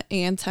 I'm not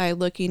anti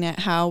looking at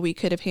how we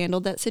could have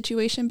handled that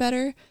situation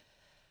better,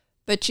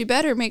 but you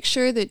better make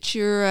sure that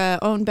your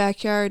own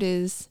backyard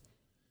is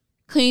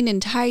clean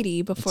and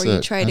tidy before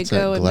you try to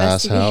go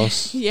glass investigate.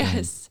 House.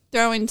 Yes,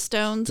 throwing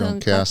stones. Don't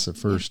cast the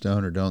first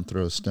stone, or don't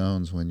throw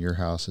stones when your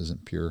house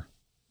isn't pure.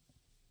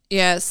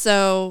 Yeah,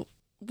 so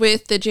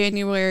with the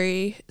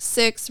January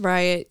 6th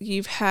riot,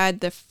 you've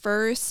had the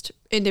first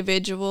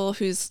individual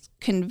who's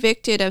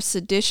convicted of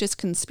seditious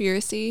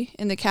conspiracy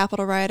in the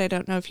Capitol riot. I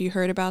don't know if you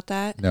heard about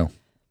that. No.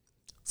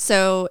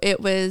 So it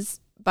was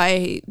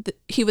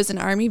he was an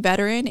Army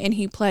veteran and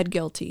he pled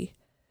guilty.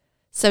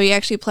 So he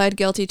actually pled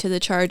guilty to the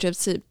charge of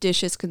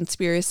seditious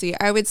conspiracy.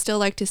 I would still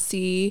like to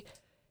see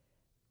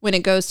when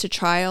it goes to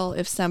trial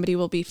if somebody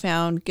will be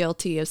found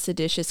guilty of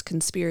seditious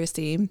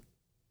conspiracy.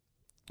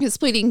 Because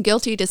pleading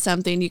guilty to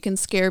something, you can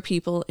scare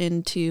people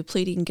into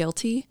pleading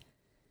guilty.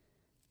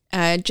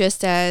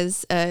 Just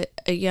as a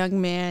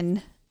young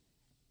man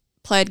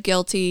pled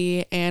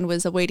guilty and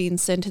was awaiting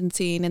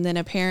sentencing, and then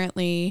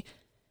apparently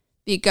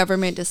the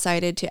government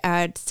decided to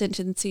add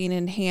sentencing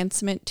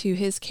enhancement to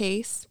his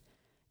case.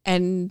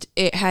 And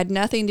it had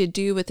nothing to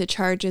do with the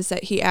charges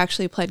that he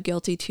actually pled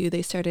guilty to.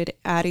 They started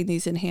adding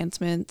these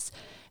enhancements,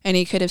 and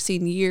he could have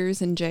seen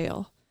years in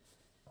jail.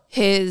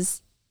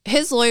 His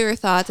lawyer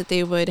thought that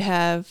they would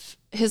have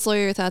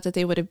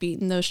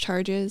beaten those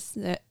charges,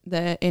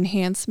 the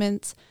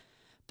enhancements.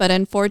 But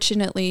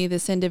unfortunately,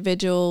 this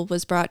individual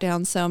was brought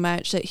down so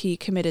much that he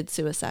committed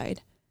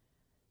suicide.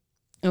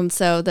 And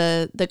so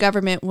the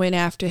government went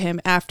after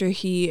him after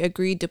he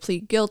agreed to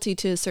plead guilty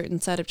to a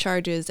certain set of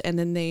charges, and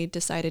then they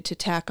decided to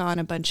tack on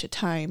a bunch of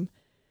time.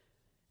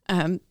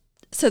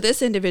 So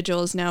this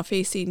individual is now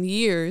facing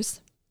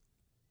years.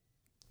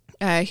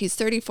 He's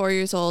 34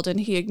 years old, and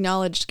he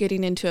acknowledged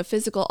getting into a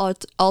physical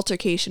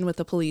altercation with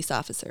a police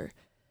officer.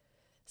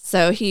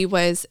 So he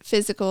was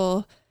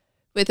physical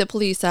with a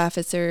police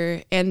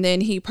officer, and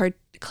then he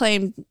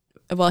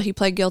he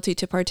pled guilty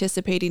to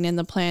participating in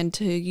the plan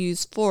to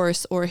use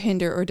force or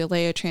hinder or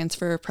delay a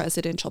transfer of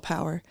presidential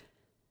power.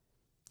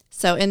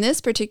 So in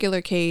this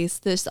particular case,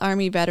 this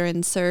Army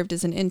veteran served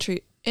as an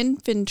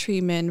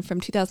infantryman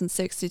from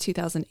 2006 to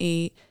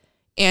 2008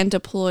 and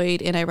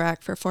deployed in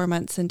Iraq for 4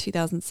 months in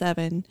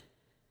 2007.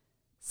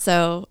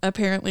 So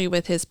apparently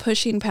with his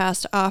pushing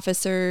past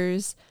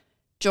officers,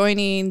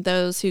 joining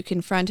those who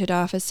confronted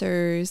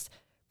officers,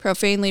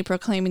 profanely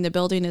proclaiming the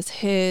building as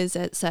his,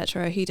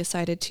 etc., he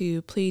decided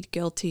to plead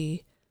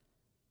guilty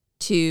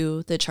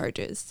to the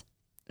charges.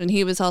 And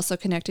he was also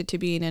connected to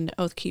being an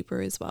oath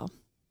keeper as well.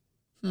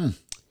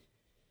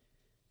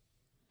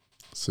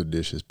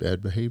 Seditious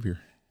bad behavior.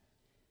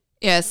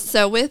 Yes,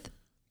 so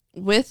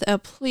with a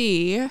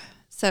plea,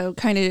 so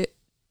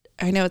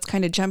I know it's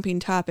kind of jumping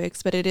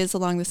topics, but it is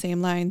along the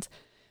same lines.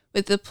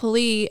 With the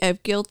plea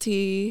of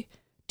guilty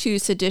to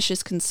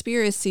seditious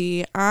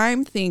conspiracy,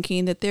 I'm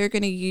thinking that they're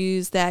going to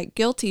use that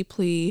guilty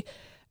plea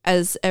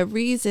as a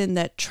reason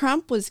that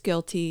Trump was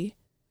guilty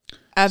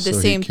of the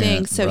same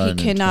thing, so he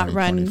cannot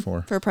run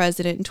for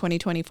president in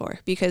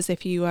 2024. Because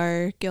if you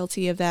are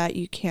guilty of that,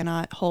 you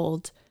cannot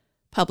hold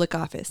public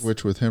office.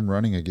 Which, with him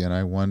running again,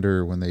 I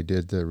wonder when they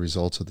did the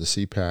results of the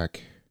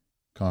CPAC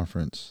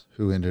conference,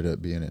 who ended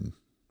up being in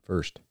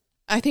first?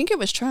 I think it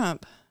was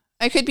Trump.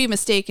 I could be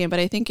mistaken, but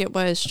I think it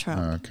was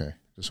Trump. Okay.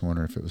 Just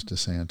wondering if it was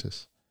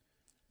DeSantis.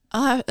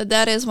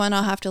 That is one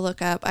I'll have to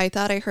look up. I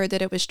thought I heard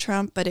that it was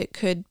Trump, but it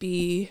could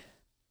be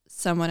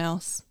someone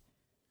else.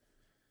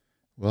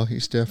 Well,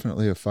 he's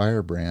definitely a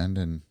firebrand,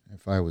 and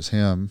if I was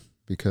him,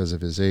 because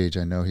of his age,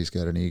 I know he's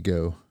got an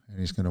ego, and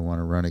he's going to want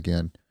to run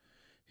again.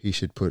 He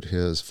should put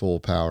his full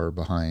power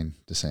behind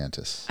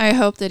DeSantis. I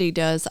hope that he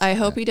does. I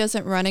hope he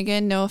doesn't run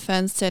again. No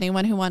offense to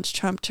anyone who wants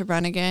Trump to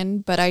run again,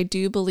 but I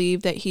do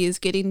believe that he is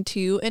getting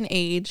to an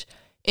age.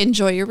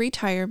 Enjoy your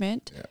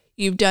retirement. Yeah.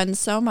 You've done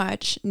so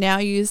much. Now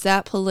use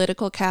that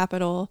political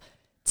capital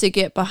to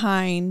get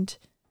behind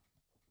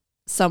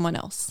someone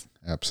else.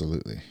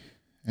 Absolutely.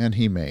 And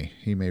he may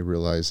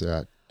realize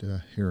that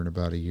here in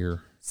about a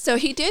year. So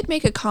he did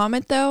make a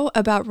comment, though,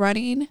 about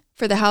running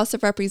for the House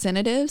of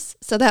Representatives,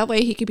 so that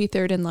way he could be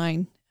third in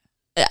line.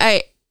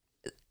 I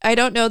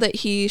don't know that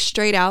he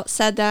straight out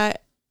said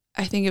that.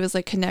 I think it was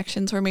like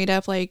connections were made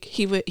up, like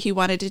he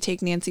wanted to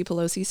take Nancy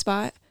Pelosi's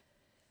spot.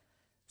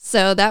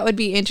 So that would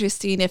be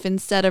interesting if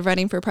instead of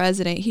running for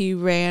president, he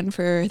ran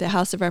for the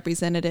House of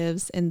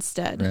Representatives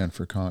instead. Ran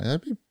for Congress.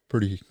 That'd be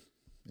pretty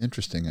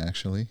interesting,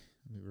 actually.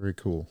 That'd be very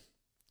cool.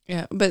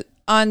 Yeah, but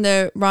on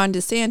the Ron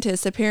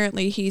DeSantis,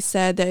 apparently he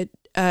said that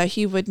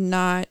he would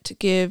not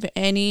give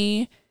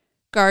any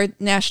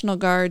National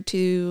Guard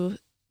to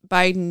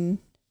Biden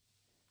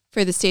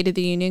for the State of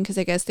the Union because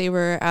I guess they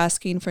were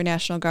asking for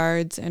National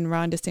Guards, and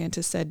Ron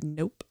DeSantis said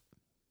nope.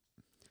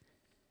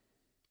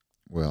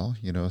 Well,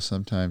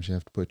 sometimes you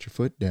have to put your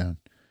foot down.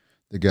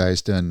 The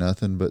guy's done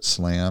nothing but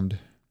slammed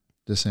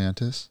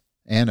DeSantis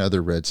and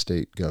other red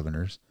state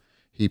governors.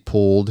 He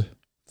pulled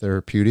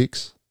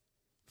therapeutics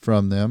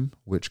from them,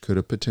 which could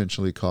have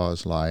potentially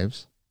caused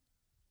lives.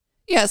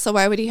 Yeah, so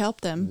why would he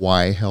help them?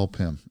 Why help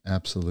him?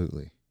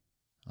 Absolutely.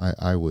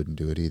 I wouldn't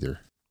do it either.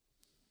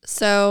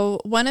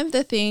 So one of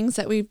the things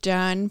that we've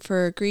done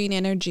for green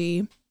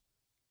energy,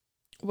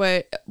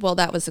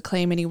 that was a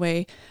claim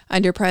anyway,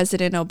 under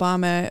President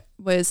Obama,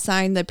 was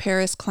sign the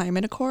Paris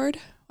Climate Accord.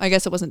 I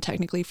guess it wasn't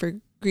technically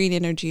for green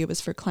energy, it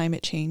was for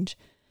climate change.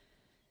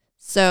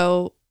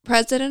 So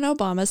President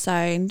Obama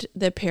signed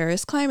the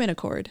Paris Climate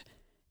Accord,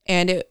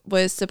 and it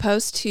was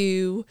supposed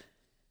to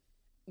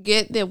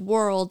get the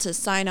world to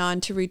sign on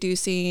to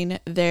reducing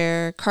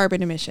their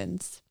carbon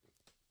emissions.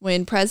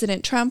 When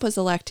President Trump was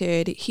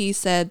elected, he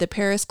said the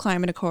Paris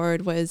Climate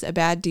Accord was a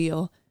bad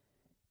deal,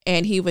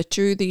 and he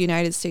withdrew the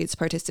United States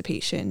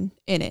participation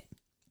in it.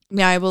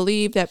 Now, I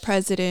believe that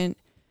Biden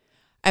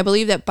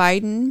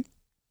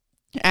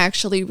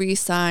actually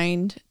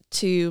re-signed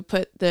to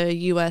put the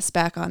U.S.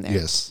 back on there.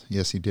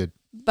 Yes, he did.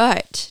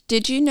 But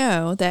did you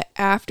know that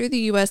after the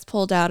U.S.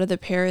 pulled out of the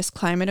Paris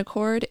Climate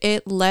Accord,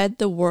 it led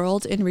the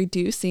world in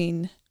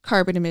reducing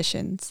carbon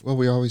emissions? Well,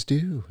 we always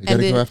do. You got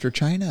to go after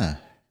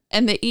China.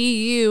 And the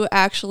EU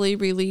actually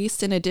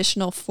released an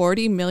additional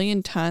 40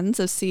 million tons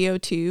of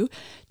CO2.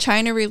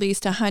 China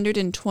released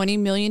 120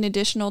 million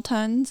additional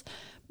tons.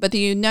 But the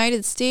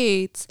United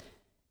States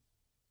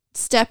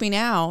stepping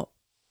out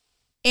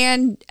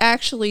and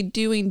actually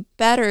doing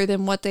better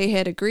than what they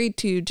had agreed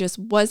to just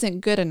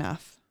wasn't good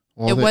enough.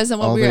 It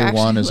wasn't what we were actually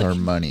All they want is looking our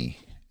money.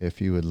 If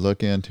you would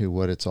look into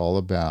what it's all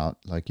about,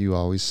 like you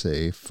always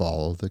say,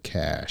 follow the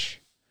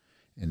cash.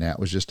 And that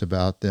was just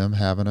about them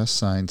having us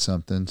sign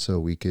something so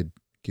we could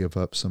give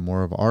up some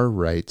more of our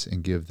rights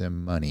and give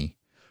them money.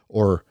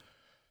 Or,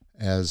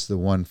 as the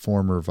one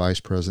former vice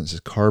president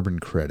says, carbon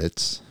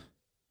credits,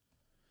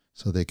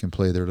 so they can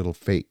play their little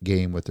fake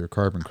game with their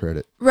carbon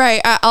credit.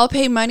 Right. I'll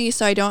pay money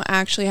so I don't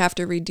actually have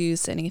to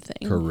reduce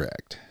anything.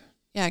 Correct.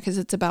 Yeah, because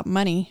it's about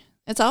money.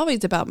 It's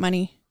always about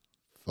money.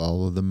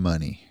 Follow the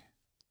money.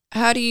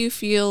 How do you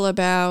feel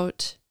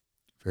about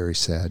Very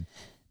sad.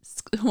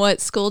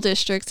 what school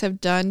districts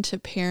have done to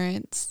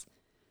parents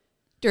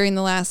during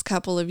the last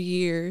couple of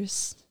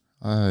years?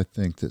 I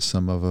think that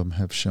some of them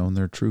have shown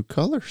their true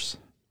colors.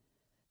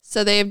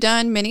 So they have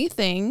done many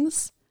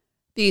things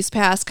these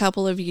past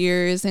couple of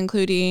years,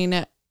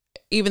 including,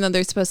 even though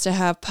they're supposed to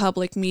have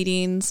public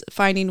meetings,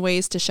 finding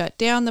ways to shut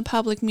down the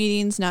public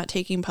meetings, not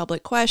taking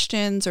public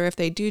questions, or if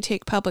they do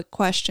take public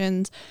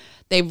questions,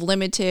 they've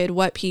limited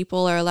what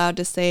people are allowed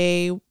to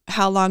say,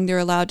 how long they're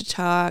allowed to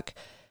talk.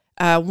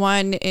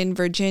 One in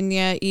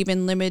Virginia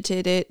even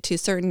limited it to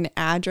certain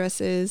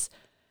addresses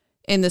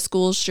in the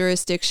school's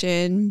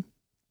jurisdiction,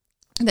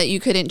 that you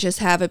couldn't just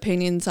have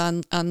opinions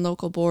on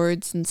local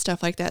boards and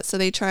stuff like that. So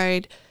they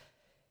tried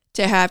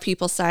to have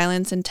people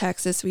silenced. In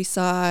Texas, we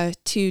saw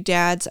 2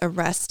 dads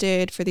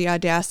arrested for the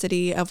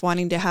audacity of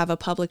wanting to have a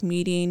public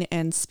meeting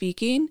and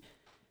speaking,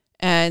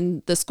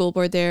 and the school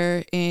board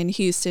there in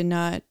Houston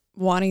not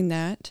wanting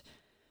that.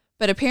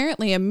 But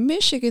apparently a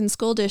Michigan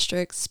school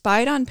district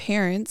spied on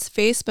parents'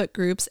 Facebook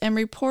groups and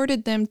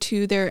reported them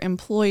to their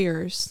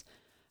employers,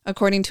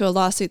 according to a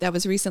lawsuit that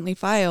was recently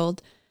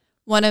filed.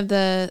 One of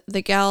the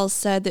gals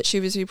said that she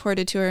was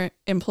reported to her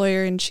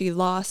employer and she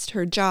lost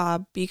her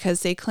job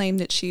because they claimed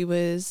that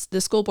the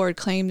school board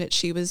claimed that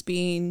she was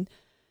being,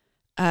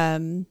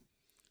 acting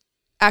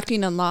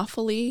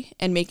unlawfully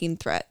and making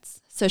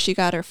threats. So she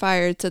got her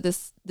fired. So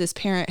this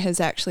parent has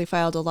actually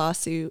filed a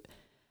lawsuit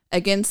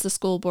against the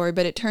school board,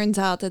 but it turns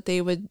out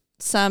that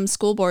some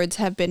school boards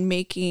have been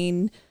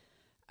making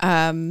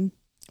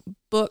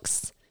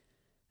books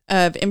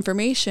of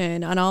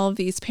information on all of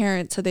these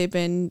parents. So they've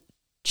been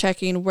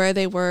checking where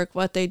they work,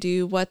 what they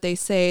do, what they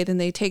say. Then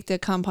they take the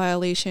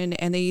compilation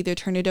and they either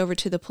turn it over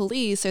to the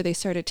police or they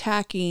start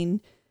attacking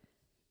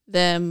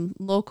them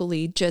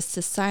locally just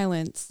to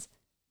silence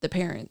the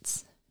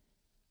parents.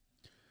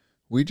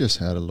 We just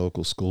had a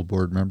local school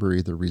board member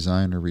either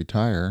resign or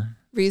retire.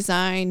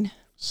 Resign.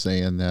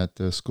 Saying that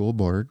the school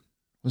board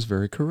was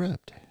very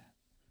corrupt.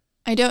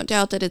 I don't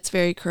doubt that it's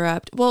very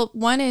corrupt. Well,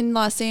 one in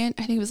I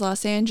think it was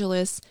Los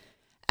Angeles,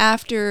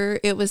 after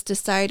it was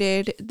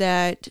decided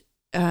that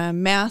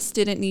masks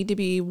didn't need to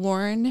be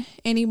worn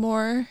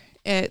anymore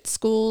at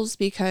schools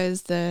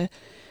because the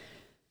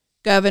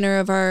governor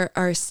of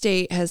our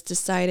state has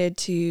decided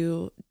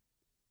to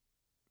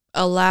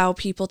allow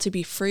people to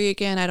be free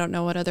again. I don't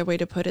know what other way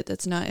to put it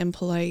that's not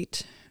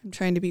impolite. I'm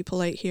trying to be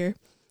polite here.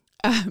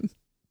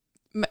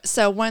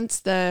 So once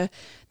the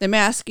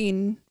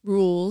masking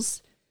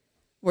rules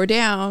were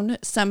down,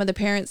 some of the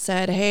parents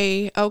said,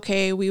 hey,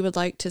 okay, we would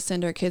like to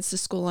send our kids to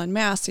school en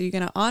masse. Are you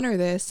going to honor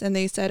this? And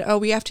they said, oh,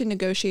 we have to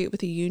negotiate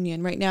with a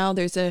union. Right now,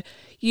 there's a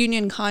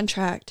union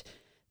contract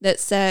that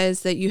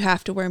says that you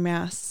have to wear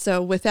masks.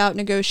 So without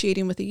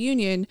negotiating with a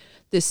union,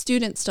 the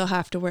students still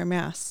have to wear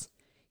masks.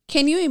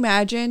 Can you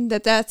imagine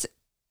that that's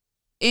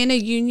in a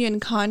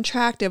union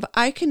contract, if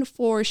I can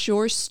force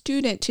your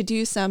student to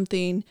do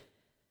something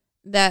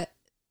that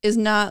is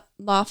not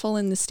lawful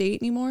in the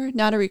state anymore,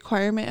 not a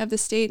requirement of the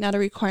state, not a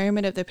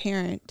requirement of the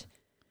parent,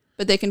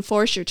 but they can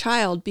force your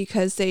child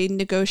because they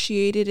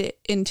negotiated it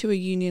into a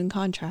union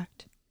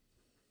contract.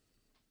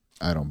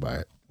 I don't buy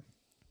it.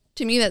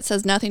 To me, that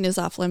says nothing is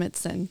off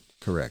limits then.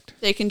 Correct.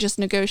 They can just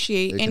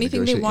negotiate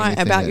anything they negotiate want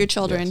anything about in, your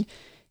children yes.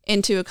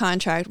 into a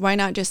contract. Why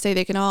not just say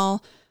they can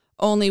all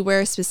only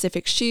wear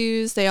specific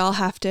shoes? They all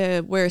have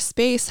to wear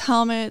space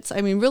helmets.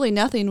 I mean, really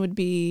nothing would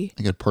be...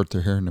 They got to part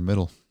their hair in the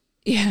middle.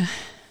 Yeah.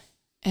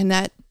 And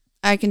that,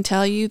 I can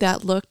tell you,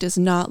 that look does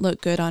not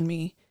look good on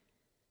me.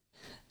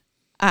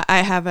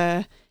 I have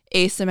a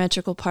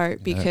asymmetrical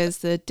part because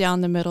the down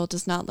the middle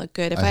does not look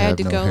good. If I had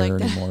to go like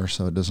that anymore,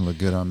 so it doesn't look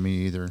good on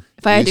me either.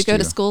 If I had to go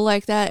to school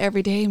like that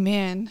every day,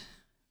 man,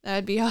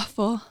 that'd be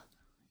awful.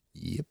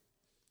 Yep.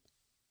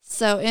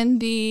 So in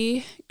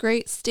the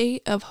great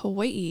state of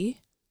Hawaii,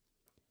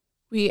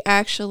 we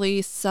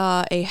actually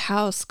saw a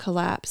house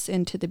collapse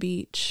into the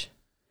beach.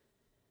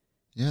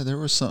 Yeah, there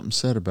was something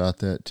said about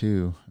that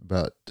too,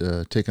 about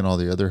taking all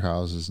the other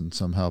houses and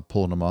somehow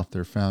pulling them off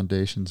their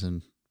foundations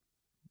and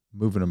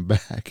moving them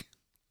back.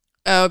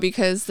 Oh,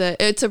 because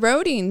it's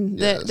eroding.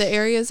 Yes. The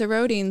area is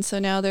eroding. So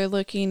now they're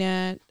looking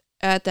at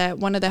that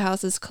one of the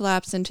houses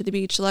collapsed into the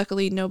beach.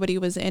 Luckily, nobody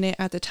was in it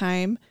at the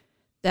time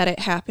that it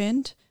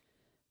happened.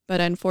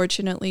 But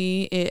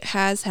unfortunately, it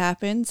has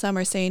happened. Some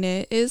are saying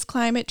it is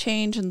climate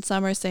change and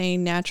some are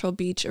saying natural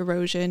beach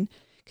erosion.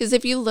 Because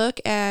if you look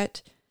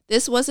at,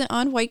 this wasn't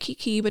on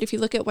Waikiki, but if you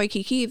look at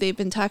Waikiki, they've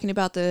been talking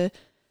about the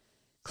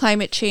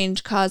climate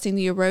change causing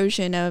the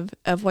erosion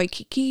of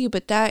Waikiki,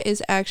 but that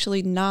is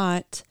actually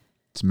not...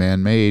 It's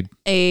man-made.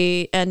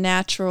 A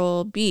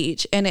natural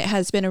beach, and it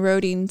has been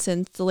eroding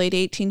since the late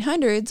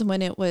 1800s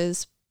when it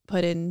was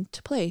put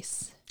into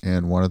place.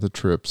 And one of the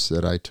trips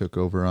that I took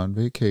over on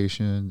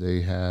vacation,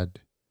 they had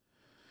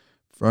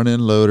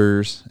front-end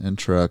loaders and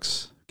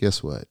trucks.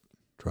 Guess what?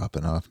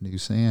 Dropping off new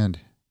sand.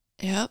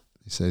 Yep.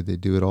 They say they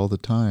do it all the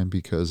time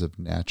because of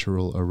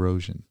natural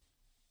erosion.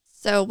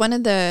 So one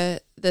of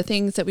the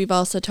things that we've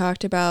also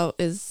talked about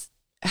is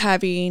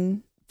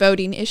having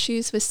voting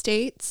issues with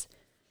states.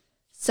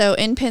 So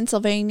in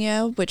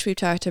Pennsylvania, which we've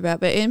talked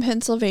about, but in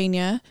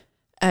Pennsylvania,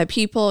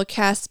 people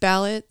cast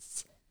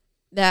ballots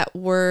that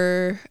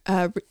were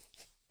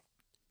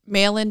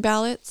mail-in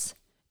ballots.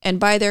 And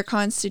by their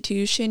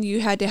constitution,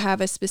 you had to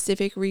have a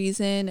specific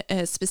reason,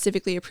 a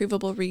specifically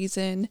approvable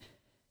reason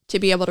to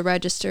be able to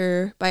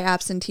register by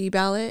absentee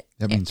ballot.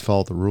 That means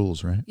follow the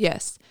rules, right?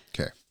 Yes.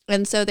 Okay.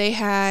 And so they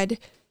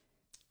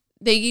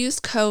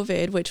used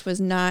COVID, which was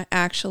not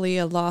actually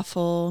a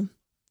lawful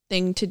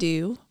thing to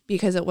do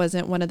because it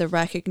wasn't one of the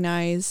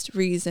recognized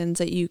reasons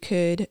that you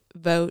could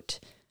vote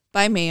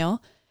by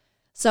mail.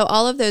 So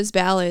all of those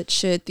ballots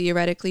should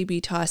theoretically be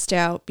tossed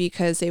out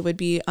because they would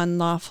be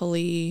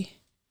unlawfully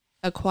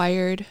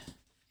acquired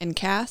and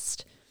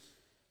cast.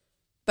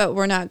 But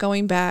we're not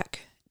going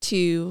back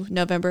to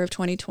November of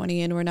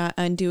 2020 and we're not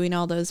undoing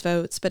all those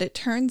votes. But it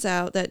turns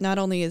out that not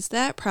only is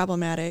that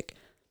problematic,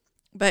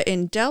 but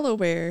in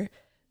Delaware,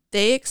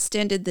 they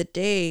extended the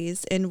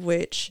days in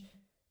which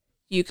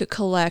you could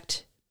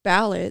collect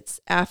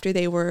ballots after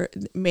they were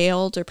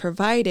mailed or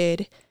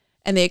provided,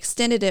 and they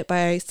extended it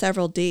by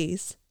several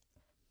days.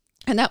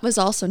 And that was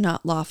also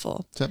not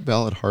lawful. Is that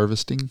ballot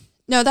harvesting?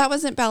 No, that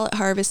wasn't ballot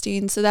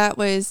harvesting. So that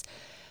was,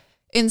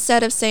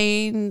 instead of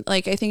saying,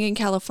 like, I think in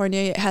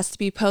California, it has to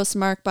be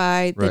postmarked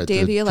by the day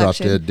of the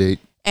election. Drop dead date.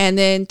 And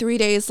then 3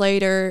 days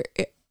later,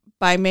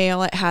 by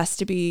mail, it has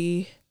to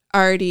be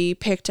already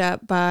picked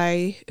up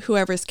by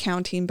whoever's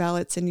counting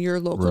ballots in your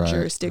local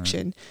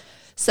jurisdiction. Right.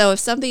 So if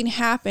something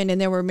happened and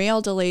there were mail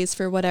delays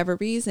for whatever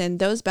reason,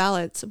 those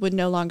ballots would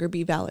no longer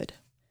be valid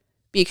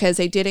because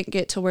they didn't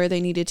get to where they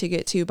needed to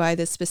get to by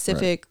the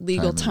specific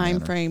legal time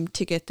frame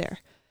to get there.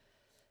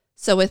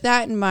 So with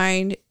that in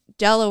mind,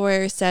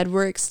 Delaware said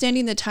we're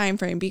extending the time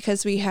frame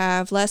because we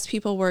have less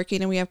people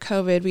working and we have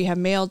COVID, we have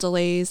mail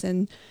delays,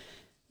 and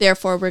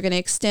therefore we're going to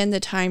extend the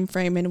time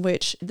frame in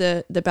which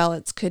the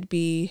ballots could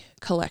be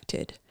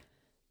collected,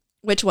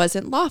 which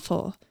wasn't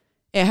lawful.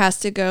 It has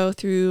to go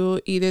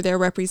through either their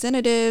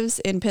representatives.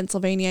 In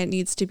Pennsylvania, it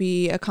needs to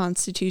be a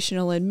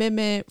constitutional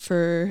amendment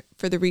for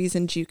the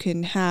reasons you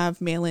can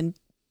have mail-in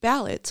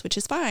ballots, which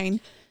is fine.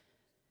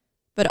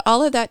 But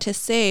all of that to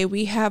say,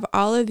 we have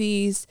all of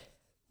these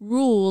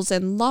rules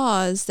and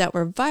laws that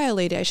were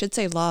violated. I should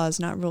say laws,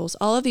 not rules.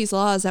 All of these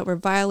laws that were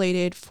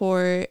violated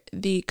for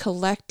the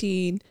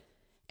collecting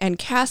and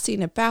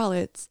casting of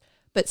ballots,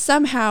 but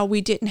somehow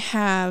we didn't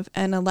have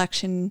an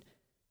election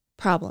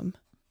problem.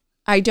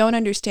 I don't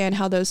understand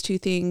how those two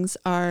things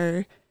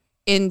are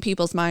in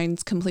people's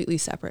minds completely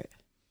separate.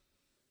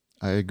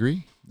 I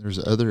agree. There's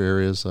other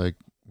areas like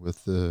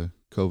with the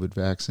COVID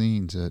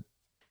vaccines and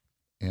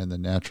the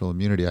natural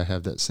immunity. I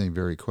have that same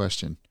very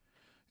question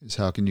is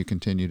how can you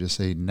continue to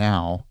say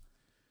now,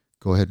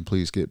 go ahead and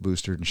please get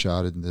boosted and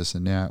shotted and this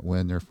and that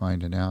when they're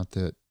finding out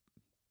that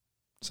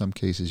some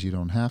cases you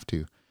don't have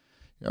to.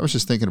 I was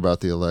just thinking about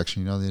the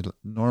election. The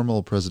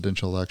normal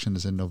presidential election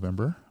is in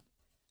November.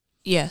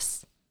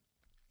 Yes.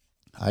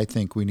 I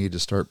think we need to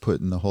start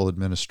putting the whole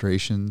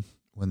administration,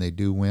 when they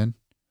do win,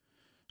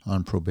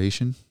 on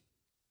probation.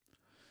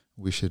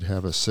 We should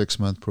have a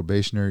 6-month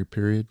probationary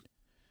period.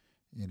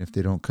 And if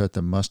they don't cut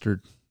the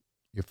mustard,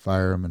 you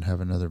fire them and have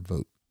another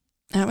vote.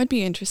 That would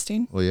be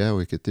interesting. Well, yeah,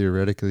 we could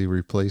theoretically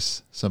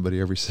replace somebody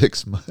every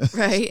 6 months.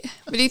 Right.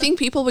 But do you think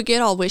people would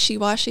get all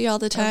wishy-washy all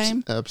the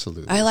time?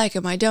 Absolutely. I like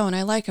him, I don't.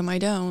 I like him, I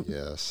don't.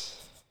 Yes.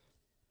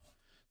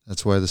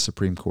 That's why the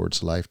Supreme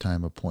Court's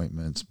lifetime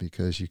appointments,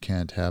 because you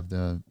can't have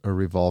a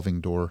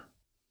revolving door.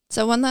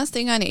 So one last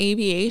thing on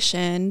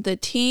aviation. The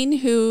teen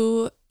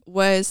who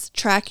was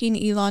tracking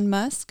Elon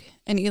Musk,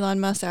 and Elon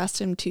Musk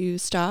asked him to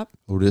stop.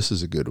 Oh, this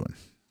is a good one.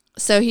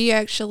 So he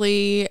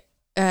actually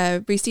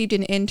received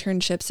an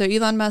internship. So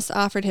Elon Musk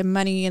offered him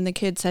money, and the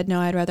kid said, no,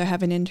 I'd rather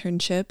have an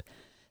internship.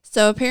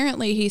 So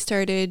apparently he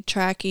started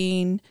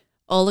tracking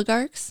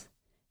oligarchs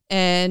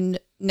and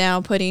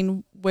now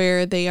putting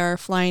where they are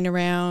flying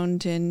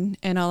around and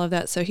all of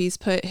that. So he's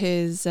put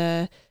his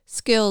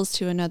skills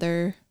to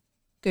another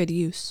good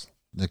use.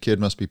 The kid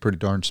must be pretty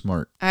darn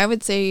smart. I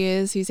would say he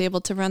is. He's able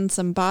to run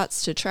some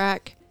bots to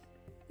track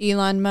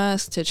Elon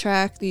Musk, to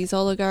track these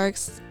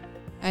oligarchs.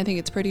 I think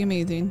it's pretty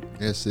amazing.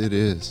 Yes, it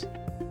is.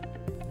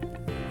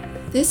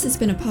 This has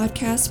been a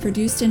podcast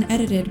produced and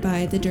edited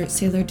by the Dirt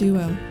Sailor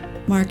Duo.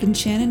 Mark and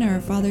Shannon are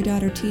a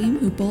father-daughter team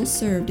who both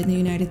served in the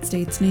United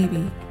States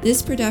Navy.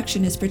 This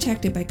production is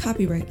protected by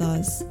copyright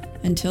laws.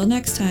 Until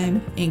next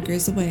time,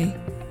 anchors away.